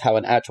mean, that's how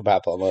an actual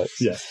power plant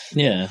works. Yeah.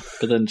 Yeah,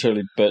 but then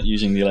surely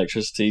using the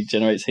electricity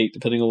generates heat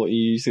depending on what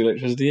you use the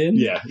electricity in?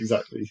 Yeah,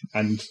 exactly.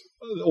 And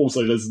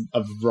also there's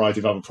a variety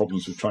of other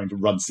problems with trying to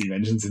run steam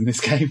engines in this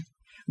game.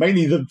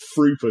 Mainly the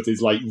throughput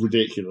is, like,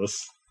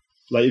 ridiculous.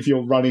 Like, if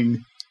you're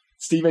running...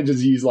 Steam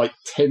engines use, like,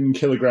 10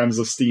 kilograms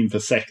of steam per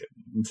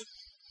second.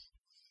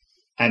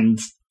 And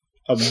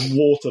a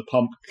water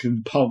pump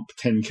can pump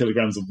 10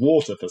 kilograms of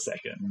water per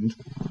second.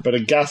 But a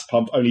gas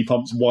pump only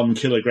pumps 1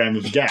 kilogram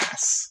of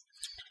gas.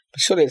 But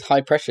surely it's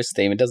high-pressure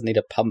steam. It doesn't need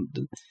a pump.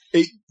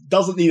 It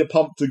doesn't need a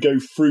pump to go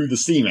through the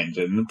steam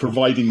engine,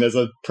 providing there's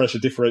a pressure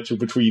differential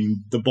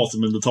between the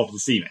bottom and the top of the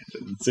steam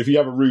engine. So if you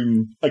have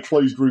a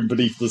closed room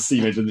beneath the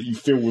steam engine that you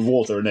fill with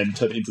water and then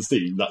turn it into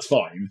steam, that's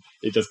fine.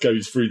 It just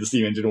goes through the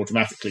steam engine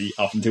automatically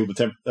up until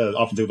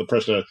the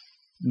pressure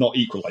not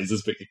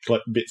equalizes, but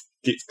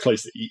gets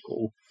close to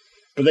equal.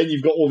 But then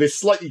you've got all this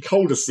slightly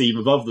colder steam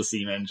above the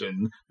steam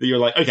engine that you're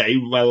like, okay,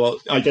 well,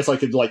 I guess I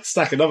could like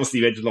stack another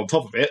steam engine on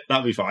top of it.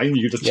 That'd be fine.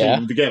 You could just chain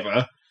them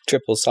together.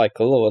 Triple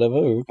cycle or whatever.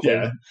 Cool.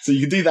 Yeah, so you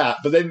can do that.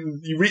 But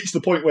then you reach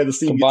the point where the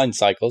steam combined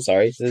cycle.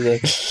 Sorry,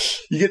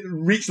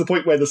 reach the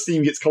point where the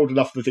steam gets cold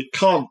enough that it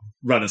can't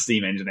run a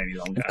steam engine any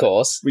longer. Of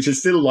course, which is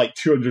still like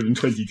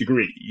 220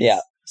 degrees. Yeah.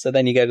 So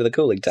then you go to the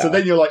cooling tower. So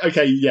then you're like,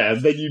 okay, yeah.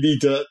 Then you need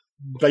to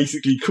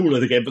basically cool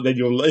it again, but then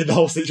you're in the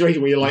whole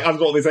situation where you're like, I've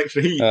got this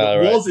extra heat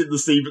that was in the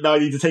steam, but now I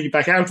need to take it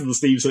back out of the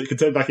steam so it can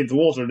turn back into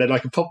water, and then I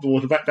can pump the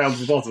water back down to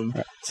the bottom.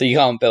 So you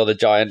can't build a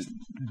giant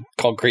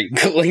concrete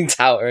cooling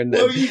tower and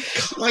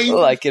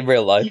like in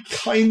real life. You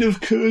kind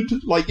of could.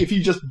 Like, if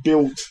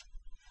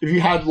you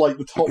had like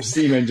the top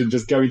steam engine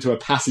just go into a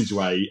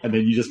passageway, and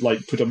then you just like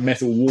put a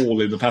metal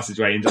wall in the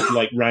passageway and just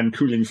like ran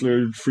cooling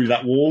fluid through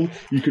that wall,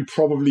 you could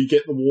probably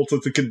get the water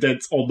to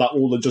condense on that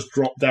wall and just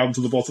drop down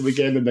to the bottom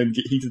again and then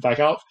get heated back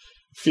up,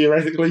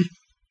 theoretically.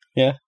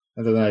 Yeah.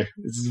 I don't know.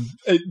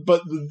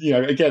 But,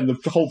 again, the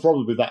whole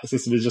problem with that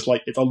system is just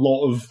like it's a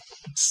lot of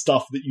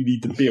stuff that you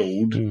need to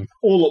build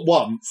all at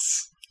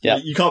once. Yeah.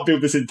 Like, you can't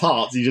build this in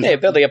parts. You're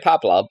building a power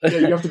plant.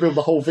 You have to build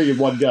the whole thing in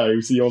one go,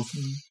 so you're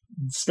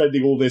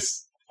spending all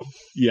this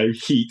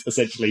heat,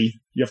 essentially.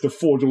 You have to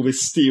forge all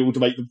this steel to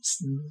make the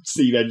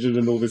steam engine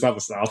and all this other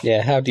stuff.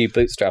 Yeah, how do you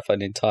bootstrap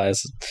an entire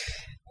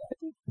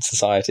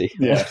society?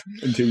 Yeah,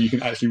 until you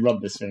can actually run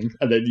this thing.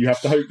 And then you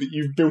have to hope that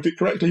you've built it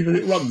correctly, that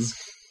it runs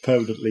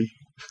permanently.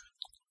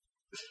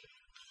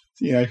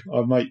 So,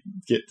 I might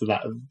get to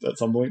that at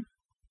some point.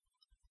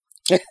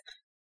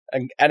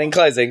 And in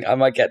closing, I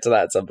might get to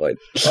that at some point.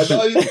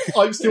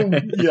 I'm still,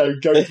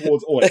 going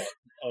towards oil.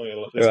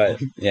 Right.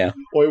 Point. Yeah.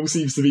 Oil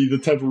seems to be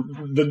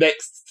the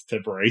next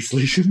temporary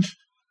solution.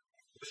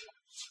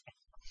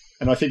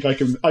 And I think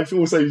I've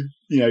also,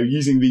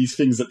 using these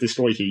things that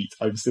destroy heat,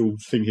 I'm still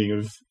thinking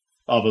of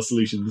other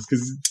solutions,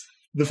 because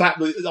the fact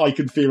that I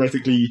could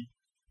theoretically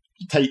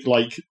take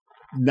like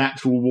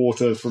natural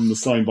water from the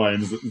slime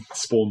biomes that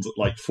spawns at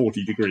like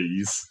 40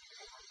 degrees,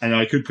 and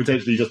I could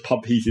potentially just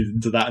pump heat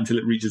into that until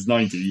it reaches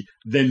 90,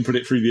 then put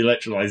it through the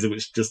electrolyzer,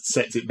 which just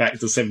sets it back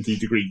to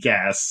 70-degree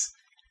gas.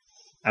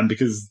 And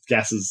because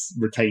gases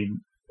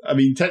retain... I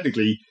mean,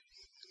 technically,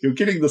 you're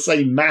getting the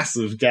same mass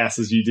of gas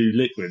as you do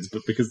liquids,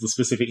 but because the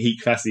specific heat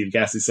capacity of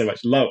gas is so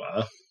much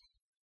lower,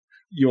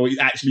 you're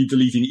actually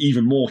deleting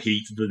even more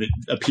heat than it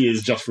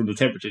appears just from the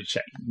temperature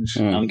change.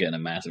 I'm getting a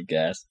mass of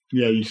gas.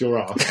 Yeah, you sure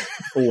are.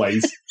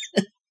 Always.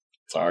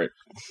 Sorry.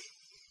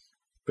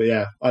 But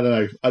yeah, I don't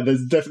know.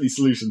 There's definitely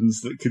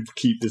solutions that could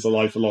keep this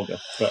alive for longer,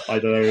 but I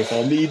don't know if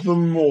I'll need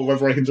them or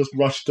whether I can just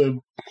rush to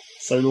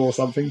solar or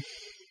something.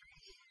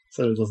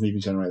 Solar doesn't even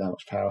generate that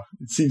much power.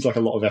 It seems like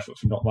a lot of effort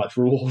for not much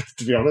reward,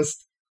 to be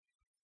honest.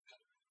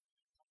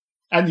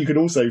 And you could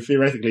also,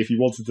 theoretically, if you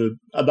wanted to...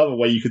 Another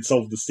way you could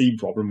solve the steam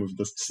problem with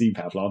the steam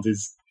power plant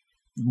is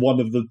one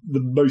of the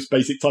most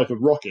basic type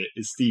of rocket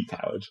is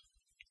steam-powered.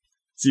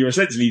 So you're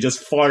essentially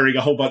just firing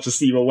a whole bunch of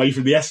steam away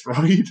from the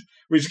asteroid,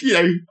 which,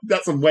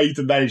 that's a way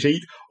to manage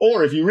heat.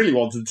 Or if you really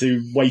wanted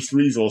to waste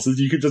resources,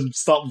 you could just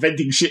start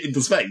venting shit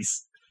into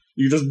space.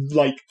 You just,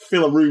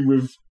 fill a room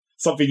with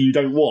something you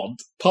don't want,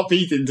 pump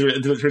heat into it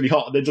until it's really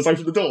hot, and then just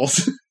open the doors.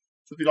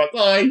 So be like,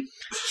 bye.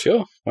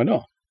 Sure, why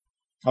not?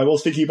 I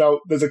was thinking about,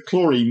 there's a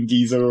chlorine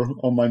geyser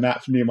on my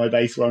map near my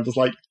base where I'm just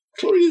like,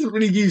 chlorine isn't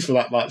really used for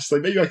that much, so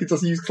maybe I could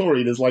just use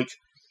chlorine as like,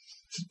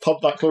 pump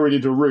that chlorine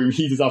into a room,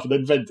 heat it up, and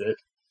then vent it.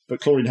 But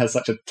chlorine has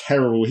such a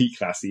terrible heat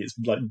capacity, it's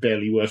like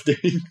barely worth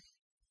doing.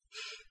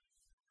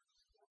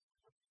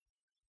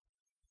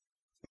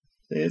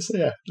 So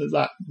yeah,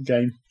 that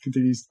game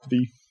continues to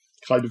be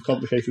kind of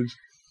complicated.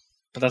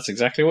 But that's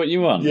exactly what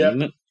you want,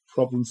 isn't it?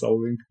 Problem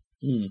solving.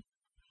 Do you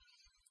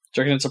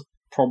reckon it's a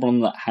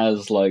problem that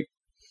has, like...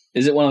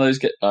 Is it one of those...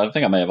 I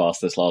think I may have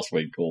asked this last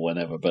week or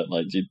whenever, but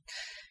like, do you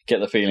get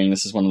the feeling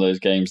this is one of those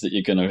games that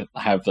you're going to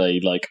have a,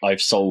 like,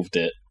 I've solved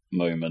it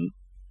moment?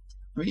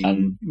 I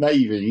mean,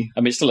 maybe.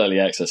 I mean, it's still early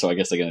access, so I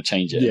guess they're going to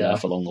change it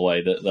enough along the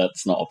way that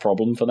that's not a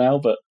problem for now,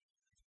 but...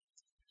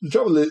 The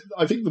trouble is,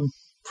 I think the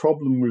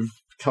problem with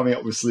coming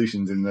up with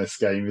solutions in this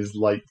game is,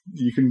 like,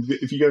 you can...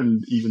 If you go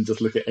and even just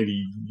look at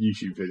any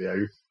YouTube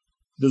video,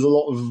 there's a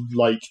lot of,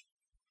 like,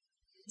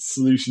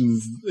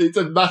 solutions. It's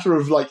a matter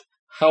of, like,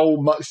 how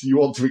much you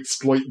want to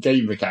exploit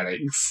game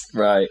mechanics.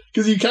 Right.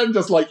 Because you can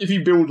just, like, if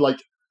you build, like,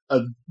 a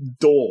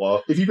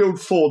door... If you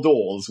build 4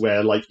 doors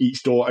where, like,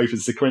 each door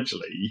opens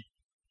sequentially...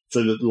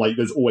 So that, like,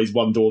 there's always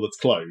one door that's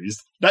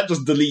closed. That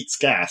just deletes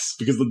gas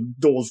because the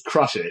doors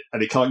crush it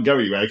and it can't go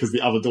anywhere because the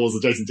other doors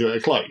adjacent to it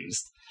are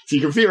closed. So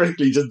you can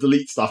theoretically just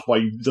delete stuff by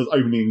just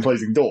opening and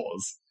closing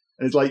doors.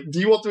 And it's like, do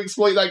you want to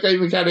exploit that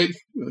game mechanic?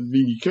 I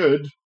mean, you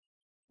could.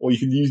 Or you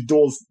can use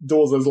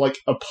doors as, like,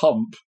 a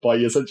pump by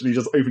essentially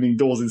just opening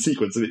doors in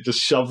sequence and it just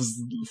shoves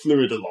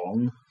fluid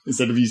along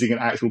instead of using an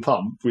actual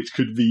pump, which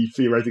could be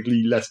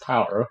theoretically less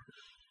power.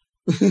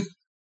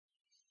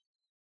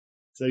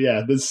 So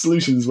yeah, there's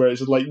solutions where it's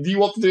just like, do you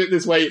want to do it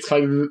this way? It's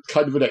kind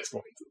of an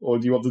exploit, or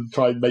do you want to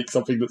try and make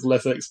something that's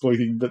less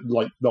exploiting but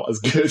like not as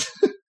good?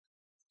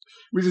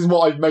 Which is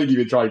what I've mainly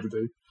been trying to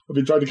do. I've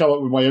been trying to come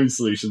up with my own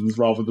solutions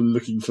rather than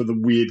looking for the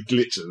weird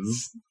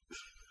glitches,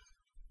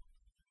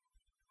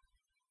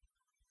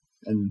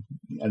 and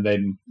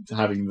then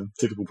having the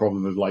typical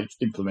problem of like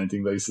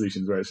implementing those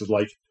solutions where it's just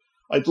like,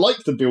 I'd like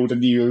to build a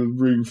new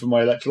room for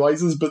my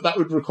electrolyzers, but that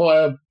would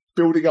require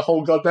building a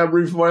whole goddamn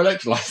room for my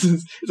electrolyzers.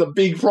 It's a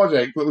big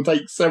project that will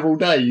take several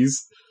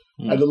days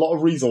and a lot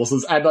of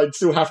resources, and I'd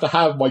still have to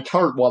have my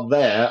current one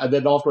there, and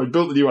then after I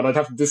built the new one, I'd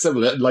have to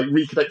disassemble it and like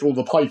reconnect all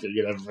the piping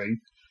and everything.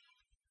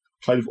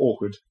 Kind of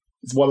awkward.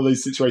 It's one of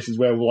those situations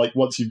where, like,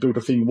 once you've built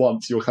a thing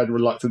once, you're kind of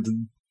reluctant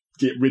to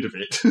get rid of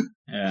it.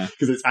 Yeah.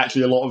 Because it's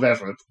actually a lot of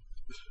effort.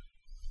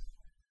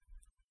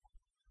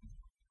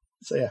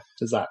 So yeah,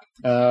 there's that.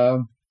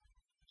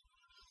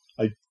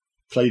 I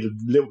played a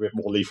little bit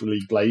more Lethal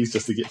League Blaze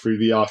just to get through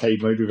the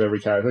arcade mode with every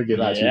character. Get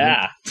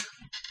that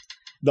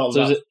not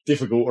so that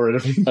difficult or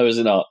anything. Oh, is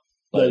it not?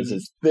 Like,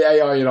 the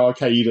AI in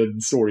arcade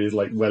and story is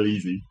like well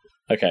easy.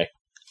 Okay,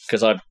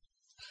 because I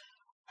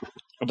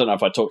don't know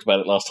if I talked about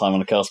it last time on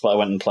the cast, but I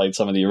went and played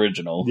some of the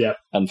original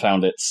and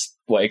found it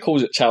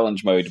calls it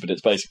challenge mode, but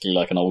it's basically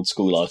like an old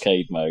school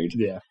arcade mode.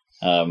 Yeah.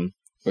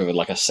 With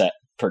like a set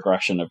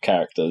progression of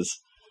characters.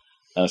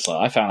 And it's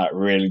like, I found that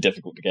really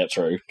difficult to get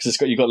through because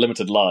you've got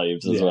limited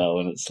lives as well,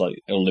 and it's like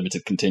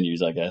unlimited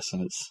continues, I guess,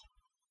 and it's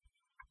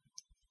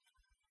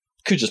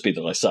could just be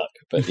that I suck,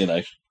 but you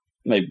know,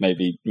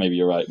 maybe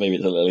you're right. Maybe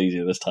it's a little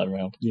easier this time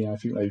around. Yeah, I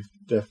think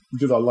they've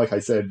because, like I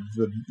said,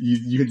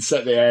 you can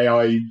set the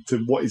AI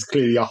to what is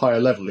clearly a higher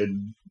level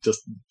in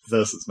just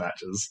versus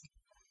matches.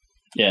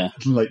 Yeah,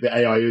 like the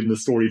AI in the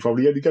story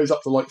probably only goes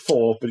up to like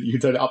 4, but you can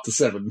turn it up to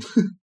 7,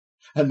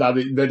 and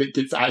then it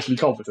gets actually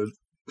competent.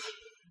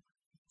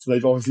 So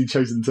they've obviously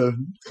chosen to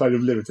kind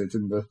of limit it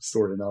in the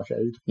story in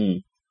arcade.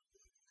 And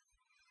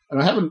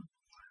I haven't...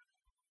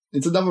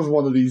 It's another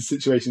one of these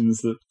situations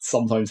that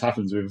sometimes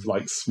happens with,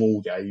 like, small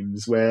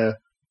games where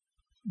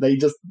they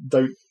just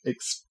don't...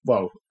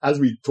 as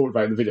we talked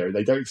about in the video,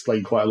 they don't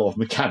explain quite a lot of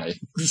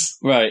mechanics.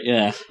 Right,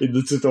 yeah. In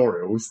the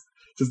tutorials.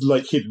 Just,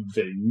 like, hidden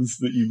things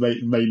that you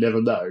may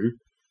never know.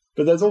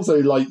 But there's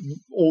also, like,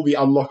 all the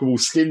unlockable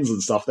skins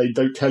and stuff, they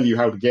don't tell you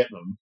how to get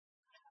them.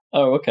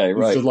 Oh, okay,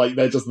 right. It's just like,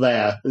 they're just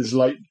there. It's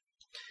like...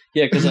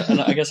 Yeah, because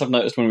I guess I've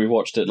noticed when we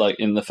watched it, like,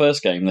 in the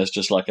first game, there's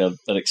just, like, an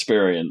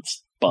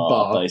experience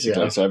bar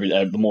basically. Yeah. So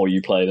the more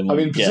you play, the more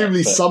you get.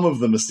 Presumably some of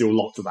them are still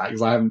locked to that,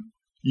 because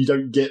you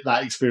don't get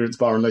that experience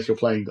bar unless you're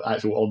playing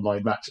actual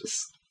online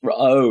matches.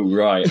 Oh,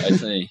 right, I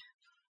see.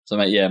 So,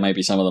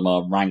 maybe some of them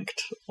are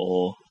ranked,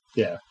 or...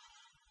 Yeah.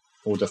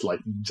 Or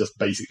just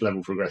basic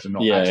level progression,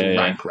 not actual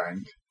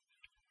rank.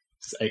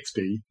 Just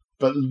XP.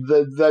 But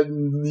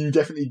then you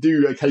definitely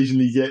do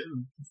occasionally get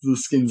the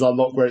skins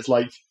unlocked where it's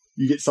like,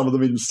 you get some of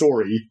them in the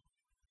story,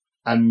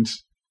 and,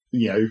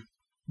 you know,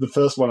 the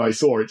first one I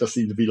saw, it just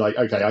seemed to be like,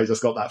 okay, I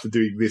just got that for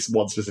doing this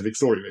one specific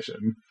story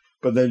mission.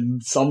 But then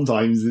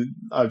sometimes,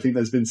 I think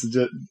there's been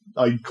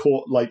I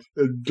caught, like,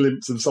 a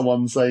glimpse of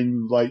someone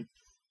saying, like,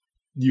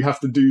 you have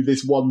to do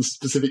this one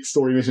specific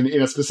story mission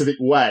in a specific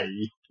way.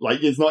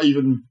 Like, it's not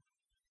even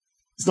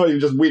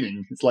just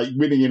winning. It's like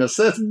winning in a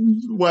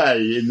certain way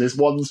in this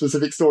one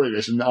specific story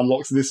mission that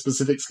unlocks this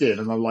specific skin.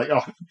 And I'm like,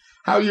 oh,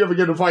 how are you ever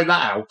going to find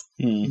that out?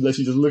 Unless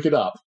you just look it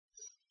up.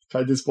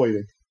 Kind of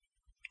disappointing.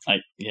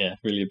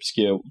 Really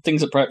obscure. Things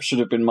that perhaps should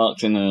have been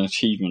marked in an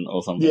achievement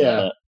or something like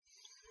that.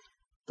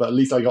 But at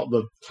least I got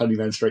the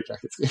Honeyman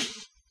Straitjacket skin.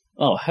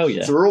 Oh, hell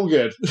yeah. So we're all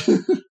good. It's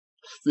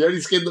the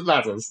only skin that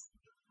matters.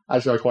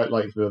 Actually, I quite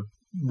like the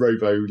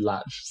Robo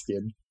Latch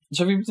skin.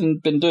 So have you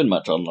been doing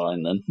much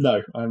online then?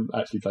 No, I haven't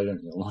actually played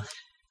anything online.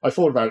 I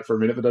thought about it for a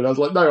minute, but then I was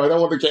like, no, I don't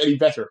want to get any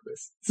better at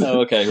this.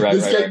 Oh, okay, right.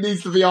 This game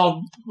needs to be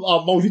our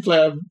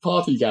multiplayer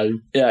party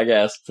game. Yeah, I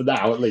guess. For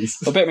now, at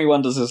least. A bit of me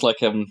wonders is like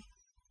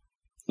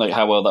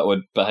how well that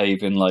would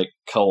behave in like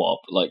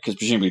co-op, like because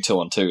presumably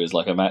 2-on-2 is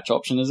like a match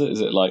option, is it?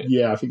 Is it like?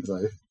 Yeah, I think so.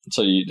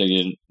 So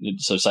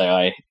so say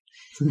I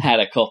had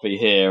a copy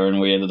here and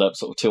we ended up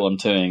sort of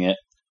 2-on-2ing it,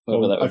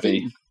 whether that would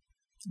be.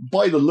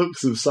 By the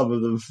looks of some of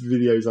the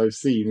videos I've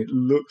seen, it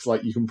looks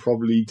like you can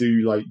probably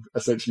do like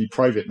essentially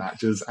private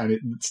matches, and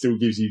it still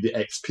gives you the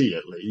XP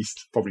at least.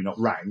 Probably not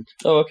rank.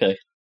 Oh, okay.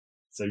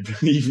 So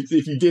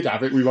if you did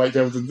have it, we might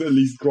be able to at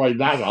least grind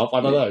that up.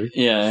 I don't know.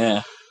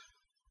 Yeah.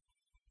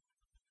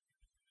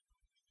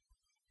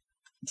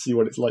 See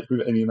what it's like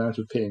with any amount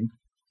of ping.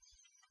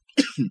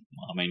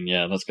 I mean,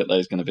 yeah, that's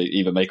going to be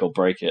either make or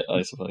break it,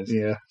 I suppose.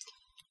 Yeah.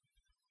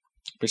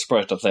 Be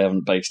surprised if they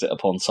haven't based it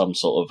upon some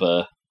sort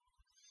of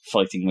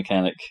fighting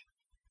mechanic,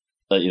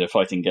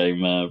 fighting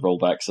game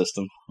rollback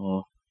system.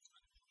 Or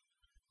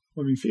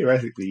I mean,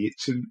 theoretically, it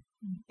should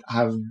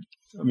have.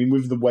 I mean,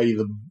 with the way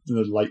the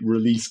like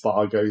release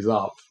bar goes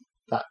up,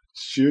 that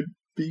should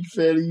be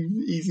fairly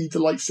easy to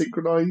like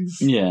synchronize.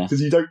 Yeah,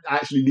 because you don't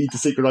actually need to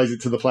synchronize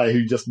it to the player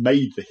who just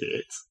made the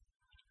hit,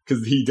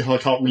 because he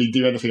can't really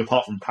do anything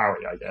apart from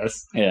parry, I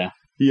guess. Yeah,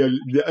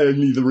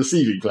 only the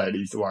receiving player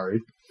needs to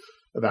worry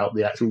about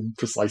the actual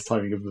precise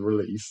timing of the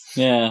release.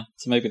 Yeah,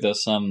 so maybe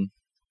there's some.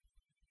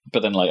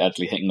 But then, like,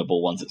 actually hitting the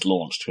ball once it's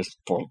launched is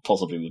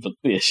possibly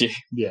the issue.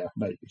 Yeah,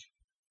 maybe.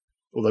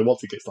 Although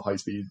once it gets to high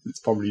speed,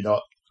 it's probably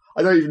not.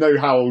 I don't even know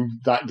how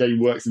that game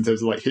works in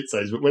terms of, like, hit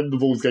zones, but when the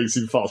ball's going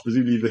super fast,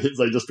 presumably the hit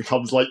zone just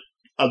becomes, like,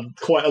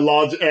 quite a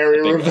large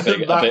area of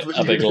the map.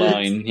 A big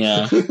line,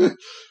 yeah. To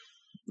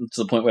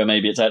the point where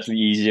maybe it's actually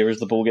easier as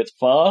the ball gets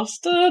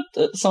faster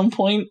at some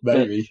point.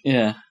 Maybe. But,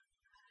 yeah.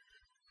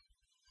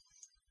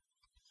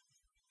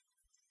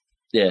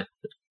 Yeah.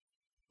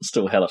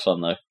 Still hella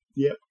fun, though.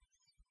 Yep.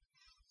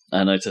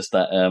 I noticed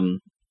that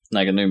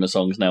Naganuma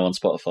song's now on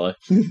Spotify.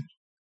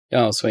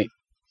 Oh, sweet.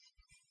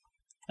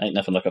 Ain't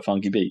nothing like a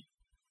funky beat.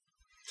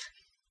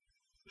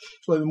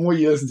 So the more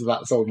you listen to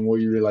that song, the more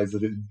you realise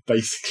that it's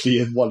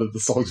basically one of the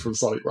songs from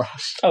Sonic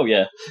Rush. Oh,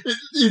 yeah.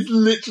 It's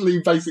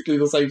literally basically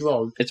the same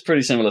song. It's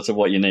pretty similar to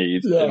what you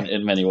need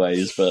in many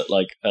ways, but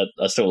like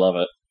I still love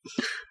it.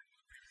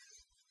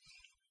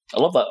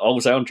 I love that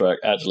whole soundtrack,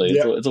 actually.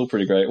 Yep. It's all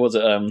pretty great. Was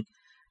it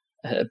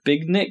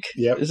Big Nick?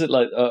 Yeah. Is it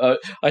like I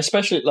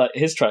especially like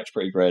his track's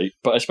pretty great,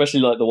 but especially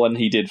like the one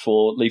he did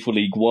for Lethal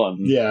League 1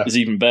 is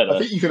even better. I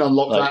think you can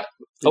unlock that.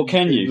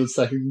 Can you? The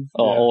second,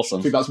 awesome.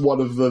 I think that's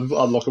one of the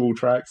unlockable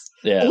tracks.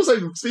 Yeah.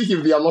 Also, speaking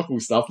of the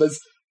unlockable stuff, there's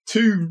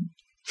 2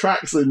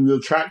 tracks in the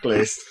track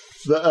list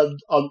that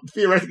are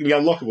theoretically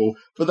unlockable,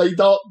 but they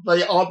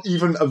aren't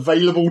even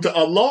available to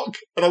unlock.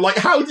 And I'm like,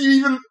 how do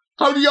you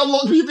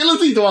unlock the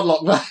ability to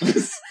unlock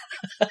that?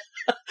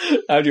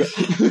 How do you?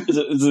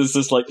 Is this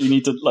just like you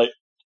need to like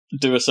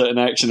do a certain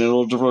action in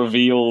order to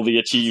reveal the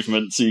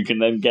achievement, so you can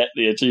then get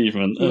the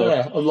achievement?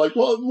 Yeah, I'm like,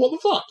 what the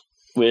fuck?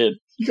 Weird.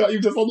 You can't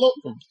even just unlock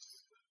them.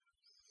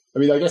 I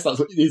mean, I guess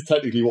is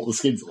technically what the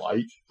skins are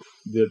like.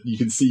 You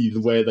can see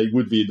where they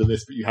would be in the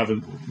list, but you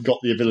haven't got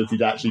the ability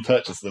to actually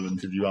purchase them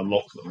until you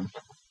unlock them.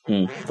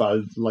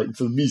 But like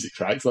for the music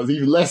tracks, that's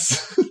even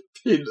less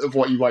hint of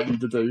what you might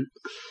need to do.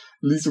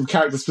 At least with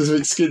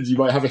character-specific skins, you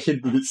might have a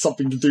hint that it's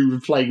something to do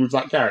with playing with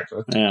that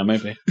character. Yeah,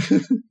 maybe.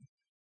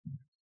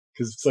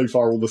 Because so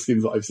far, all the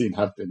skins that I've seen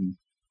have been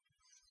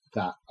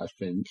that, I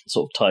think.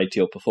 Sort of tied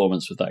to your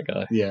performance with that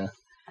guy. Yeah.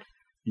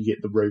 You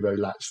get the Robo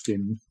Latch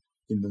skin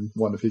in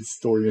one of his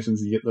story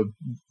missions. You get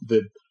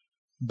the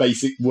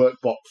basic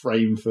workbot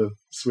frame for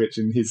Switch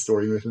in his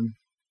story mission,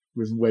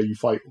 with where you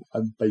fight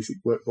a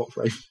basic workbot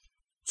frame.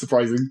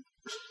 Surprising.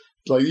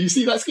 Like, you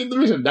see that skin in the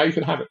mission, now you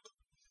can have it.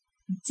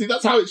 See,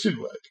 that's how it should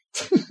work.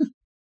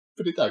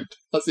 But it don't.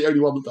 That's the only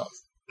one that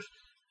does.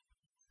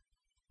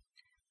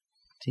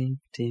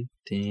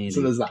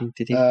 So there's that. I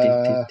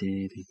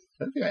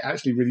don't think I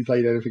actually really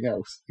played anything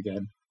else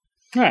again.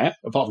 Right.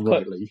 Apart from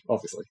Rocket League,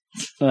 obviously.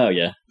 Oh,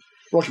 yeah.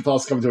 Rocket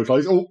Pass is coming to a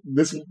close. Oh,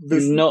 this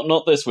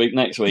Not this week,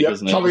 next week,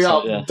 isn't it? Coming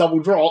up, double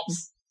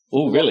drops.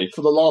 Oh, really?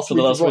 For the last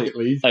week of Rocket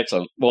League.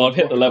 Excellent. Well, I've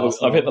hit the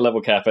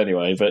level cap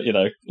anyway, but you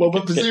know. Well,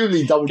 but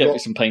presumably double drops. Get me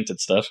some painted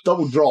stuff.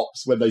 Double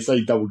drops, when they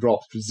say double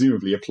drops,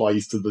 presumably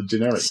applies to the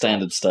generic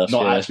standard stuff,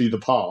 not actually the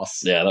pass.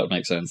 Yeah, that would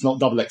make sense. It's not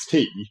double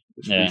XP,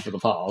 which would be for the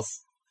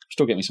pass.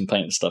 Still get me some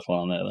painted stuff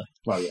while I'm there, though.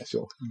 Well, yeah,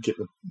 sure. Get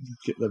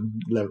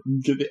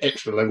the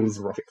extra levels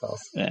of Rocket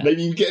Pass. Yeah.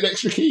 Maybe you get an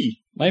extra key.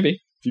 Maybe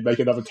if you make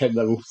another 10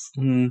 levels.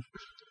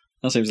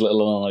 That seems a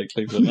little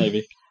unlikely, but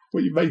maybe.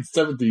 Well, you made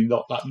 70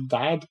 not that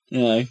bad.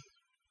 Yeah.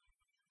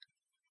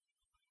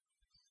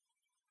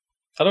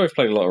 I'd always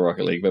played a lot of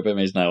Rocket League, but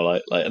BIMI's now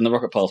like, and the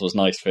Rocket Pass was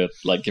nice for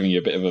like giving you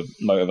a bit of a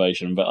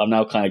motivation. But I'm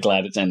now kind of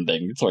glad it's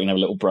ending, so I can have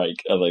a little break.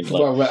 I think.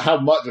 Like, well, how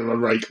much of a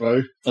break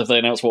though? Have they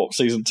announced what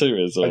season 2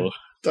 is? Or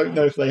don't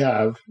know if they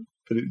have,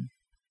 but it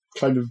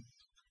kind of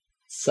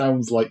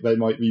sounds like they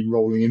might be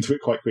rolling into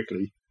it quite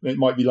quickly. It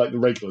might be like the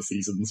regular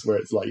seasons where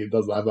it's like it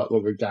doesn't have that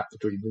long a gap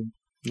between them.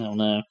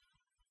 No.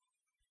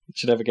 It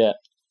should ever get.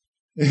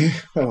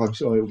 Well, I'm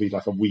sure it'll be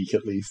like a week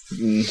at least.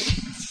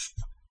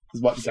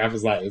 As much gap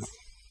as that is.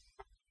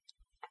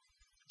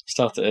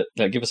 Start it.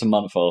 Give us a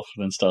month off,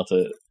 and then start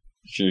it.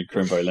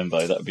 Crimbo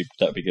Limbo. That'd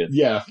be good.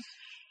 Yeah,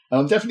 and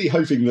I'm definitely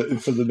hoping that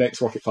for the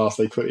next Rocket Pass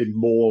they put in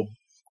more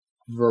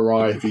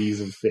varieties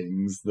of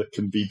things that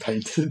can be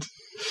painted.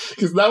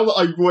 Because now that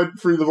I went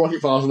through the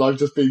Rocket Pass and I've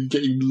just been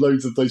getting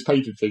loads of those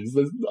painted things,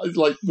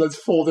 there's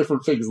 4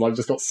 different things and I've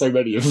just got so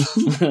many of them.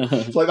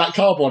 It's like that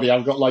car body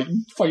I've got like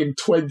fucking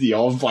 20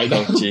 of by now.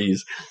 Oh jeez.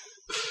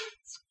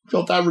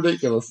 Goddamn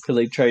ridiculous. Can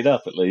they trade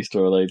up at least,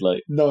 or are they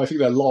like? No, I think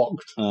they're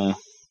locked.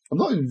 I'm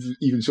not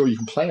even sure you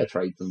can player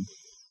trade them.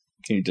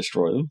 Can you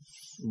destroy them?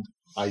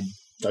 I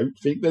don't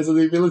think there's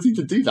the ability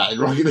to do that in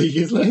Rocket League,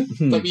 is there? I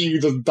think you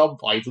can just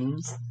dump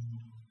items.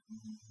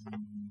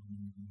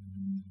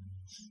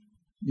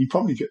 You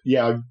probably could.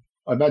 Yeah,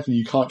 I imagine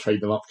you can't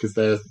trade them up because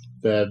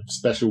they're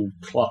special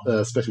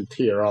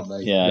tier, aren't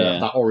they? Yeah.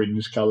 That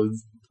orange coloured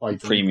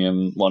item.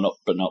 Premium, well,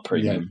 not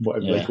premium. Yeah,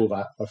 whatever they call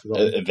that. I forgot.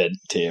 Event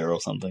tier or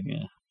something.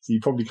 Yeah. So you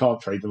probably can't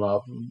trade them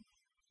up.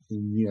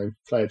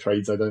 Player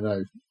trades, I don't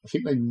know. I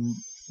think they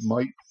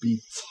might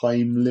be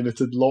time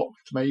limited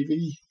locked,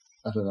 maybe.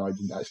 I don't know, I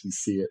didn't actually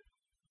see it.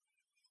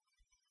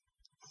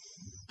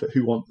 But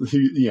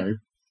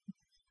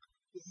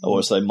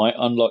Or so they might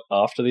unlock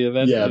after the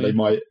event? Yeah, they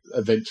might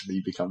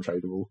eventually become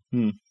tradable.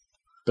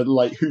 But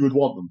like, who would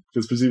want them?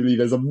 Because presumably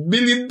there's a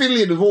million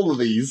billion of all of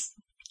these.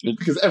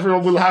 Because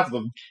everyone will have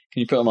them.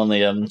 Can you put them on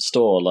the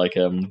store, like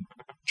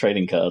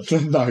trading cards?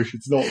 No,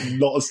 it's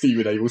not a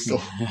Steam-enabled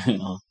store.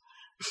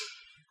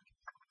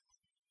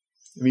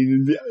 I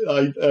mean,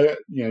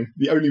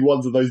 the only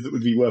ones of those that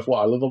would be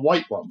worthwhile are the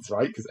white ones,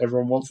 right? Because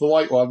everyone wants the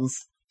white ones.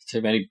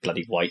 Too many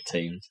bloody white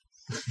teams.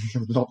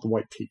 Not the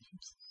white teams.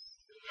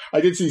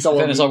 I did see someone.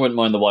 In fairness, I wouldn't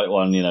mind the white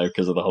one,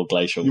 because of the whole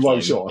glacial. You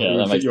won't, sure. Yeah,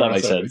 that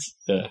makes sense.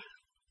 Yeah.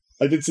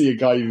 I did see a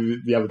guy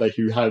the other day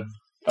who had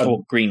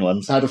green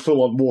ones. Had a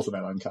full-on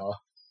watermelon car.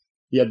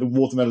 He had the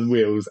watermelon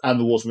wheels and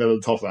the watermelon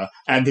topper,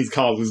 and his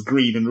car was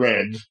green and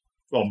red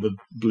on the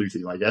blue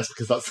team, I guess,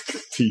 because that's the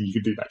team you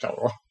can do that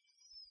colour on.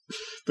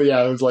 But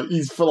yeah, it was like,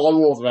 he's full on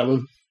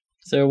watermelon.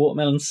 Is there a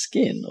watermelon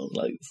skin? Or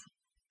like,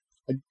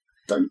 I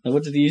don't.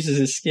 What did he use as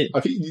his skin?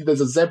 I think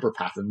there's a zebra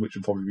pattern, which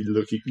would probably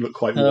look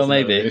quite. Oh,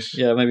 maybe.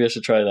 Yeah, maybe I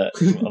should try that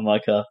on my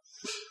car.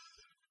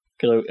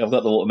 Because I've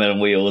got the watermelon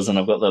wheels and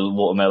I've got the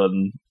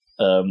watermelon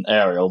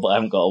aerial, but I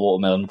haven't got a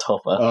watermelon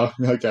topper. Oh,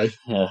 okay.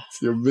 Yeah.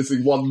 So you're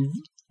missing one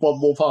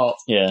more part.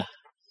 Yeah.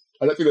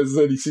 I don't think there's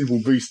any suitable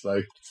boost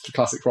though. It's a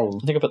classic problem.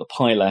 I think I put the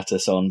pie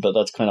lattice on, but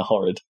that's kind of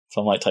horrid,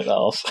 so I might take that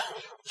off.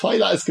 Pie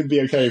lattice can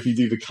be okay if you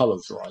do the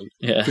colours right.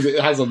 Yeah, because it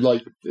has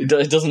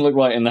it doesn't look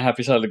right in the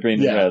happy side of the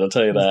green and red. I'll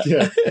tell you that.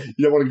 Yeah,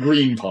 you don't want a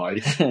green pie.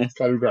 It's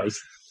kind of gross.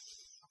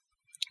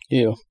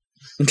 Ew.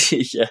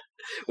 Yeah.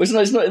 Well,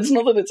 it's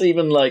not that it's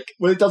even like.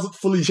 Well, it doesn't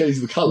fully change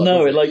the colour.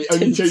 No, it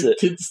only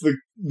tints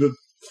the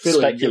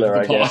filling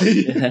specular, of the pie. I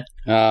guess.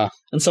 Yeah.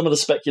 And some of the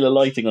specular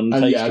lighting on the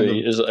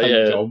pastry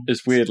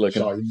is weird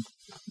looking. Shine.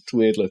 It's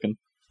weird looking.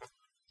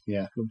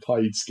 Yeah, the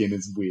pie skin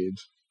is weird.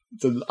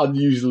 It's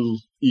unusual,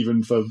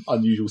 even for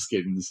unusual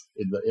skins,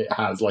 in that it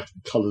has like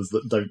colours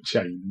that don't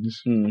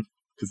change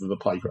because of the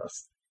pie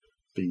crust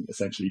being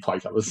essentially pie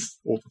colours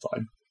all the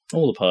time.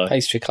 All the pie.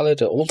 Pastry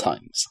coloured at all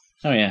times.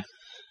 Oh yeah.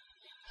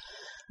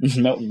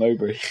 Melton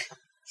Mowbray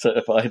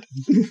certified.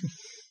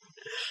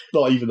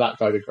 Not even that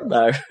kind of crust.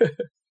 No.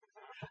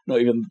 Not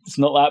even. It's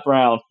not that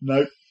brown.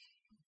 No. It's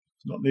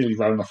not nearly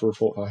brown enough for a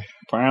pork pie.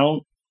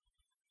 Brown.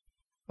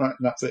 Right,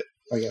 and that's it,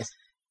 I guess.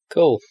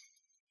 Cool.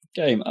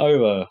 Game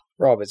over.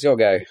 Rob, it's your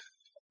go.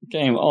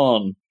 Game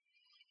on.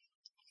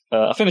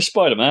 I finished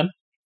Spider-Man.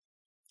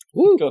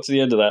 Woo! Got to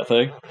the end of that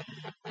thing.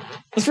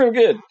 It's real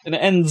good, and it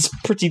ends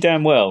pretty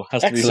damn well,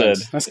 has to be said.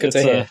 That's good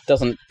to hear.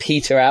 Doesn't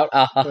peter out.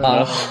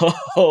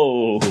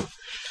 Ho!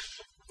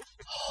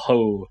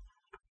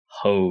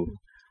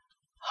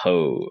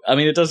 I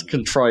mean, it does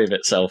contrive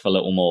itself a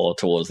little more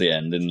towards the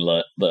end, in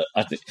that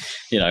I think,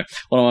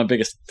 one of my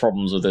biggest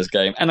problems with this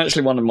game, and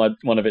actually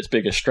one of its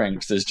biggest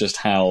strengths, is just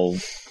how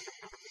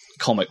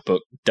comic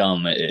book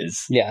dumb it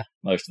is. Yeah,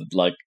 most of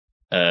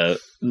to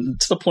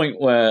the point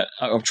where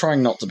I'm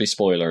trying not to be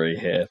spoilery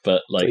here,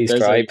 but like, please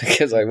try,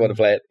 because I want to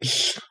play it.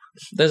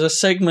 There's a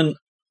segment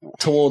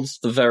towards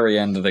the very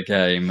end of the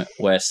game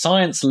where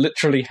science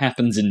literally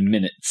happens in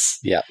minutes.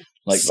 Yeah.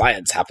 Like,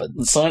 science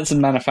happens. Science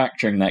and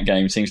manufacturing that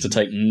game seems to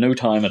take no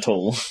time at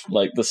all.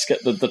 Like,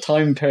 the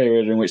time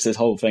period in which this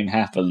whole thing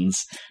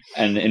happens,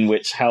 and in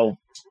which how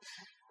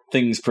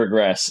things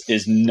progress,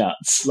 is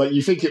nuts. Like,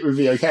 you think it would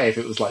be okay if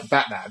it was like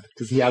Batman,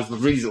 because he has the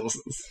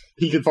resources.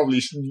 he could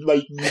probably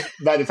make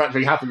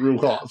manufacturing happen real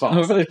fast.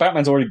 I feel like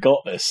Batman's already got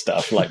this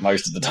stuff, like,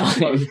 most of the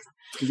time.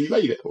 Because he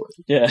made it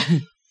already. Yeah.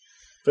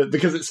 But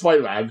because it's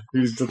Spider-Man,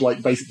 who's just,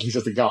 like, basically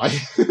just a guy.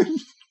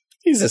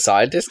 He's a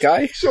scientist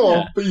guy. Sure,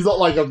 Yeah. but he's not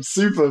like a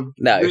super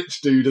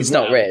rich dude as He's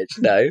well. not rich,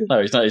 no.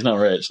 No, he's not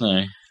rich,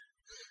 no.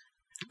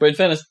 But in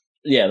fairness,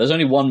 yeah, there's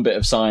only one bit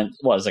of science.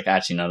 Well, it's like,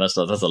 actually, no, that's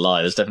a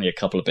lie. There's definitely a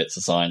couple of bits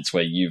of science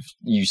where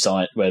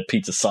where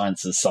Peter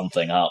sciences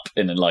something up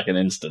in like an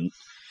instant.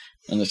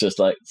 And it's just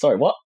like, sorry,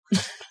 what?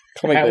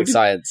 Comic book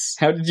science.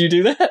 How did you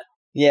do that?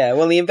 Yeah,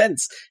 well, in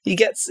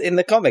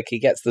the comic, he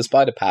gets the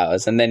spider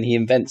powers, and then he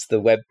invents the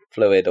web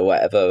fluid or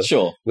whatever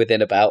Sure.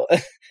 within about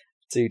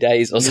 2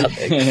 days or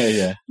something.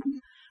 Yeah.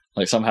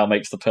 Like, somehow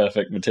makes the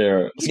perfect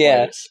material.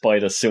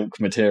 Spider silk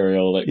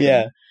material.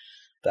 That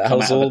that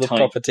has all the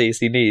properties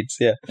he needs,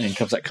 yeah. And he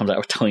comes out with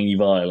a tiny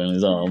vial in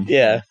his arm.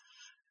 Yeah.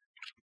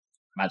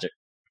 Magic.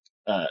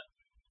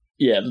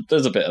 Yeah,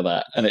 there's a bit of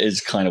that, and it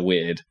is kind of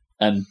weird.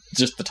 And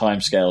just the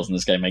timescales in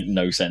this game make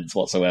no sense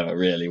whatsoever,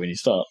 really, when you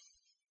start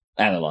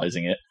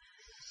analysing it.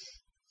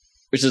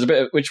 Which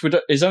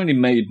is only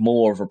made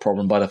more of a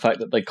problem by the fact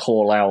that they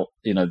call out,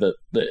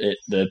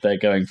 that they're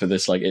going for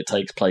this, like, it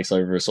takes place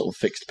over a sort of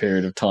fixed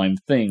period of time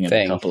thing in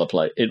a couple of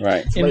places.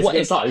 Right. Kind of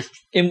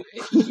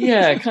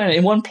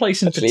in one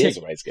place in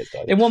particular.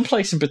 In In one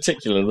place in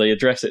particular, they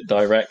address it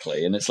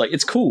directly, and it's like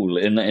it's cool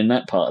in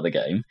that part of the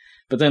game.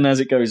 But then as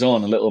it goes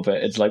on a little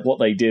bit, it's like what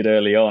they did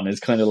early on is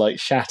kind of like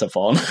shat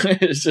upon.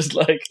 It's just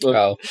like,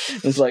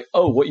 it's like,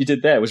 oh, what you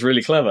did there was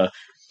really clever,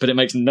 but it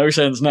makes no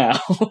sense now.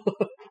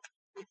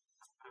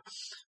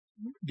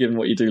 Given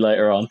what you do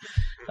later on,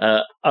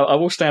 I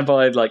will stand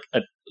by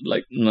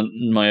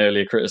my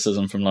earlier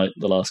criticism from like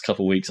the last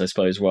couple of weeks, I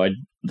suppose, where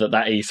that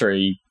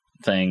E3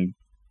 thing,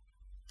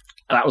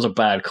 that was a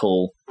bad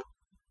call.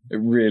 It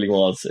really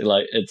was.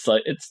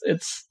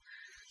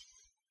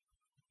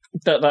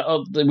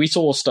 We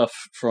saw stuff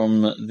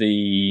from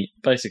the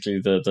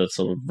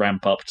sort of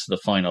ramp up to the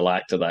final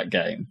act of that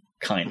game,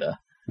 kinda.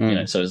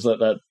 So it's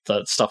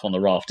that stuff on the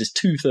raft is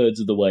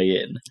 2/3 of the way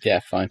in. Yeah,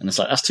 fine. And it's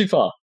like, that's too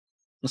far.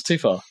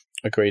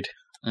 Agreed.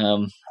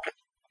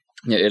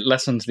 It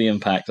lessened the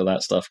impact of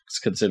that stuff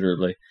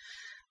considerably.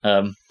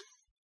 I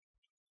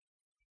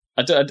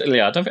don't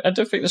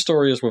think the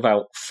story is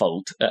without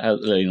fault.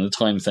 The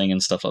time thing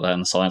and stuff like that,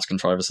 and the science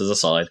contrivances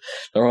aside,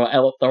 there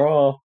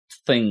are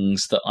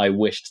things that I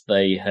wished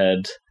they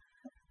had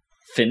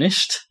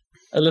finished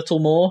a little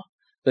more.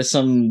 There's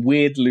some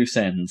weird loose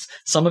ends.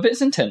 Some of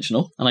it's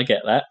intentional, and I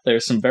get that.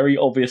 There's some very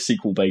obvious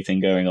sequel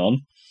baiting going on.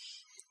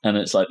 And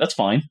it's like, that's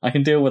fine, I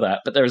can deal with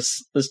that. But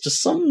there's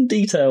just some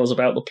details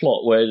about the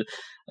plot where,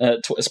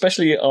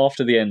 especially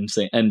after the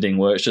ending,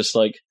 where it's just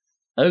like,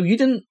 oh, you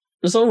didn't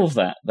resolve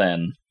that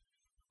then,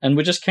 and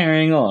we're just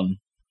carrying on.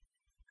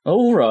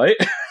 All right.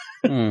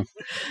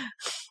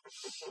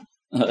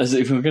 As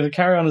if we're going to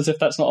carry on as if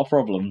that's not a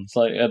problem. It's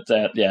like,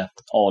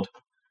 odd.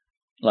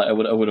 Like I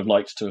would have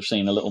liked to have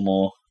seen a little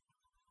more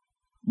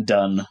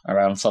done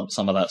around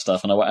some of that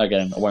stuff. And I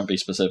won't be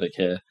specific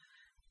here.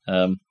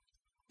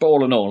 But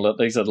all in all,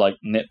 these are like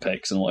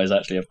nitpicks and what is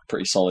actually a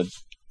pretty solid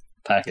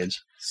package.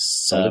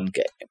 Solid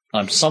game.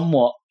 I'm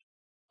somewhat.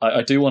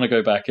 I do want to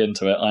go back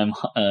into it. I'm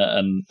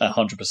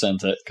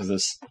 100% it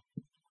because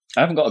I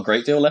haven't got a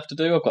great deal left to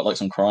do. I've got like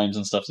some crimes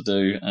and stuff to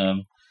do.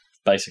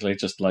 Basically,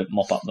 just like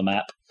mop up the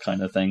map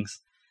kind of things.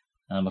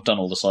 I've done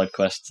all the side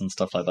quests and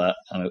stuff like that,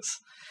 and it's.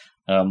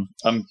 I'm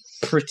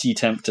pretty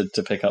tempted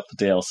to pick up the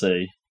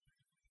DLC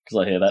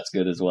because I hear that's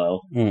good as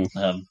well.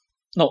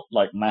 Not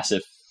like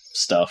massive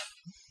stuff,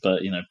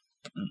 but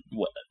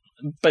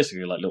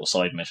basically like little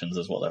side missions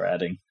is what they're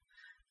adding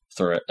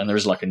through it. And there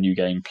is like a new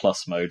game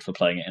plus mode for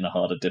playing it in a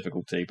harder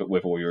difficulty, but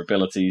with all your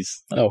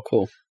abilities. Oh,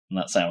 cool! And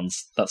that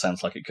sounds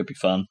like it could be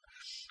fun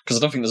because I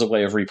don't think there's a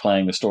way of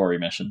replaying the story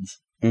missions.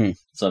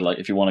 So like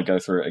if you want to go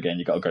through it again,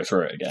 you got to go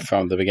through it again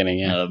from the beginning.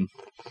 Yeah.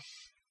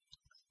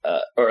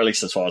 Or at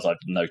least as far as I've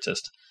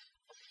noticed.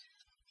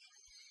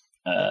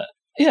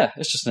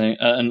 It's just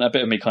and a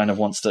bit of me kind of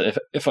wants to.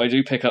 If I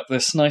do pick up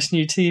this nice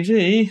new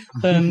TV,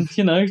 then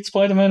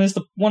Spider-Man is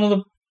one of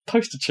the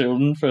poster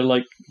children for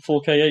like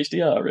 4K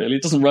HDR. Really,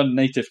 it doesn't run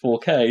native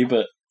 4K,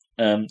 but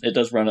it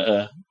does run at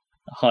a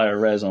higher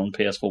res on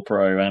PS4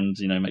 Pro, and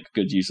make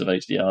good use of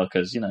HDR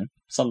because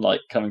sunlight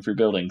coming through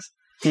buildings.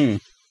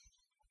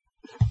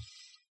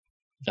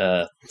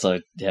 So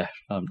yeah,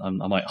 I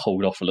might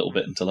hold off a little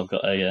bit until I've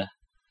got a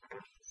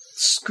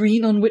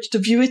screen on which to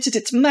view it at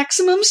its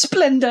maximum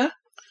splendor.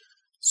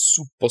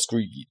 Super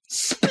screen.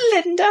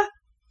 Splendor.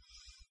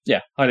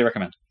 Yeah, highly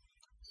recommend.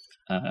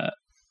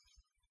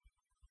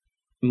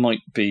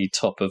 Might be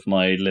top of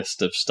my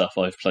list of stuff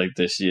I've played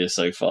this year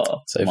so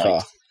far.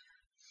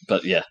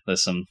 But yeah,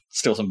 there's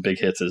still some big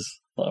hitters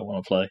that I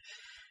want to play.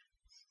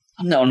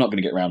 No, I'm not going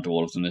to get around to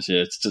all of them this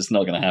year. It's just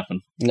not going to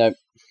happen. No. It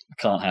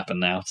can't happen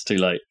now. It's too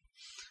late.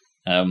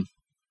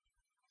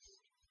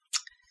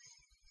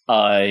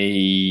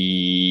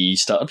 I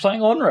started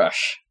playing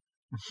Onrush.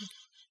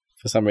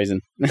 For some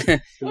reason.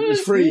 It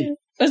was free.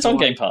 It's on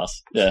Game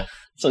Pass, yeah.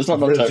 So it's not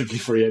relatively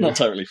free. Anyway. Not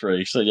totally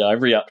free. So yeah, I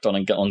re-upped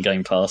on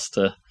Game Pass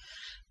to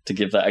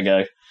give that a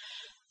go.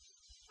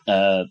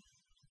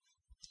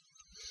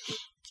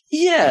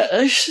 Yeah,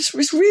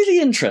 it's really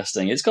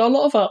interesting. It's got a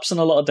lot of ups and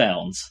a lot of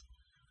downs,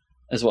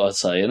 is what I'd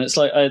say. And it's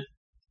like I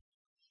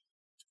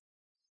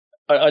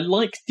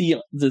like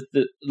the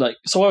like.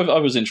 So I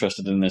was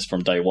interested in this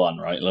from day one,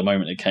 right? The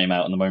moment it came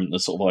out and the moment the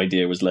sort of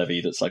idea was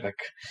levied, it's like I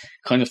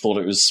kind of thought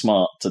it was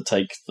smart to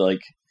take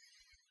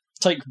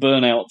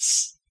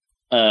Burnout's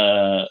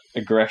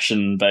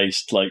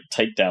aggression-based like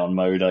takedown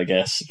mode, I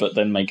guess, but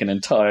then make an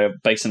entire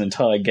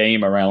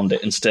game around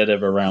it instead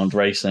of around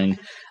racing,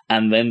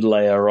 and then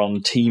layer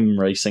on team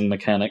racing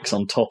mechanics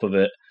on top of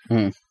it.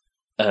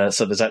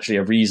 So there's actually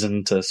a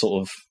reason to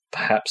sort of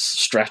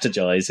perhaps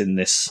strategize in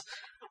this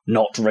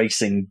not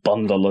racing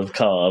bundle of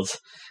cars.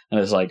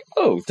 And it's like,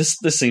 oh, this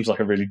seems like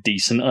a really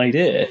decent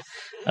idea.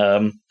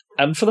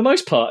 And for the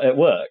most part, it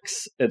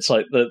works. It's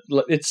like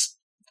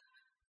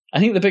I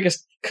think the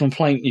biggest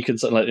complaint you can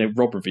say, like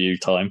Rob review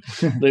time,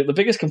 the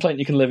biggest complaint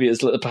you can levy is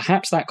that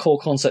perhaps that core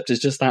concept is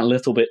just that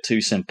little bit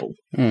too simple,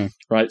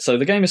 right? So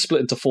the game is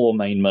split into 4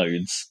 main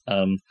modes,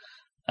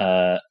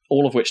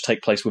 all of which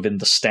take place within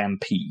the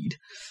Stampede.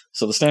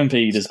 So the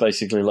Stampede is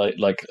basically like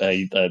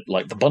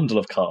the bundle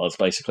of cars,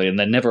 basically, and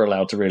they're never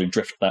allowed to really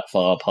drift that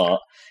far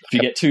apart. If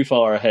you get too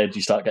far ahead,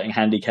 you start getting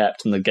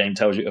handicapped, and the game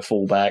tells you to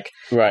fall back.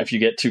 Right. If you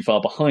get too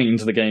far behind,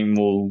 the game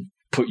will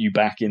put you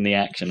back in the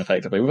action,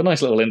 effectively, with a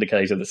nice little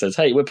indicator that says,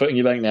 hey, we're putting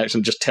you back in the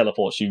action, just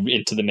teleports you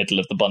into the middle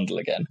of the bundle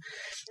again.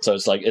 So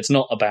it's like, it's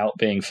not about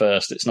being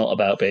first, it's not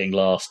about being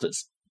last,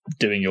 it's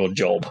doing your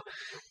job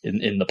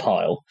in the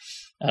pile.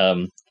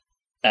 And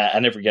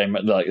every game,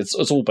 like it's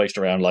all based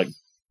around like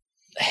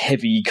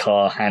heavy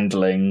car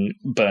handling,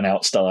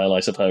 Burnout style,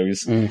 I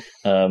suppose,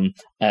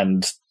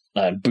 and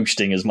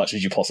boosting as much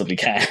as you possibly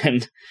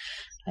can.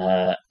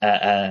 And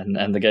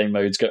the game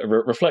modes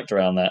reflect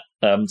around that.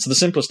 So the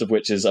simplest of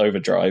which is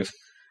Overdrive,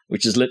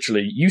 which is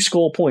literally you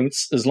score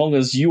points as long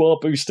as you are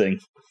boosting.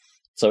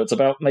 So it's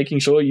about making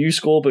sure you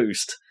score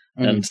boost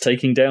and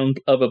taking down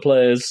other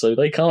players so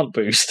they can't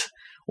boost,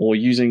 or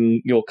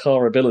using your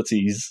car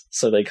abilities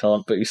so they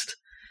can't boost.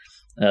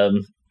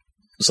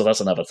 So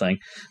that's another thing.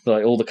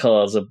 Like all the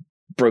cars are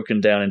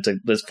broken down into,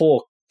 there's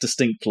 4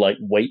 distinct like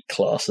weight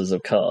classes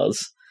of cars,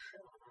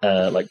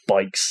 like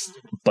bikes,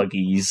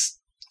 buggies,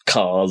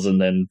 cars,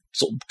 and then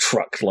sort of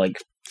truck-like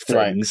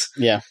things.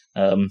 Right.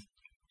 Yeah.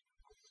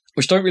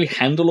 Which don't really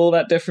handle all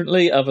that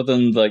differently, other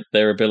than like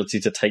their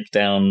ability to take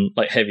down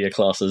like heavier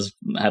classes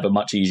have a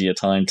much easier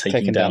time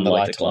taking down the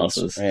lighter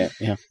classes. Yeah.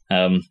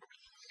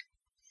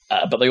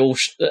 But they all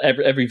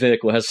every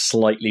vehicle has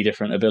slightly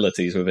different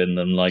abilities within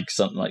them. Like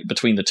something like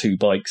between the 2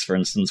 bikes, for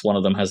instance, one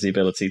of them has the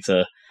ability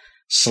to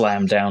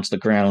slam down to the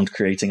ground,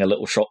 creating a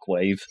little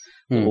shockwave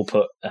that will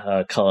put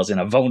cars in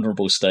a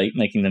vulnerable state,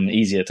 making them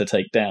easier to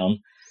take down.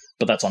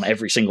 But that's on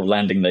every single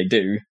landing they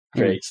do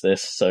creates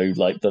this. So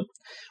like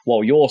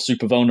while you're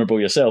super vulnerable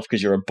yourself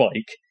because you're a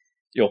bike,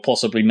 you're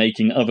possibly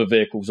making other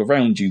vehicles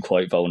around you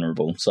quite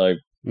vulnerable. So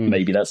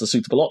maybe that's a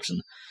suitable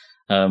option.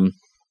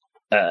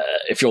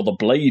 If you're the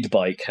blade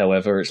bike,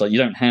 however, it's like you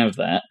don't have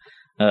that.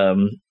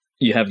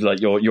 You have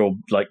like your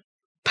like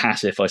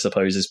passive, I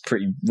suppose, is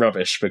pretty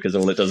rubbish, because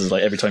all it does is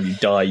like every time you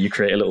die, you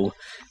create a little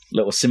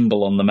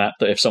symbol on the map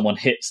that if someone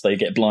hits, they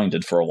get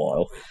blinded for a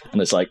while.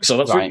 And it's like, so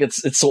that's right.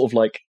 It's sort of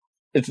like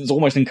it's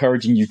almost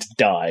encouraging you to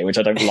die, which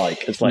I don't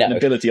like. It's like an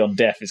ability on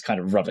death is kind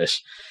of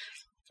rubbish.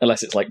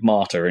 Unless it's like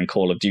Martyr in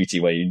Call of Duty,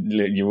 where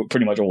you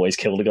pretty much always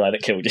kill the guy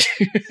that killed you.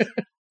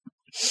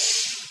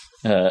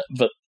 But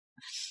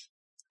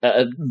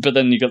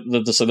then you got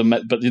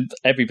but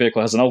every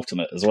vehicle has an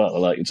ultimate as well,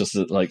 like just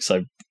like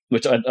so,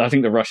 which I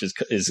think the Rush is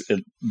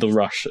the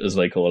Rush, as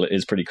they call it,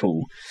 is pretty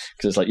cool,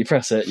 because it's like you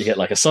press it, you get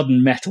like a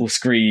sudden metal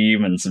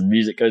scream and some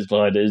music goes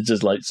behind it. It's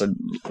just like, so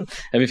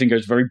everything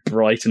goes very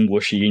bright and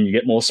whooshy, and you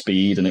get more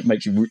speed, and it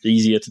makes you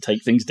easier to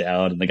take things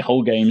down, and the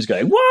whole game's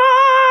going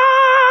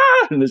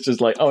wah, and it's just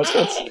like, oh,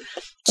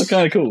 that's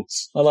kind of cool.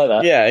 I like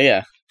that.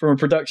 Yeah. From a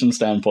production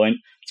standpoint,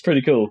 it's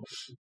pretty cool.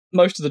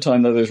 Most of the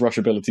time, though, those Rush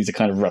abilities are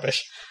kind of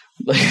rubbish.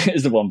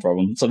 Is the one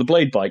problem. So the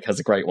Blade Bike has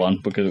a great one,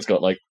 because it's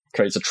got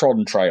creates a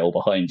Tron trail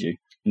behind you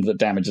that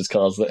damages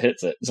cars that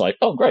hits it. It's like,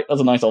 oh great, that's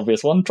a nice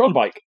obvious one. Tron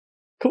Bike,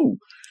 cool.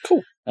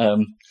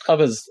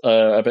 Others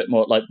a bit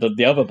more like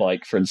the other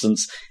bike, for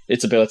instance.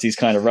 Its ability is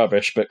kind of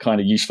rubbish, but kind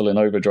of useful in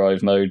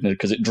overdrive mode,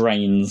 because it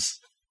drains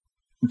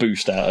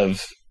boost out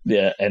of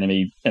the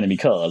enemy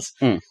cars,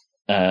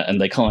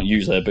 and they can't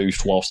use their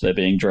boost whilst they're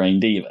being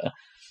drained either.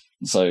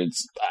 So it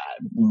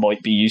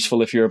might be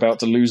useful if you're about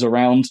to lose a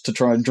round to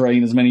try and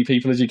drain as many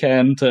people as you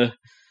can to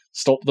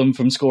stop them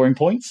from scoring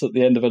points at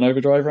the end of an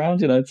overdrive round,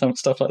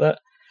 stuff like that.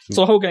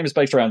 So the whole game is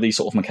based around these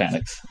sort of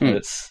mechanics.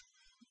 It's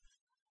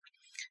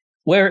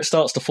where it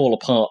starts to fall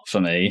apart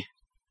for me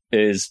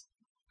is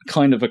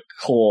kind of a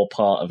core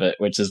part of it,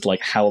 which is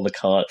like how the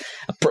car...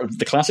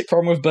 The classic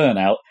problem with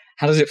Burnout,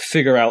 how does it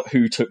figure out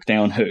who took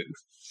down who?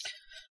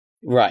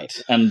 Right.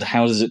 And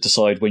how does it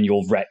decide when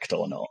you're wrecked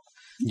or not?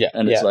 Yeah,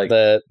 and it's like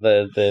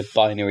the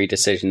binary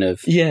decision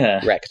of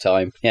wreck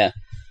time. Yeah,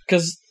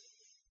 because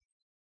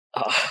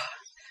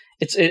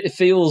it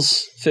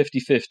feels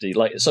 50-50.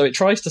 Like, so it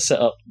tries to set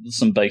up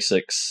some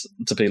basics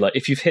to be like,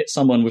 if you've hit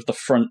someone with the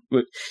front,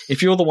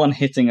 if you're the one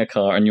hitting a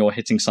car and you're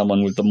hitting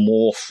someone with the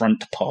more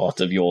front part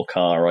of your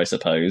car, I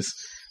suppose,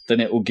 then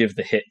it will give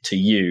the hit to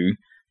you,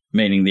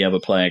 meaning the other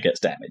player gets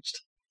damaged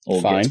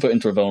or gets put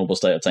into a vulnerable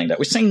state of taking that,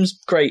 which seems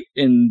great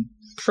in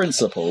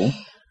principle.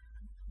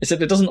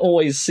 Except it doesn't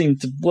always seem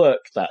to work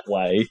that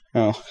way.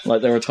 Oh.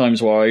 Like, there are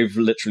times where I've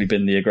literally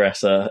been the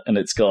aggressor and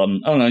it's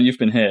gone, oh no, you've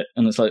been hit.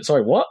 And it's like,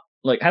 sorry, what?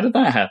 Like, how did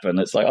that happen?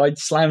 It's like, I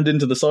slammed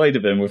into the side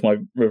of him with my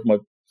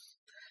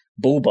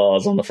bull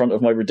bars on the front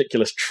of my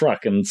ridiculous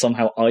truck and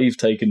somehow I've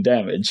taken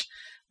damage.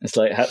 It's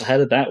like, how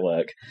did that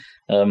work?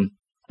 And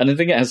I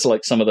think it has,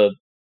 like, some of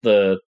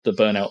the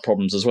burnout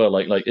problems as well.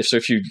 Like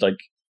if you, like,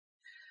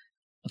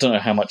 I don't know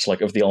how much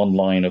like of the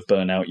online of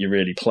Burnout you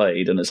really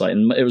played, and it's like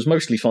it was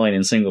mostly fine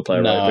in single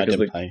player, right?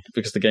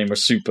 Because the game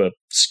was super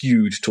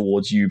skewed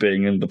towards you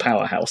being in the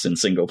powerhouse in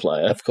single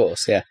player. Of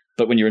course, yeah.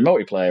 But when you're in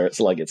multiplayer, it's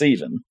like it's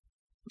even.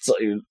 So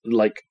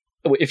like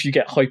if you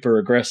get hyper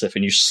aggressive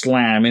and you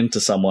slam into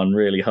someone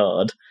really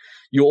hard,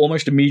 you're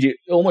almost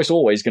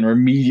always going to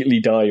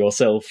immediately die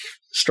yourself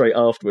straight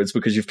afterwards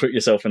because you've put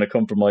yourself in a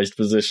compromised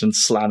position,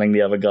 slamming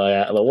the other guy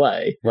out of the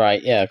way.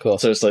 Right, yeah, of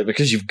course. So it's like,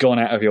 because you've gone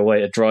out of your way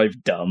to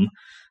drive dumb,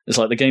 it's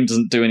like the game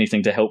doesn't do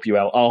anything to help you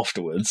out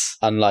afterwards.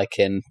 Unlike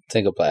in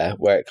single player,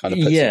 where it kind of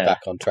puts you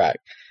back on track.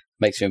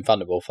 Makes you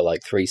invulnerable for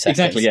like 3 seconds.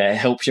 Exactly, yeah, it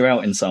helps you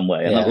out in some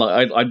way. And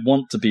I'd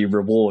want to be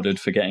rewarded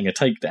for getting a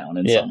takedown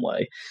in some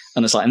way.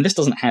 And it's like, and this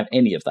doesn't have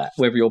any of that.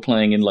 Whether you're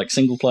playing in like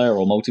single player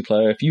or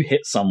multiplayer, if you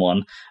hit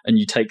someone and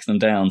you take them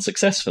down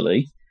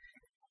successfully,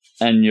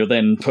 and you're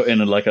then put in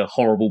like a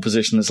horrible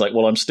position, it's like,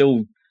 well, I'm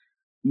still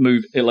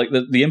like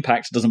the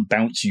impact doesn't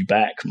bounce you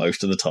back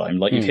most of the time.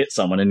 Like you've hit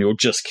someone and you'll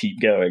just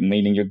keep going,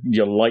 meaning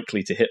you're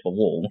likely to hit the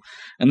wall.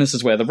 And this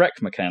is where the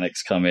wreck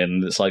mechanics come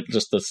in. It's like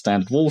just the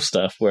standard wall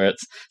stuff where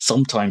it's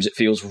sometimes it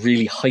feels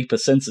really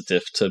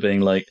hypersensitive to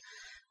being like,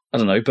 I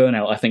don't know,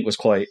 Burnout I think was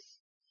quite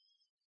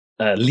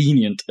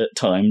lenient at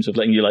times with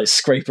letting you like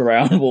scrape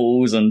around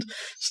walls and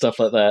stuff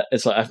like that.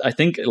 It's like I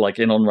think like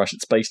in Onrush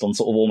it's based on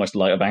sort of almost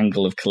like an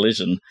angle of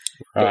collision.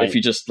 Right. But if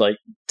you just like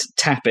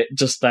tap it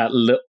just that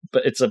little,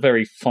 but it's a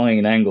very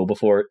fine angle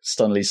before it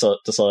suddenly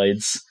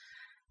decides,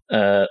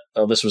 oh,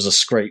 this was a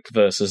scrape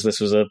versus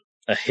this was a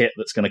hit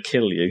that's going to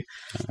kill you.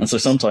 And so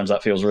sometimes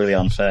that feels really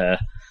unfair.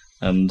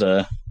 And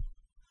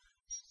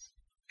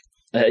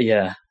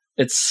yeah,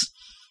 it's.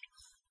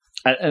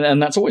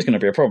 And that's always going to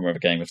be a problem with a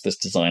game of this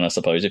design, I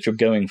suppose. If you're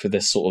going for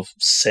this sort of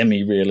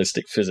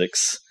semi-realistic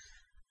physics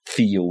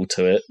feel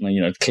to it,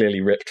 you know,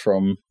 clearly ripped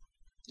from,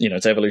 you know,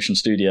 it's Evolution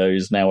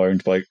Studios, now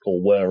owned by,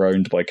 or were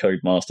owned by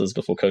Codemasters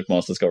before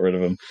Codemasters got rid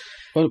of them.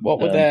 Well, what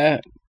were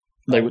their?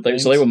 They're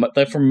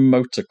from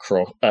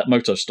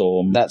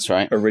MotorStorm. That's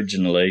right.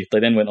 Originally, they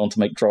then went on to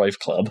make Drive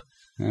Club.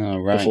 Oh,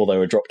 right. Before they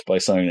were dropped by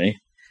Sony.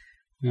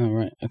 Oh,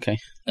 right. Okay.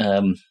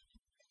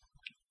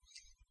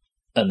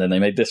 And then they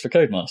made this for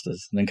Codemasters.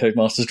 And then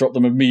Codemasters dropped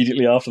them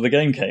immediately after the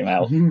game came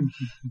out.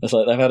 It's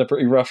like they've had a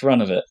pretty rough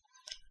run of it.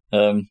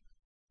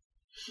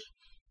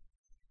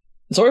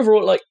 So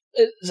overall, like,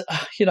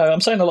 you know, I'm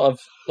saying a lot of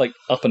like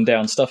up and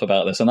down stuff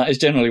about this, and that is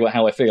generally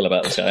how I feel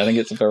about this guy. I think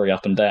it's very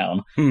up and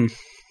down.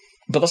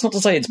 But that's not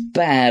to say it's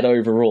bad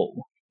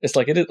overall. It's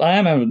like it is.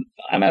 I'm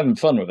having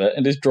fun with it.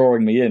 It is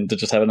drawing me in to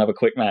just have another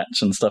quick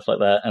match and stuff like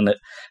that. And it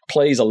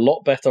plays a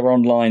lot better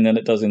online than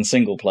it does in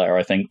single player,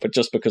 I think. But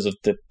just because of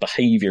the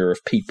behavior of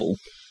people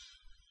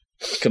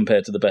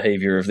compared to the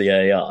behavior of the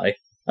AI,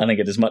 I think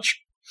it is much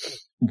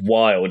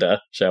wilder,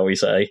 shall we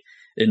say,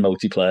 in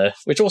multiplayer,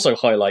 which also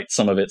highlights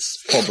some of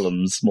its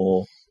problems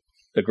more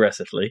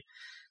aggressively,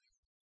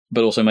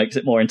 but also makes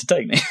it more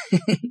entertaining.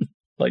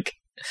 Like,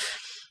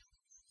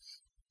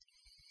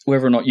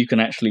 whether or not you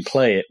can actually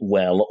play it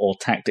well or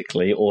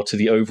tactically or to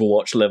the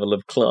Overwatch level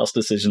of class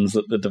decisions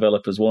that the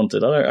developers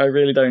wanted, I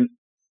really don't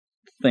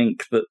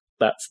think that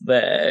that's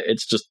there.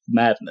 It's just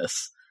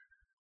madness.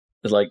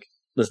 It's like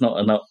there's not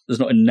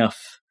enough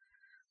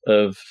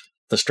of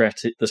the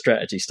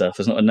strategy stuff.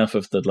 There's not enough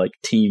of the like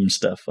team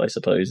stuff, I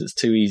suppose. It's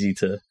too easy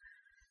to,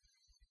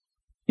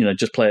 you know,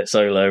 just play it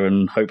solo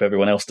and hope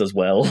everyone else does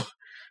well.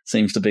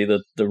 Seems to be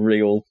the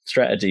real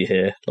strategy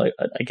here. Like,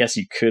 I guess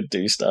you could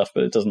do stuff,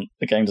 but it doesn't.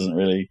 The game doesn't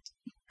really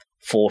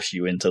force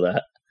you into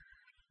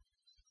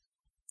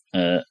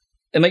that.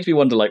 It makes me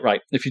wonder, like,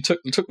 right, if you took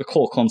the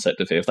core concept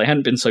of it, if they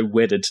hadn't been so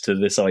wedded to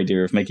this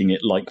idea of making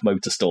it like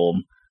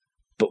MotorStorm,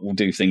 but will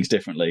do things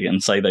differently,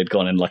 and say they'd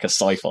gone in like a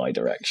sci-fi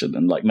direction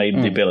and like made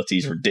the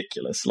abilities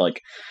ridiculous, like.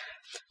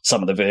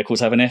 Some of the vehicles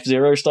have an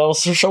F-Zero style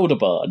shoulder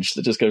barge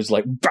that just goes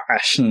like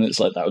bash, and it's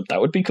like that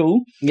would be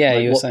cool. Yeah,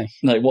 like, you were saying.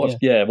 Like what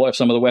if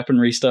some of the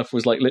weaponry stuff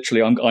was like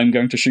literally I'm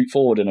going to shoot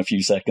forward in a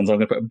few seconds. I'm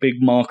going to put a big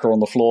marker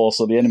on the floor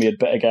so the enemy had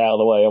better get out of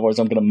the way, otherwise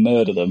I'm going to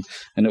murder them,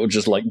 and it would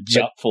just like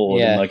jump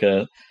forward in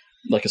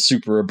like a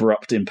super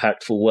abrupt,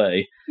 impactful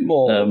way.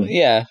 More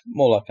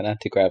like an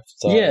anti-grav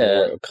style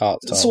or a kart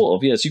style. Sort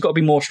of, yes. You've got to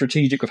be more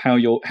strategic with how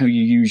you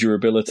use your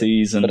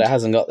abilities. But it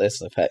hasn't got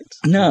this effect.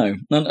 No.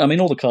 I mean,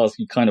 all the cars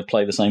you kind of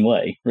play the same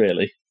way,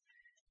 really.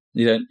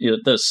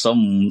 There's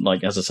some,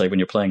 like, as I say, when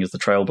you're playing as the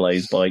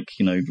Trailblaze bike,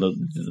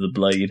 the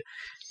Blade,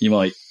 you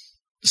might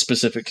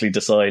specifically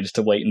decide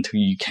to wait until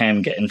you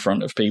can get in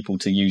front of people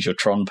to use your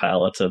Tron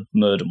power to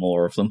murder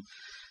more of them.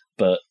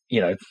 But,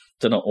 they're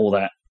not all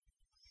that.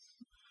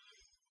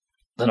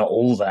 They're not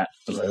all that.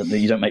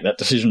 You don't make that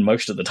decision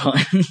most of the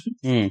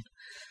time.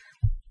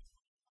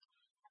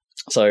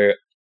 So,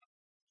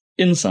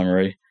 in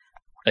summary,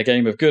 a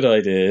game of good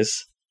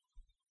ideas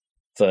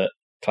that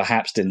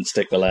perhaps didn't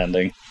stick the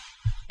landing,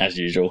 as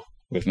usual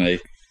with me.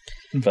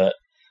 But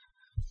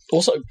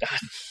also,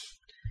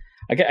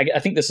 I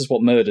think this is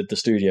what murdered the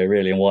studio,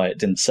 really, and why it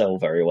didn't sell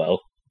very well.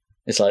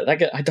 It's like,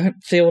 I don't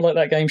feel like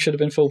that game should have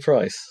been full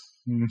price.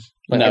 No,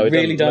 I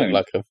really don't.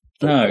 Look like a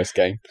full price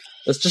game.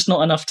 There's just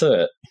not enough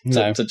to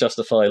it to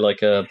justify like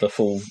the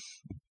full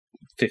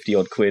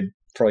 50-odd quid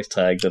price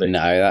tag. No,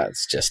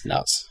 that's just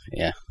nuts.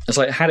 Yeah, it's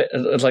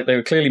like they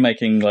were clearly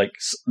making like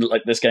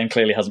this game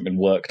clearly hasn't been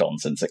worked on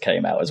since it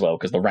came out as well,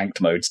 because the ranked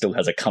mode still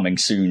has a coming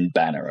soon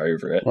banner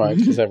over it. Right,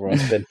 because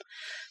everyone's been.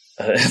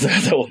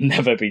 That will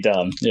never be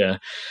done. Yeah,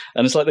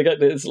 and it's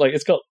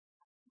got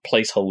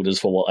placeholders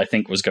for what I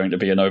think was going to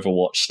be an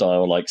Overwatch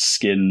style like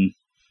skin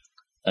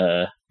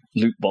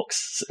loot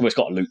box. Well, it's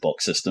got a loot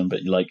box system, but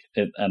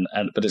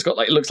but it's got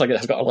it looks like it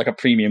has got like a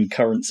premium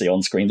currency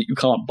on screen that you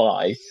can't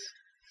buy.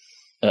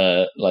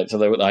 I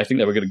think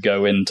they were going to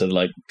go into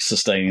like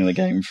sustaining the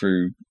game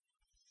through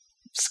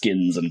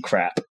skins and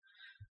crap,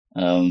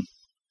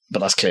 but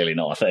that's clearly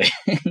not a thing.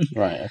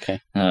 Right. Okay.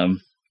 And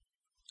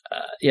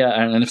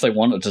if they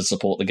wanted to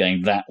support the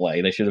game that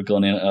way, they should have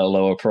gone in at a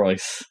lower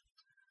price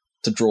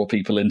to draw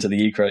people into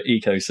the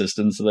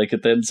ecosystem, so they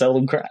could then sell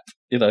them crap.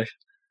 That's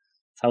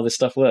how this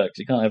stuff works.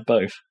 You can't have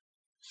both,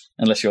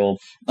 unless you're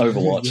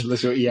Overwatch.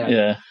 Unless you're EA.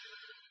 Yeah.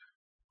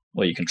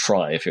 Well, you can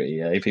try if you're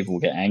EA. People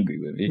will get angry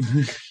with you.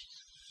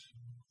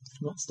 It's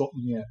not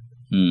stopping yet.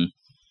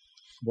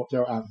 Watch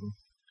out, Anthem.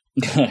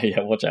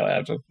 Yeah, watch out,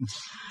 Anthem.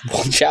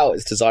 Watch out!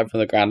 It's designed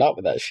from the ground up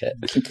with that shit.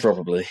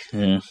 Probably.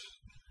 Yeah.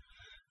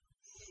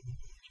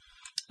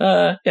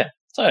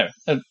 So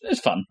it's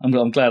fun.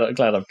 I'm glad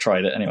I've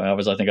tried it anyway.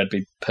 Otherwise, I think I'd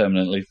be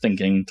permanently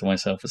thinking to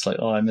myself, it's like,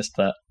 oh, I missed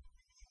that.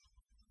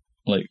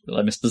 Like,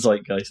 I missed the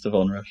zeitgeist of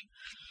Onrush.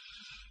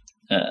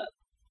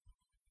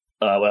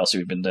 What else have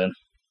we been doing?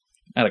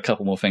 I had a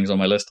couple more things on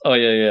my list. Oh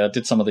yeah, I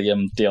did some of the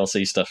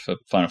DLC stuff for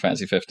Final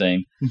Fantasy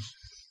 15.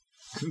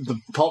 The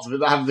parts of it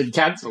that haven't been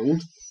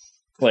cancelled.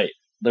 Wait,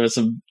 there was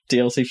some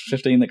DLC for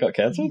 15 that got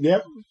cancelled?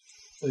 Yep.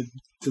 They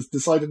just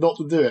decided not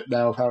to do it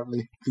now,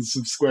 apparently, because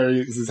Square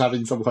Enix is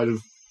having some kind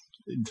of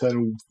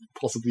internal,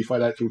 possibly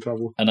financial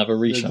trouble. Another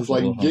reshuffle. It's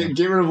like,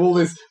 get rid of all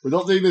this. We're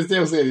not doing this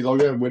DLC any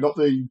longer, and we're not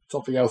doing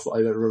something else that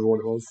I don't remember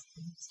what it was.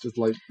 It's just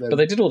like... But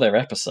they did all their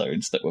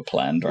episodes that were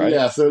planned, right?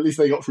 Yeah, so at least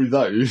they got through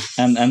those.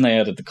 And they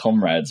added the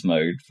Comrades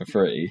mode for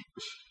free,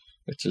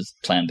 which is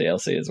planned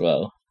DLC as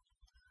well.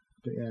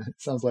 But yeah, it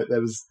sounds like there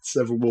was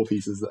several more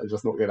pieces that are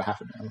just not going to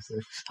happen now. So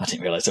I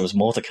didn't realise there was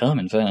more to come,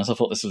 in fairness. I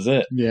thought this was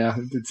it. Yeah,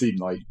 it did seem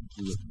like,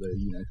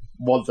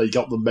 once they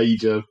got the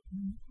major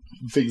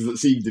things that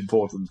seemed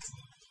important.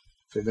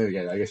 But then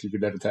again, I guess you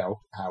could never tell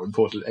how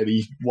important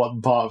any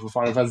one part of a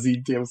Final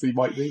Fantasy DLC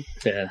might be.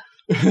 Yeah.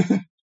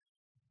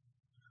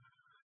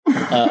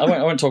 I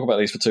won't talk about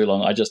these for too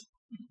long.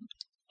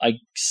 I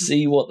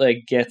see what they're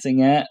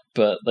getting at,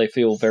 but they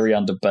feel very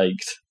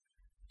underbaked.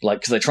 Like,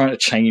 because they're trying to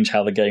change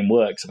how the game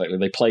works. Effectively,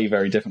 they play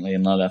very differently.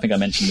 And I think I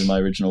mentioned in my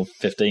original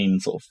 15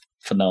 sort of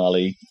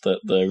finale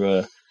that there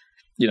were,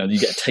 you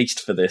get a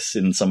taste for this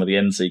in some of the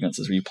end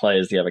sequences where you play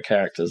as the other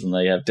characters and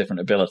they have different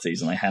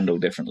abilities and they handle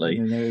differently.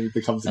 And then it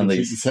becomes a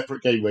completely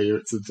separate game where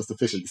it's just a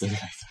fishing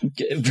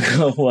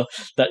simulator. Well,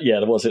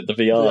 was it the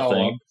VR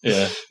thing? One.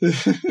 Yeah,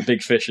 the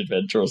Big Fish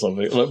Adventure or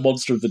something, like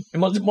Monster of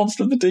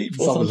the Deep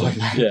or something like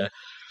that. Yeah.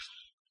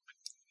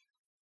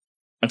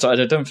 And so I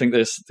don't think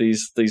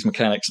these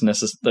mechanics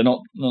they're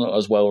not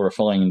as well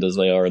refined as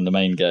they are in the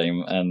main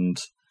game, and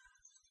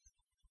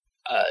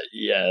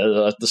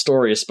the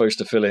story is supposed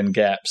to fill in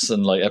gaps,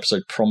 and like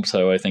episode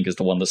Prompto I think is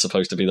the one that's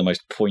supposed to be the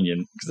most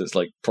poignant because it's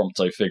like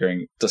Prompto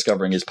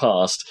discovering his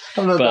past.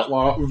 I've heard that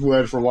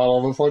word for a while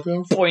on the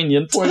podcast.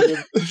 Poignant.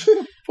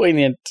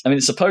 Poignant. I mean,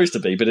 it's supposed to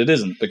be, but it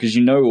isn't, because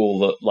you know all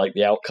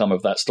the outcome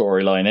of that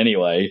storyline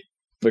anyway.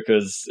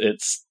 Because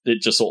it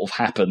just sort of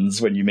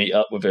happens when you meet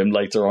up with him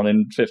later on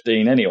in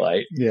 15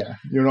 anyway. Yeah,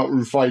 you're not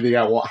finding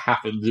out what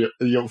happened.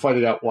 You're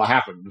finding out what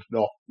happened,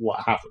 not what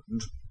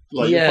happened.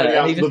 Like, you're finding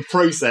out the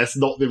process,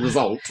 not the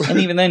result. And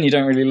even then, you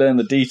don't really learn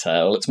the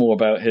detail. It's more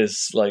about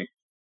his like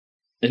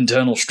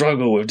internal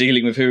struggle with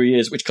dealing with who he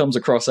is, which comes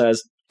across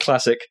as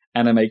classic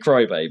anime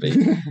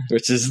crybaby,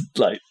 which is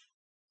like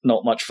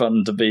not much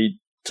fun to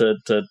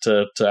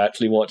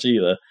actually watch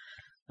either.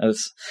 And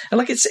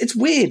it's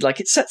weird. Like,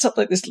 it sets up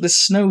like this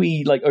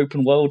snowy like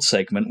open world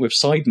segment with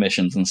side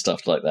missions and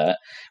stuff like that,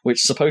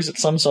 which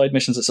some side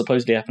missions that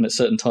supposedly happen at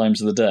certain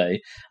times of the day.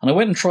 And I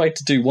went and tried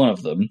to do one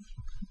of them,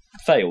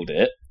 failed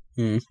it,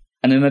 and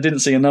then I didn't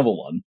see another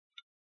one.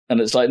 And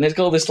it's like, and there's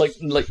got all this like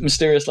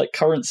mysterious like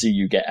currency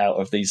you get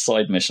out of these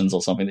side missions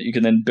or something that you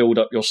can then build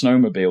up your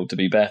snowmobile to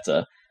be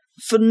better.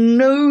 For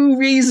no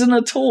reason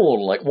at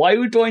all. Like,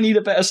 why do I need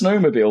a better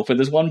snowmobile for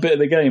this one bit of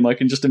the game I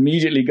can just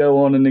immediately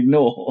go on and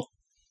ignore?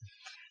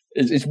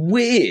 It's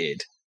weird.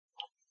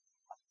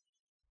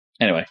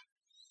 Anyway,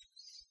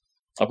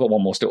 I've got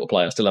one more still to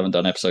play. I still haven't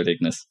done Episode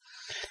Ignis.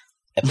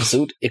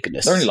 Episode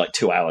Ignis. They're only like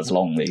 2 hours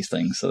long, these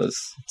things. So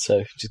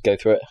just go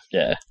through it.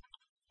 Yeah.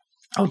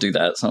 I'll do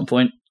that at some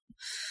point.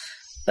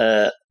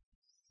 And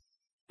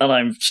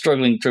I'm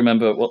struggling to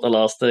remember what the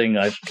last thing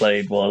I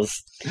played was.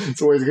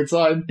 It's always a good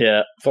sign.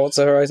 Yeah.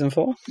 Forza Horizon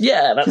 4?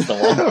 Yeah, that's the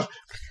one.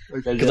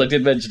 Okay, Because I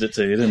did mention it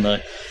to you, didn't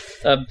I?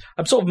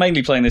 I'm sort of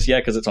mainly playing this,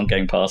 because it's on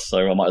Game Pass,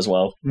 so I might as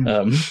well.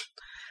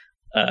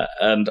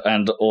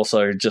 And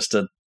also just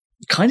to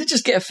kind of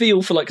just get a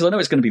feel for, like, because I know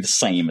it's going to be the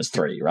same as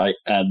 3, right?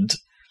 And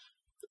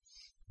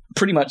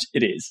pretty much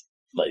it is.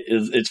 Like,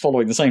 it's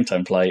following the same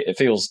template. It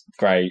feels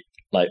great.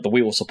 Like, the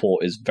wheel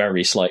support is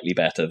very slightly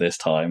better this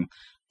time.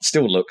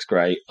 Still looks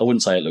great. I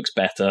wouldn't say it looks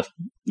better.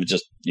 It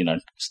just,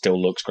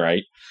 still looks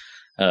great.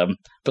 But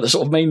the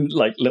sort of main,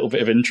 like, little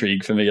bit of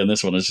intrigue for me on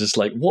this one is just,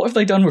 like, what have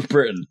they done with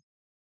Britain?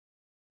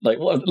 Like,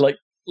 what,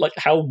 like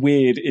how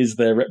weird is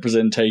their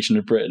representation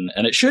of Britain?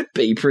 And it should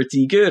be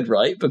pretty good,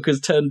 right?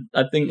 Because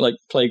I think, like,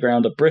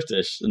 Playground are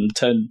British, and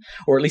Turn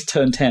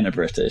 10 are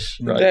British,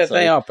 right?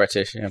 They are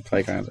British,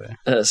 Playground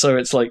are. So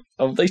it's like,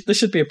 they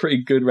should be a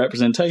pretty good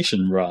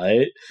representation,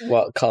 right?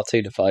 Well,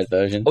 cartoonified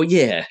version. Oh,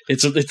 yeah.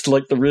 It's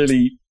like the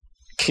really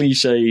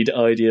cliched,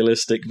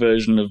 idealistic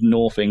version of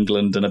North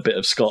England and a bit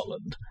of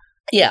Scotland.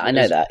 Yeah, I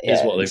know that. Yeah,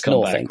 is what they've come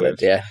North back England,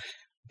 with. Yeah.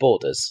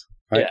 Borders,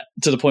 right? Yeah,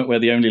 to the point where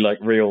the only, like,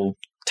 real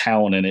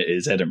town in it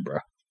is Edinburgh.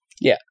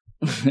 Yeah.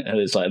 And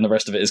it's like, and the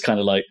rest of it is kind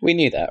of like... We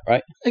knew that,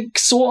 right? Like,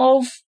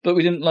 sort of, but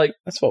we didn't, like...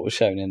 That's what was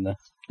shown in the...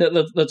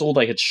 That's all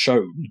they had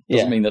shown.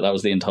 Doesn't mean that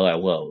was the entire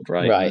world,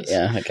 right? Right,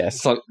 I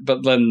guess. So,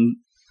 but then...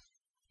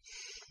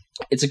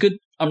 It's a good...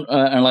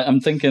 I'm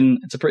thinking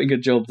it's a pretty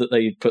good job that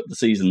they put the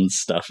seasons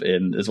stuff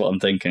in, is what I'm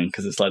thinking,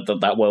 because it's like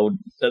that world,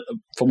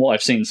 from what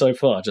I've seen so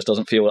far, just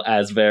doesn't feel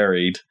as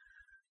varied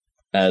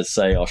as,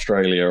 say,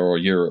 Australia or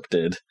Europe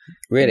did.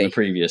 Really? In the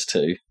previous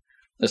two.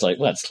 It's like,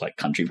 well, it's like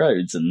country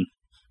roads and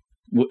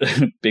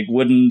big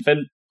wooden,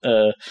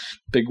 well,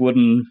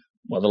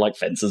 they're like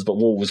fences, but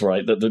walls,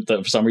 right? That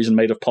for some reason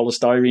made of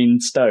polystyrene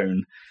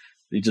stone.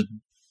 You just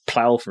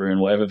plow through in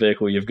whatever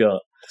vehicle you've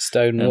got.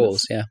 Stone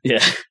walls, yeah.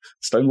 Yeah,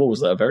 stone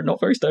walls that are not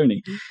very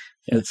stony.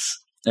 It's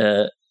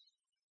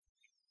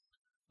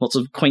lots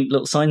of quaint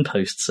little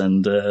signposts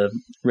and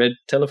red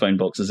telephone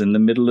boxes in the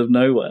middle of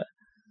nowhere.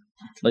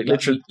 Like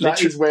literally, that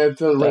is where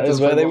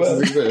they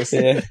were. Exist.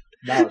 Yeah.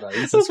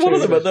 Nowadays, that's one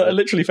of them. I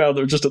literally found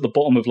them just at the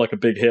bottom of like a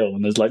big hill,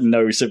 and there's like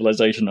no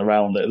civilization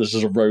around it. There's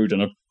just a road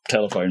and a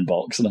telephone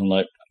box, and I'm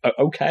like,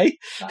 okay,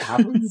 that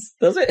happens.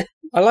 Does it?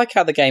 I like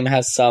how the game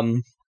has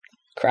some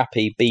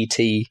crappy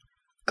BT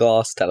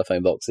glass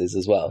telephone boxes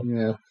as well.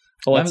 Yeah.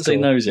 Oh, I haven't seen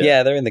those yet.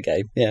 Yeah, they're in the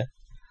game. Yeah,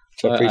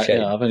 which I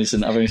appreciate. I've only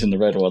seen the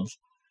red ones,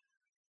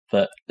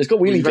 but it's got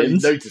wheelie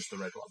bins. You noticed the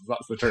red ones.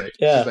 That's the trick.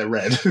 Yeah, they're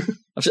red.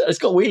 It's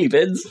got wheelie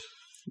bins.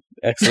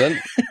 Excellent.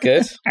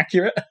 Good.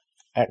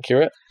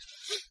 Accurate.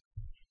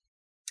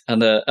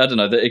 And I don't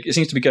know, it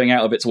seems to be going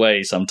out of its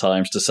way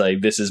sometimes to say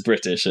this is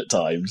British at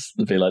times.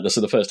 It'd be like,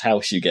 so the first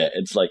house you get,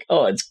 it's like,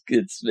 oh,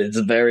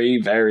 it's very,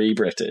 very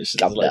British.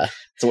 It's like,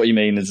 so what you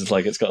mean is it's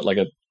like it's got like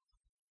a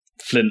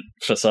flint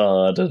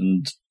facade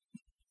and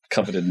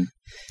covered in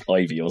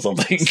ivy or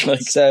something.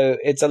 Like, so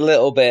it's a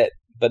little bit,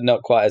 but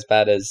not quite as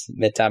bad as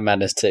Midtown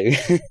Madness 2.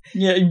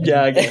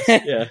 yeah, I guess.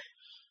 Yeah,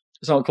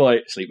 it's not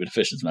quite Sleep with the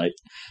Fishes, mate,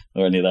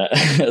 or any of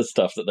that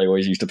stuff that they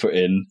always used to put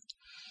in.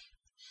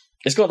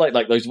 It's got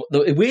like those.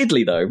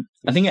 Weirdly though,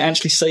 I think it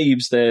actually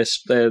saves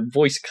their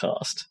voice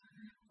cast,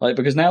 like,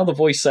 because now the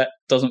voice set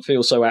doesn't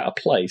feel so out of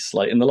place.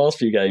 Like in the last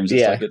few games,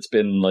 it's like it's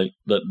been like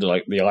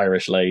the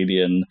Irish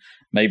lady and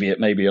maybe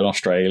an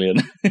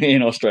Australian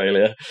in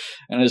Australia,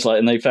 and it's like,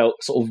 and they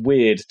felt sort of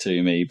weird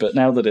to me. But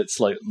now that it's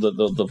like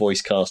the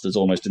voice cast is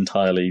almost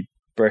entirely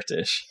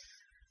British,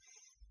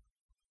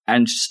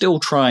 and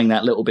still trying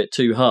that little bit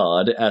too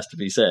hard, it has to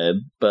be said,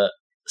 but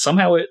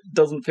somehow it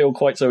doesn't feel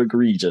quite so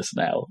egregious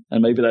now.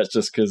 And maybe that's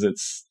just because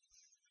it's,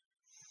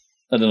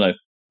 I don't know,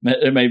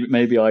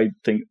 maybe I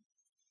think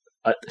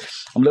I'm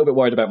a little bit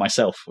worried about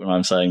myself when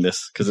I'm saying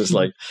this, because it's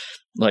like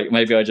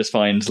maybe I just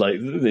find like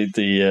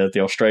the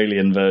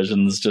Australian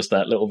versions just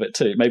that little bit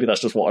too. Maybe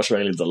that's just what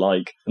Australians are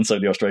like, and so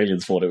the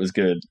Australians thought it was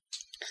good.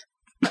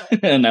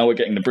 And now we're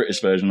getting the British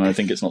version, and I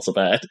think it's not so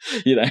bad.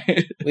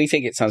 We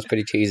think it sounds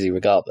pretty cheesy,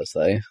 regardless,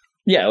 though.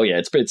 Yeah,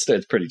 it's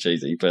pretty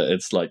cheesy, but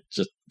it's like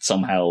just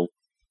somehow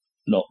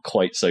not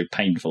quite so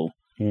painful.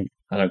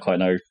 I don't quite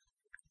know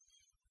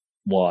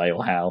why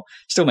or how.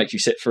 Still makes you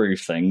sit through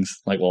things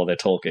like while they're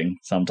talking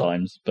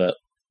sometimes, but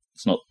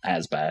it's not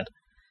as bad.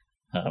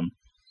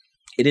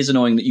 It is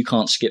annoying that you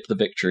can't skip the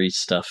victory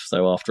stuff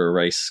though after a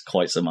race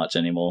quite so much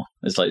anymore.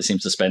 It's like it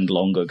seems to spend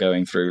longer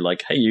going through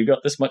like, hey, you got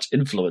this much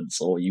influence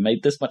or you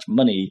made this much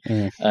money.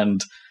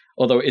 And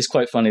although it is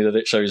quite funny that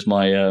it shows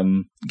my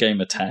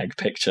gamer tag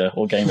picture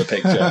or gamer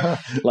picture,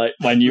 like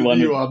my new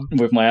one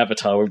with my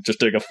avatar just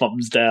doing a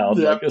thumbs down.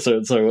 Yeah. Like,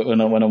 so when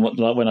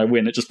I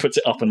win, it just puts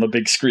it up on the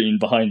big screen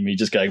behind me,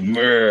 just going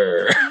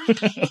Murr.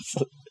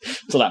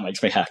 So that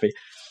makes me happy.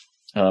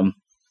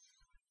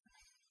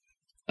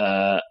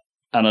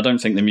 And I don't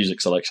think the music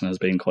selection has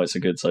been quite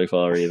so good so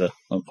far either.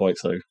 Not quite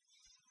so.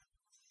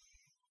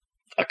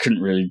 I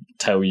couldn't really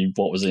tell you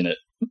what was in it.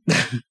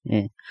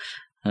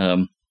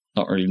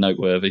 Not really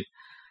noteworthy.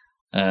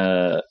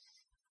 I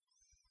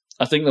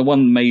think the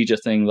one major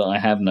thing that I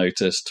have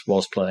noticed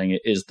whilst playing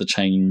it is the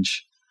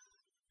change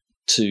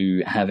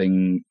to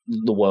having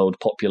the world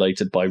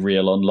populated by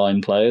real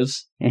online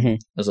players,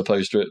 as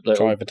opposed to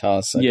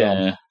Drivatars.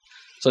 Yeah.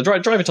 So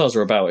Drivatars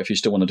are about if you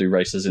still want to do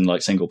races in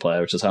like single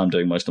player, which is how I'm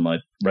doing most of my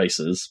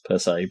races per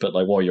se. But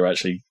like while you're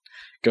actually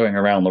going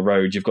around the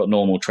road, you've got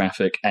normal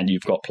traffic and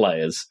you've got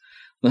players,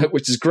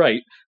 which is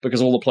great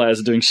because all the players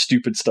are doing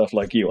stupid stuff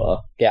like you are.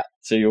 Yeah.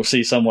 So you'll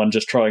see someone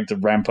just trying to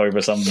ramp over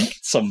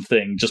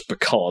something just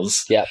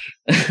because. Yeah.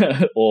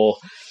 Or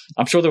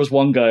I'm sure there was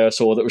one guy I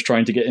saw that was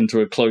trying to get into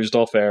a closed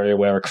off area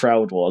where a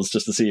crowd was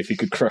just to see if he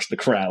could crush the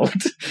crowd.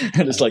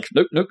 And it's like,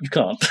 nope, you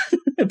can't.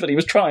 But he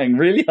was trying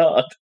really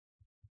hard.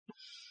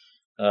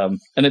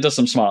 And it does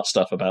some smart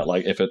stuff about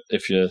like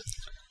if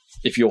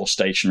you're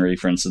stationary,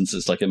 for instance,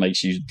 it's like it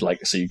makes you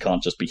like so you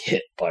can't just be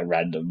hit by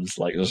randoms.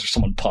 Like if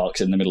someone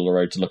parks in the middle of the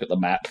road to look at the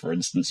map, for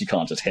instance, you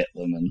can't just hit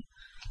them and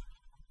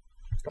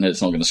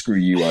it's not going to screw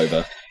you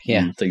over.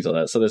 Yeah, and things like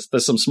that. So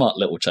there's some smart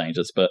little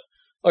changes, but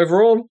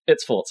overall,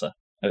 it's Forza.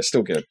 It's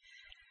still good.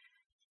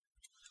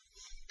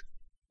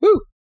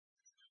 Woo!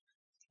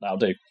 That'll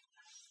do.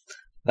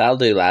 That'll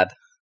do, lad.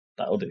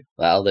 That'll do.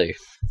 That'll do.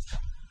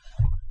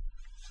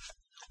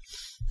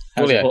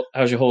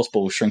 How's your horse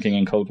balls shrinking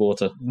in cold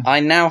water? I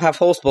now have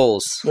horse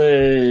balls.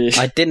 Hey.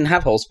 I didn't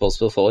have horse balls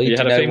before. You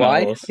had know a female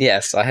why? horse?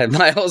 Yes,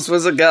 my horse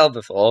was a girl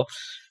before.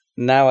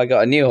 Now I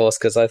got a new horse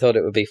because I thought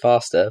it would be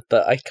faster,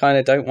 but I kind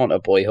of don't want a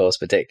boy horse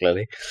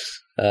particularly.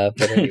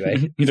 But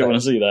anyway. You don't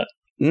want to see that?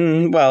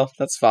 Well,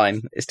 that's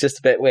fine. It's just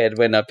a bit weird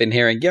when I've been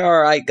hearing, you're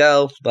all right,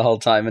 girl, the whole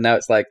time, and now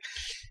it's like,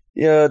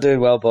 you're doing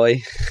well,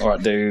 boy. All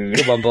right, dude.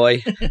 Good one,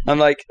 boy. I'm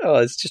like, oh,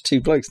 it's just two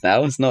blokes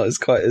now. It's not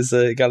quite as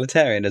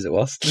egalitarian as it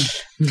was.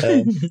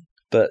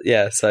 But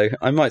yeah, so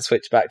I might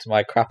switch back to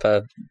my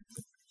crapper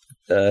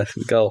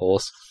girl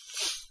horse.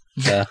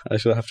 I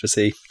shall have to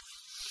see.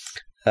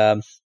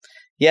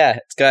 Yeah,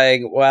 it's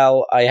going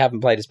well. I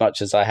haven't played as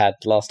much as I had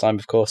last time,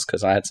 of course,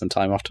 because I had some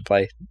time off to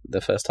play the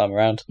first time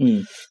around.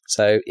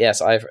 So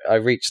yes, I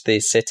reached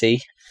the city,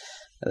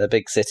 the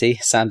big city,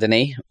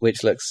 Saint-Denis,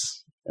 which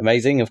looks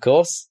amazing, of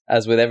course,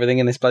 as with everything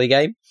in this bloody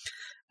game.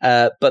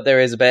 But there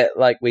is a bit,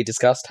 like we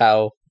discussed,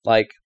 how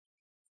it's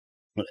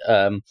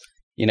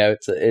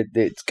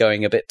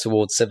going a bit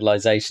towards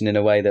civilization in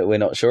a way that we're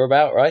not sure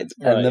about, right?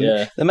 And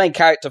the main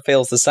character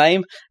feels the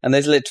same, and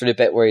there's literally a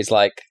bit where he's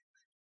like,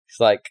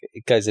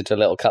 it goes into a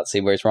little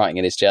cutscene where he's writing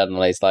in his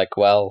journal. He's like,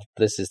 well,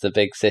 this is the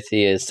big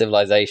city, is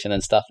civilization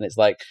and stuff. And it's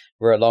like,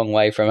 we're a long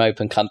way from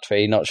open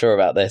country, not sure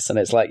about this. And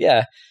it's like,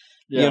 yeah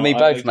you and me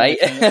both, mate.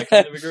 I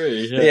kind of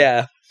agree.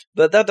 Yeah.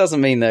 But that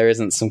doesn't mean there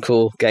isn't some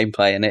cool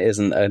gameplay and it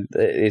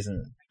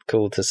isn't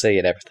cool to see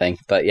and everything.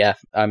 But yeah,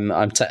 I'm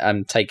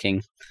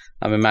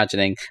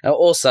imagining.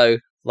 Also,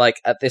 like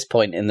at this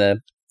point in the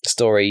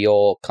story,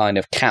 your kind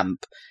of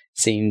camp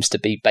seems to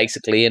be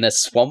basically in a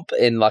swamp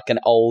in like an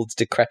old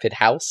decrepit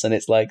house, and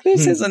it's like,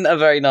 this isn't a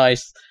very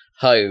nice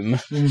home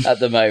at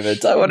the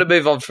moment. I want to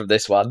move on from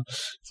this one,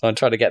 so I'm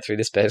trying to get through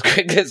this bit as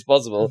quickly as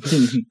possible.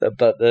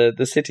 But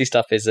the city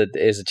stuff is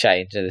a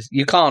change.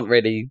 You can't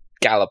really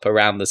gallop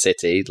around the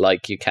city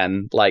like you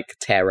can like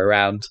tear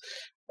around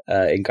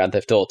in Grand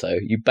Theft Auto.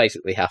 You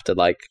basically have to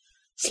like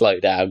slow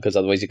down because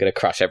otherwise you're going to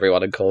crush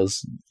everyone and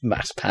cause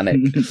mass panic,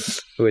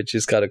 which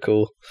is kind of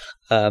cool.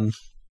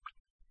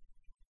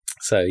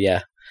 So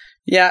yeah,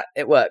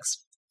 it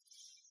works.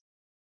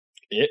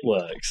 It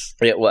works.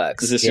 It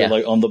works. Is this your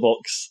like on the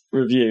box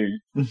review?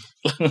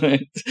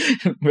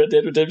 Red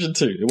Dead Redemption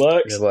 2. It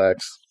works. It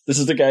works. This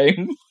is the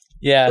game.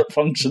 Yeah, it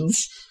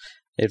functions.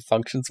 It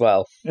functions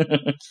well.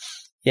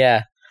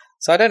 Yeah.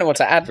 So I don't know what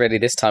to add really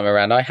this time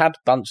around. I had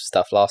a bunch of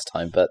stuff last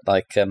time, but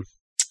like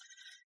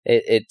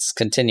it's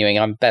continuing.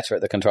 I'm better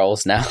at the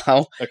controls now.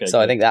 Okay, so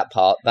good. I think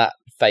that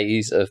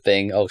phase of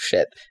being oh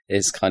shit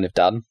is kind of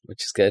done,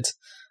 which is good.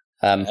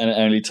 And it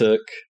only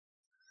took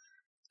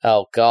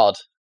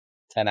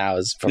 10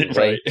 hours probably.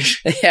 Right.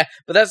 Yeah,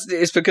 but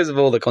it's because of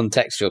all the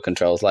contextual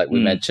controls like we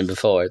mentioned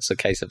before. It's a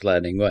case of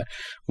learning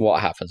what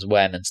happens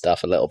when and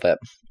stuff a little bit.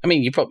 I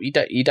mean, you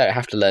don't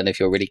have to learn if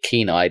you're really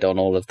keen-eyed on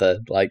all of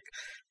the like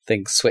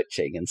things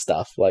switching and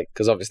stuff, like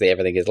because obviously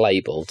everything is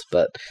labeled,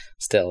 but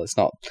still it's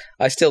not.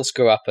 I still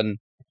screw up and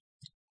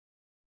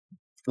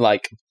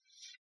like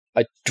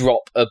I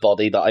drop a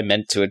body that I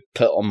meant to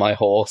put on my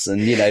horse,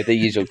 and the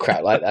usual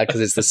crap like that, because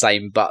it's the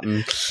same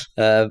button,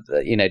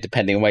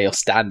 depending on where you're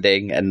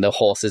standing, and the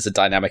horse is a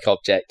dynamic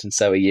object, and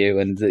so are you,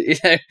 and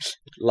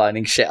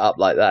lining shit up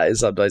like that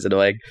is sometimes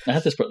annoying. I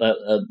had this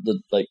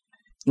like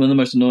one of the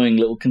most annoying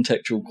little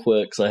contextual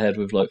quirks I had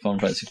with like Final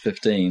Fantasy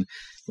 15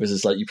 was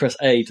it's like you press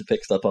A to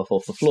pick stuff up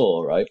off the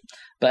floor, right?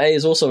 But A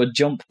is also a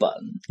jump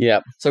button.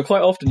 Yeah. So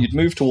quite often you'd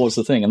move towards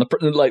the thing, and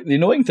the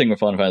annoying thing with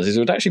Final Fantasy is it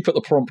would actually put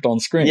the prompt on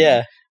screen.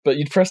 Yeah. But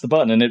you'd press the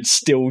button and it'd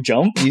still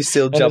jump. You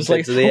still jump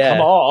into the air.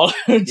 Come on.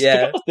 It's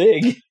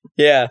thing.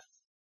 Yeah.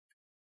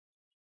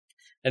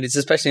 And it's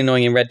especially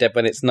annoying in Red Dead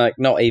when it's like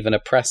not even a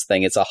press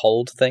thing, it's a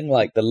hold thing,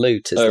 like the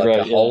loot is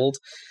hold.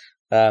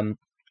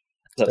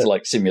 That's to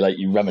like simulate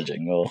you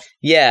rummaging, or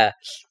yeah.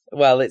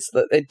 Well,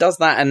 it does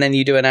that, and then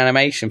you do an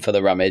animation for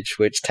the rummage,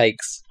 which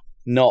takes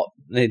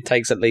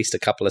at least a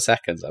couple of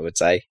seconds, I would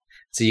say.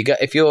 So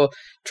if you're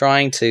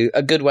trying to,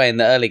 a good way in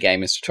the early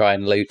game is to try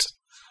and loot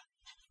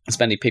as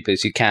many people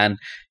as you can,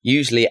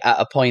 usually at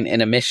a point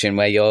in a mission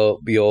where your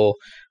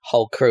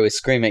whole crew is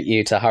screaming at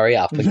you to hurry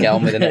up and get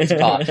on with the next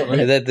part.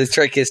 The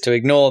trick is to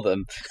ignore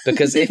them,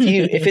 because if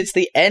it's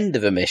the end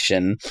of a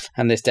mission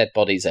and there's dead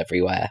bodies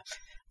everywhere,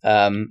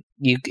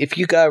 if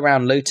you go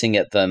around looting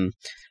at them,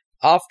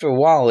 after a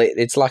while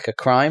it's like a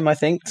crime, I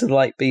think, to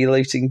like be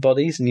looting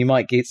bodies, and you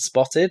might get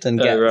spotted and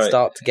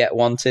start to get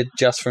wanted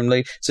just from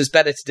loot. So it's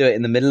better to do it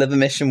in the middle of a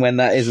mission when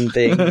that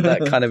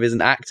kind of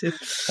isn't active.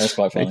 That's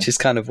quite funny. Which is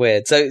kind of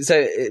weird. So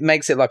it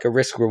makes it like a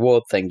risk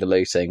reward thing, the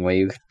looting, where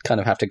you kind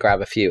of have to grab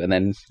a few and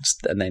then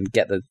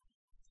get the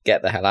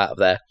hell out of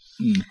there.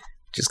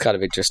 Which is kind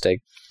of interesting.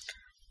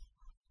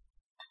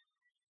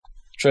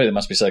 Surely there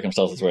must be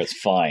circumstances where it's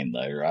fine,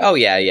 though, right? Oh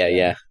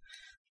yeah.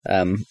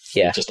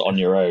 Just on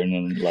your own,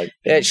 and like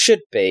it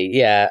should be.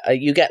 Yeah,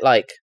 you get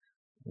like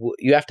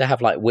you have to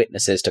have like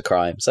witnesses to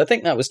crimes. I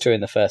think that was true in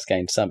the first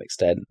game to some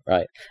extent,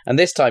 right? And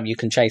this time you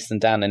can chase them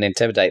down and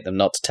intimidate them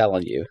not to tell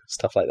on you,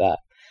 stuff like that,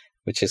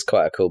 which is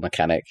quite a cool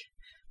mechanic.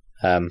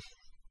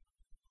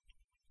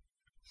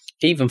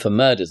 Even for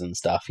murders and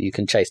stuff, you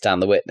can chase down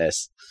the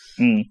witness,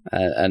 and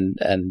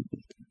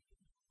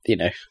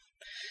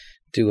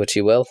do what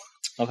you will.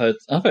 I've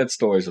heard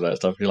stories of that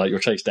stuff. You'll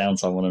chase down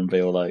someone and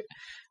be like,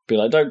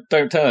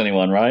 don't tell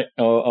anyone, right?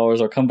 Or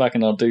I'll come back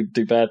and I'll do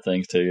bad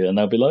things to you, and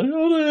they'll be like,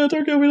 oh no,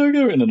 don't go,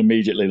 and then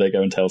immediately they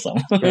go and tell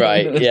someone.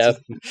 Right? Yeah.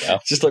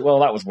 It's just like, well,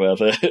 that was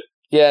worth it.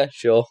 Yeah,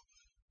 sure.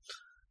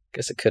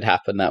 Guess it could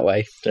happen that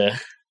way. Yeah.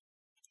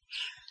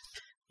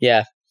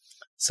 Yeah.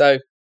 So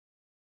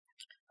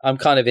I'm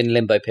kind of in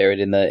limbo period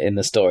in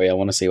the story. I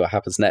want to see what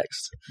happens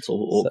next. It's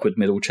all awkward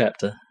middle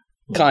chapter.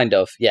 Kind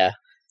of, yeah.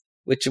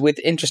 Which with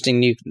interesting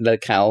new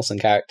locales and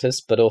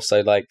characters, but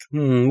also like,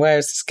 where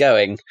is this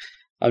going?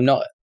 I'm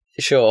not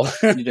sure.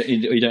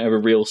 you don't have a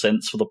real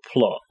sense for the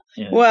plot.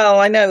 Yeah.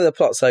 Well, I know the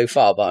plot so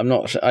far, but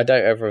I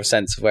don't have a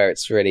sense of where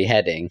it's really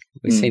heading.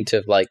 We seem to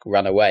have like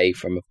run away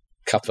from a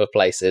couple of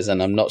places,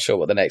 and I'm not sure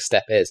what the next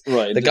step is.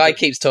 Right. The guy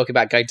keeps talking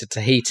about going to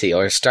Tahiti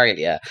or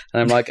Australia,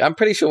 and I'm like, I'm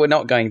pretty sure we're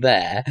not going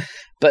there,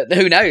 but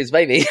who knows?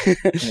 Maybe.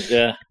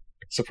 Yeah.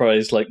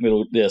 Surprise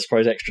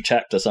extra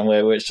chapter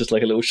somewhere where it's just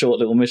like a little short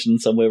little mission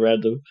somewhere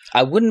random.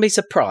 I wouldn't be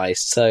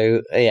surprised.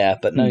 So yeah,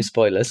 but no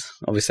spoilers.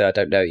 Obviously, I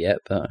don't know yet,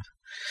 but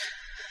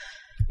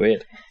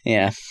weird.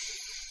 Yeah.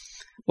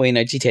 Well,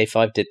 GTA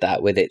 5 did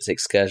that with its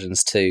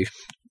excursions to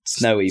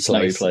snowy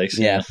place.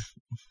 Yeah.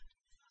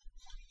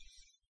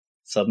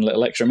 Sudden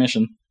little extra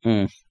mission.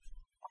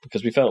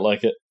 Because we felt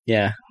like it.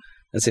 Yeah.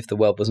 As if the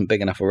world wasn't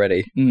big enough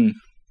already.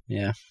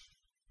 Yeah.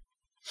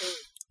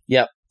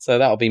 Yep. So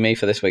that'll be me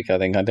for this week, I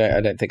think. I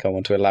don't think I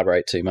want to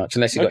elaborate too much,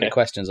 unless you've got any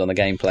questions on the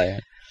gameplay.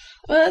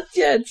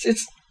 Yeah,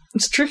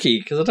 it's tricky,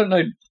 because I don't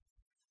know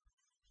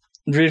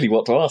really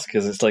what to ask,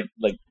 because it's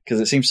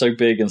because it seems so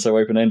big and so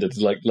open-ended.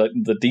 Like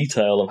the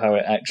detail of how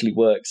it actually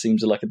works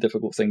seems like a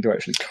difficult thing to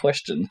actually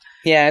question.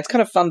 Yeah, it's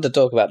kind of fun to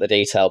talk about the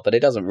detail, but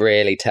it doesn't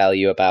really tell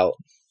you about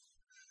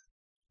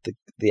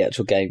the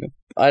actual game.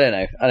 I don't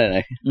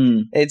know.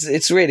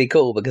 It's really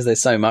cool because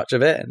there's so much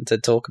of it and to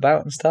talk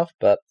about and stuff,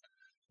 but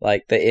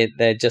like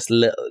they're just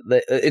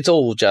it's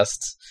all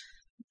just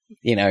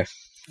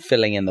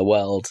filling in the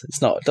world.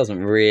 It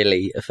doesn't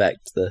really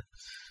affect the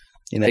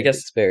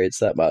experience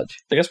that much.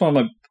 I guess one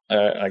of my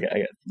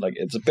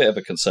it's a bit of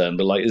a concern,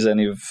 but like, is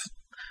any of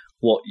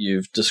what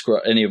you've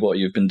described, any of what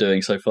you've been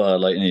doing so far,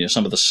 like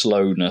some of the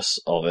slowness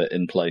of it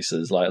in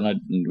places, like,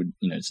 and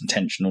it's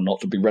intentional not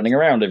to be running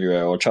around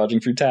everywhere or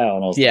charging through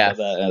town or stuff like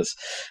that. It's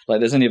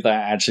like, does any of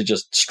that actually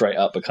just straight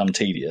up become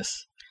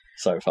tedious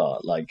so far?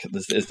 Like,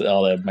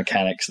 are there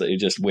mechanics that you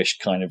just wish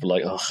kind of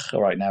like, oh,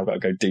 all right, now I've got to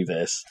go do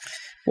this?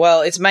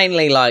 Well, it's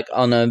mainly like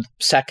on a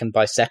second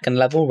by second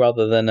level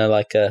rather than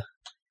a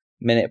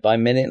minute by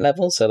minute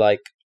level. So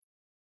like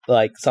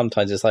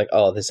sometimes it's like,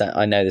 oh,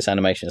 I know this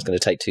animation is going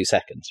to take 2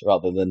 seconds,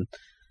 rather than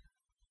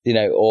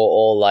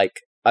or like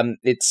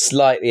it's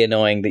slightly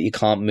annoying that you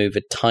can't move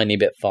a tiny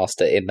bit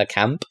faster in the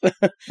camp.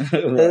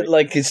 Right.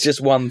 Like, it's just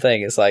one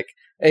thing. It's like,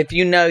 if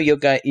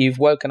you've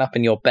woken up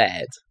in your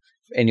bed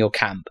in your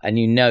camp and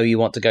you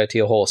want to go to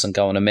your horse and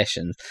go on a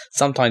mission,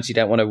 sometimes you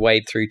don't want to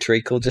wade through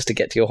treacle just to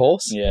get to your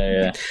horse.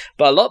 Yeah.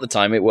 But a lot of the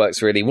time it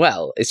works really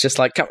well. It's just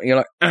like, you're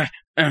like,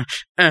 over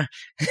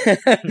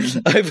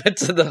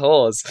to the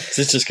horse. Is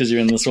this just because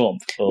you're in the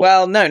swamp? Or?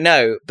 Well,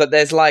 no, but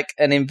there's like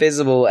an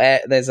invisible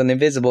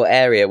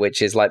area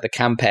which is like the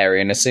camp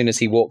area, and as soon as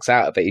he walks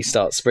out of it, he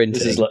starts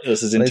sprinting.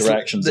 This is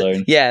interaction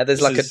zone. Yeah,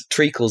 there's a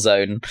treacle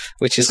zone,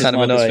 which is kind of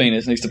Marcus annoying.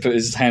 Phoenix needs to put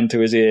his hand to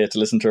his ear to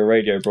listen to a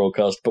radio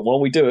broadcast, but while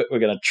we do it, we're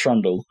going to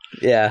trundle.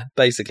 Yeah,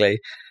 basically,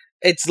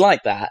 it's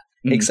like that,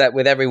 except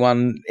with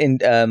everyone in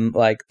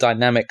like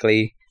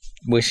dynamically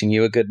wishing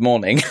you a good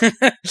morning.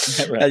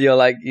 Right. And you're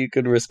like, you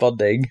could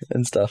responding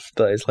and stuff,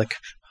 but it's like,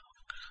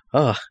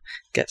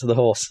 get to the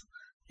horse.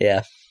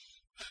 Yeah.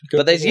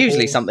 But there's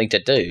usually something to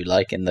do,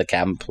 like in the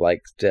camp,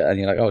 like, and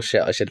you're like, oh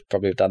shit, I should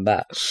probably have done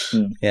that.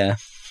 Yeah.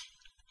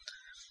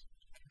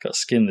 Got to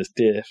skin this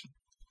deer.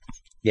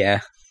 Yeah.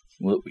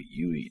 What were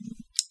you eating?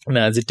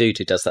 No, there's a dude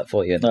who does that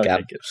for you in the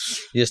camp. Good.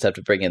 You just have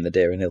to bring in the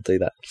deer and he'll do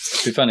that.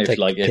 It'd be funny if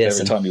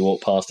every time you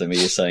walk past him, he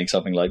is saying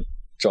something like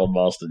John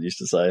Marston used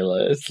to say.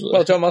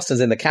 Well, John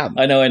Marston's in the camp.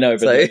 I know,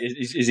 but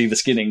is he the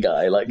skinning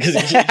guy? Like,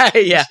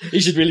 he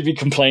should really be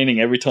complaining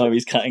every time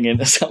he's cutting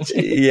into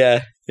something.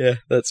 Yeah,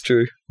 that's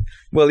true.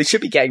 Well, he should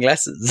be getting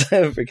lessons.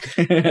 That's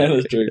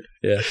true.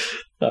 Yeah,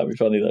 that'd be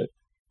funny though.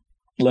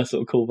 Less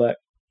little callback.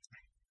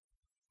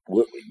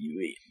 What were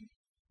you eating?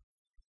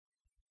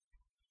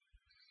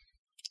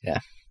 Yeah.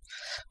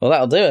 Well,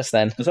 that'll do us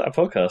then. Is that a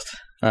podcast?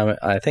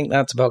 I think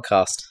that's a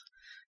podcast.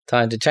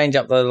 Time to change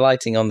up the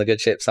lighting on the Good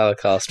Ship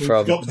Saladcast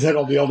from... We've got to turn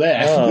on the on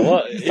air. Oh,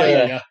 what?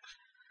 Yeah.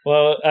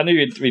 Well, I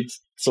knew we'd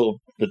sort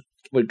of...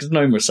 Because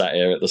Noma was sat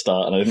here at the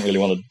start, and I didn't really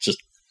want to just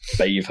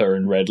bathe her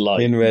in red light.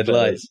 In red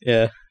light,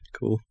 yeah.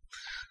 Cool.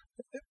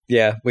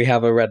 Yeah, we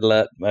have a red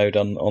alert mode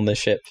on the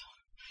ship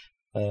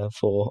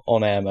for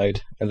on-air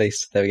mode, at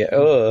least. There we go.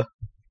 Oh,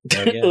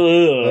 there we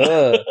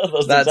go.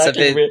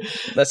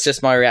 That's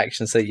just my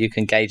reaction so that you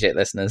can gauge it,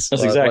 listeners.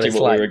 That's exactly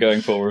what we were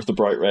going for with the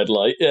bright red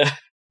light, yeah.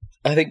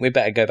 I think we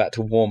better go back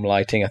to warm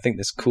lighting. I think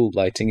this cool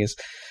lighting is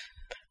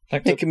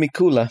making me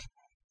cooler.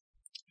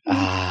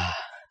 That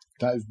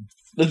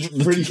is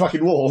pretty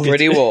fucking warm.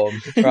 Pretty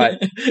warm, right.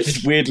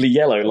 It's weirdly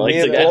yellow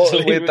lighting,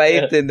 actually. We're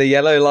bathed in the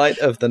yellow light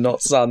of the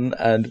not sun,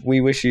 and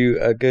we wish you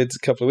a good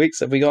couple of weeks.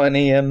 Have we got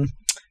any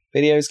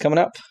videos coming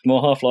up?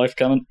 More Half-Life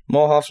coming.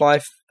 More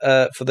Half-Life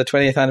for the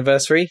 20th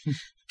anniversary.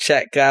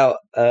 Check out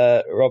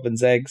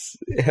Robin's Eggs'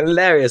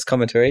 hilarious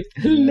commentary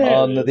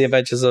on the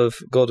adventures of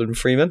Gordon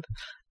Freeman.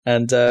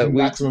 And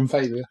Maximum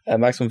Failure.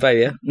 Maximum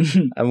Failure.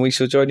 And we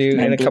shall join you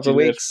in a couple of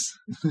weeks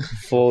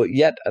for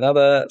yet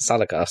another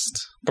Saladcast.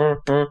 I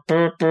don't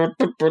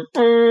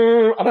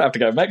have to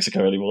go to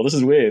Mexico anymore. This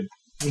is weird.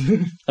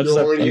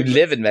 You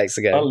live in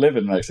Mexico. I live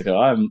in Mexico.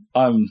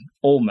 I'm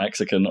all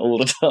Mexican all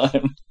the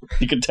time.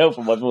 You can tell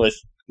from my voice.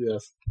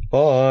 Yes.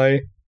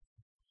 Bye.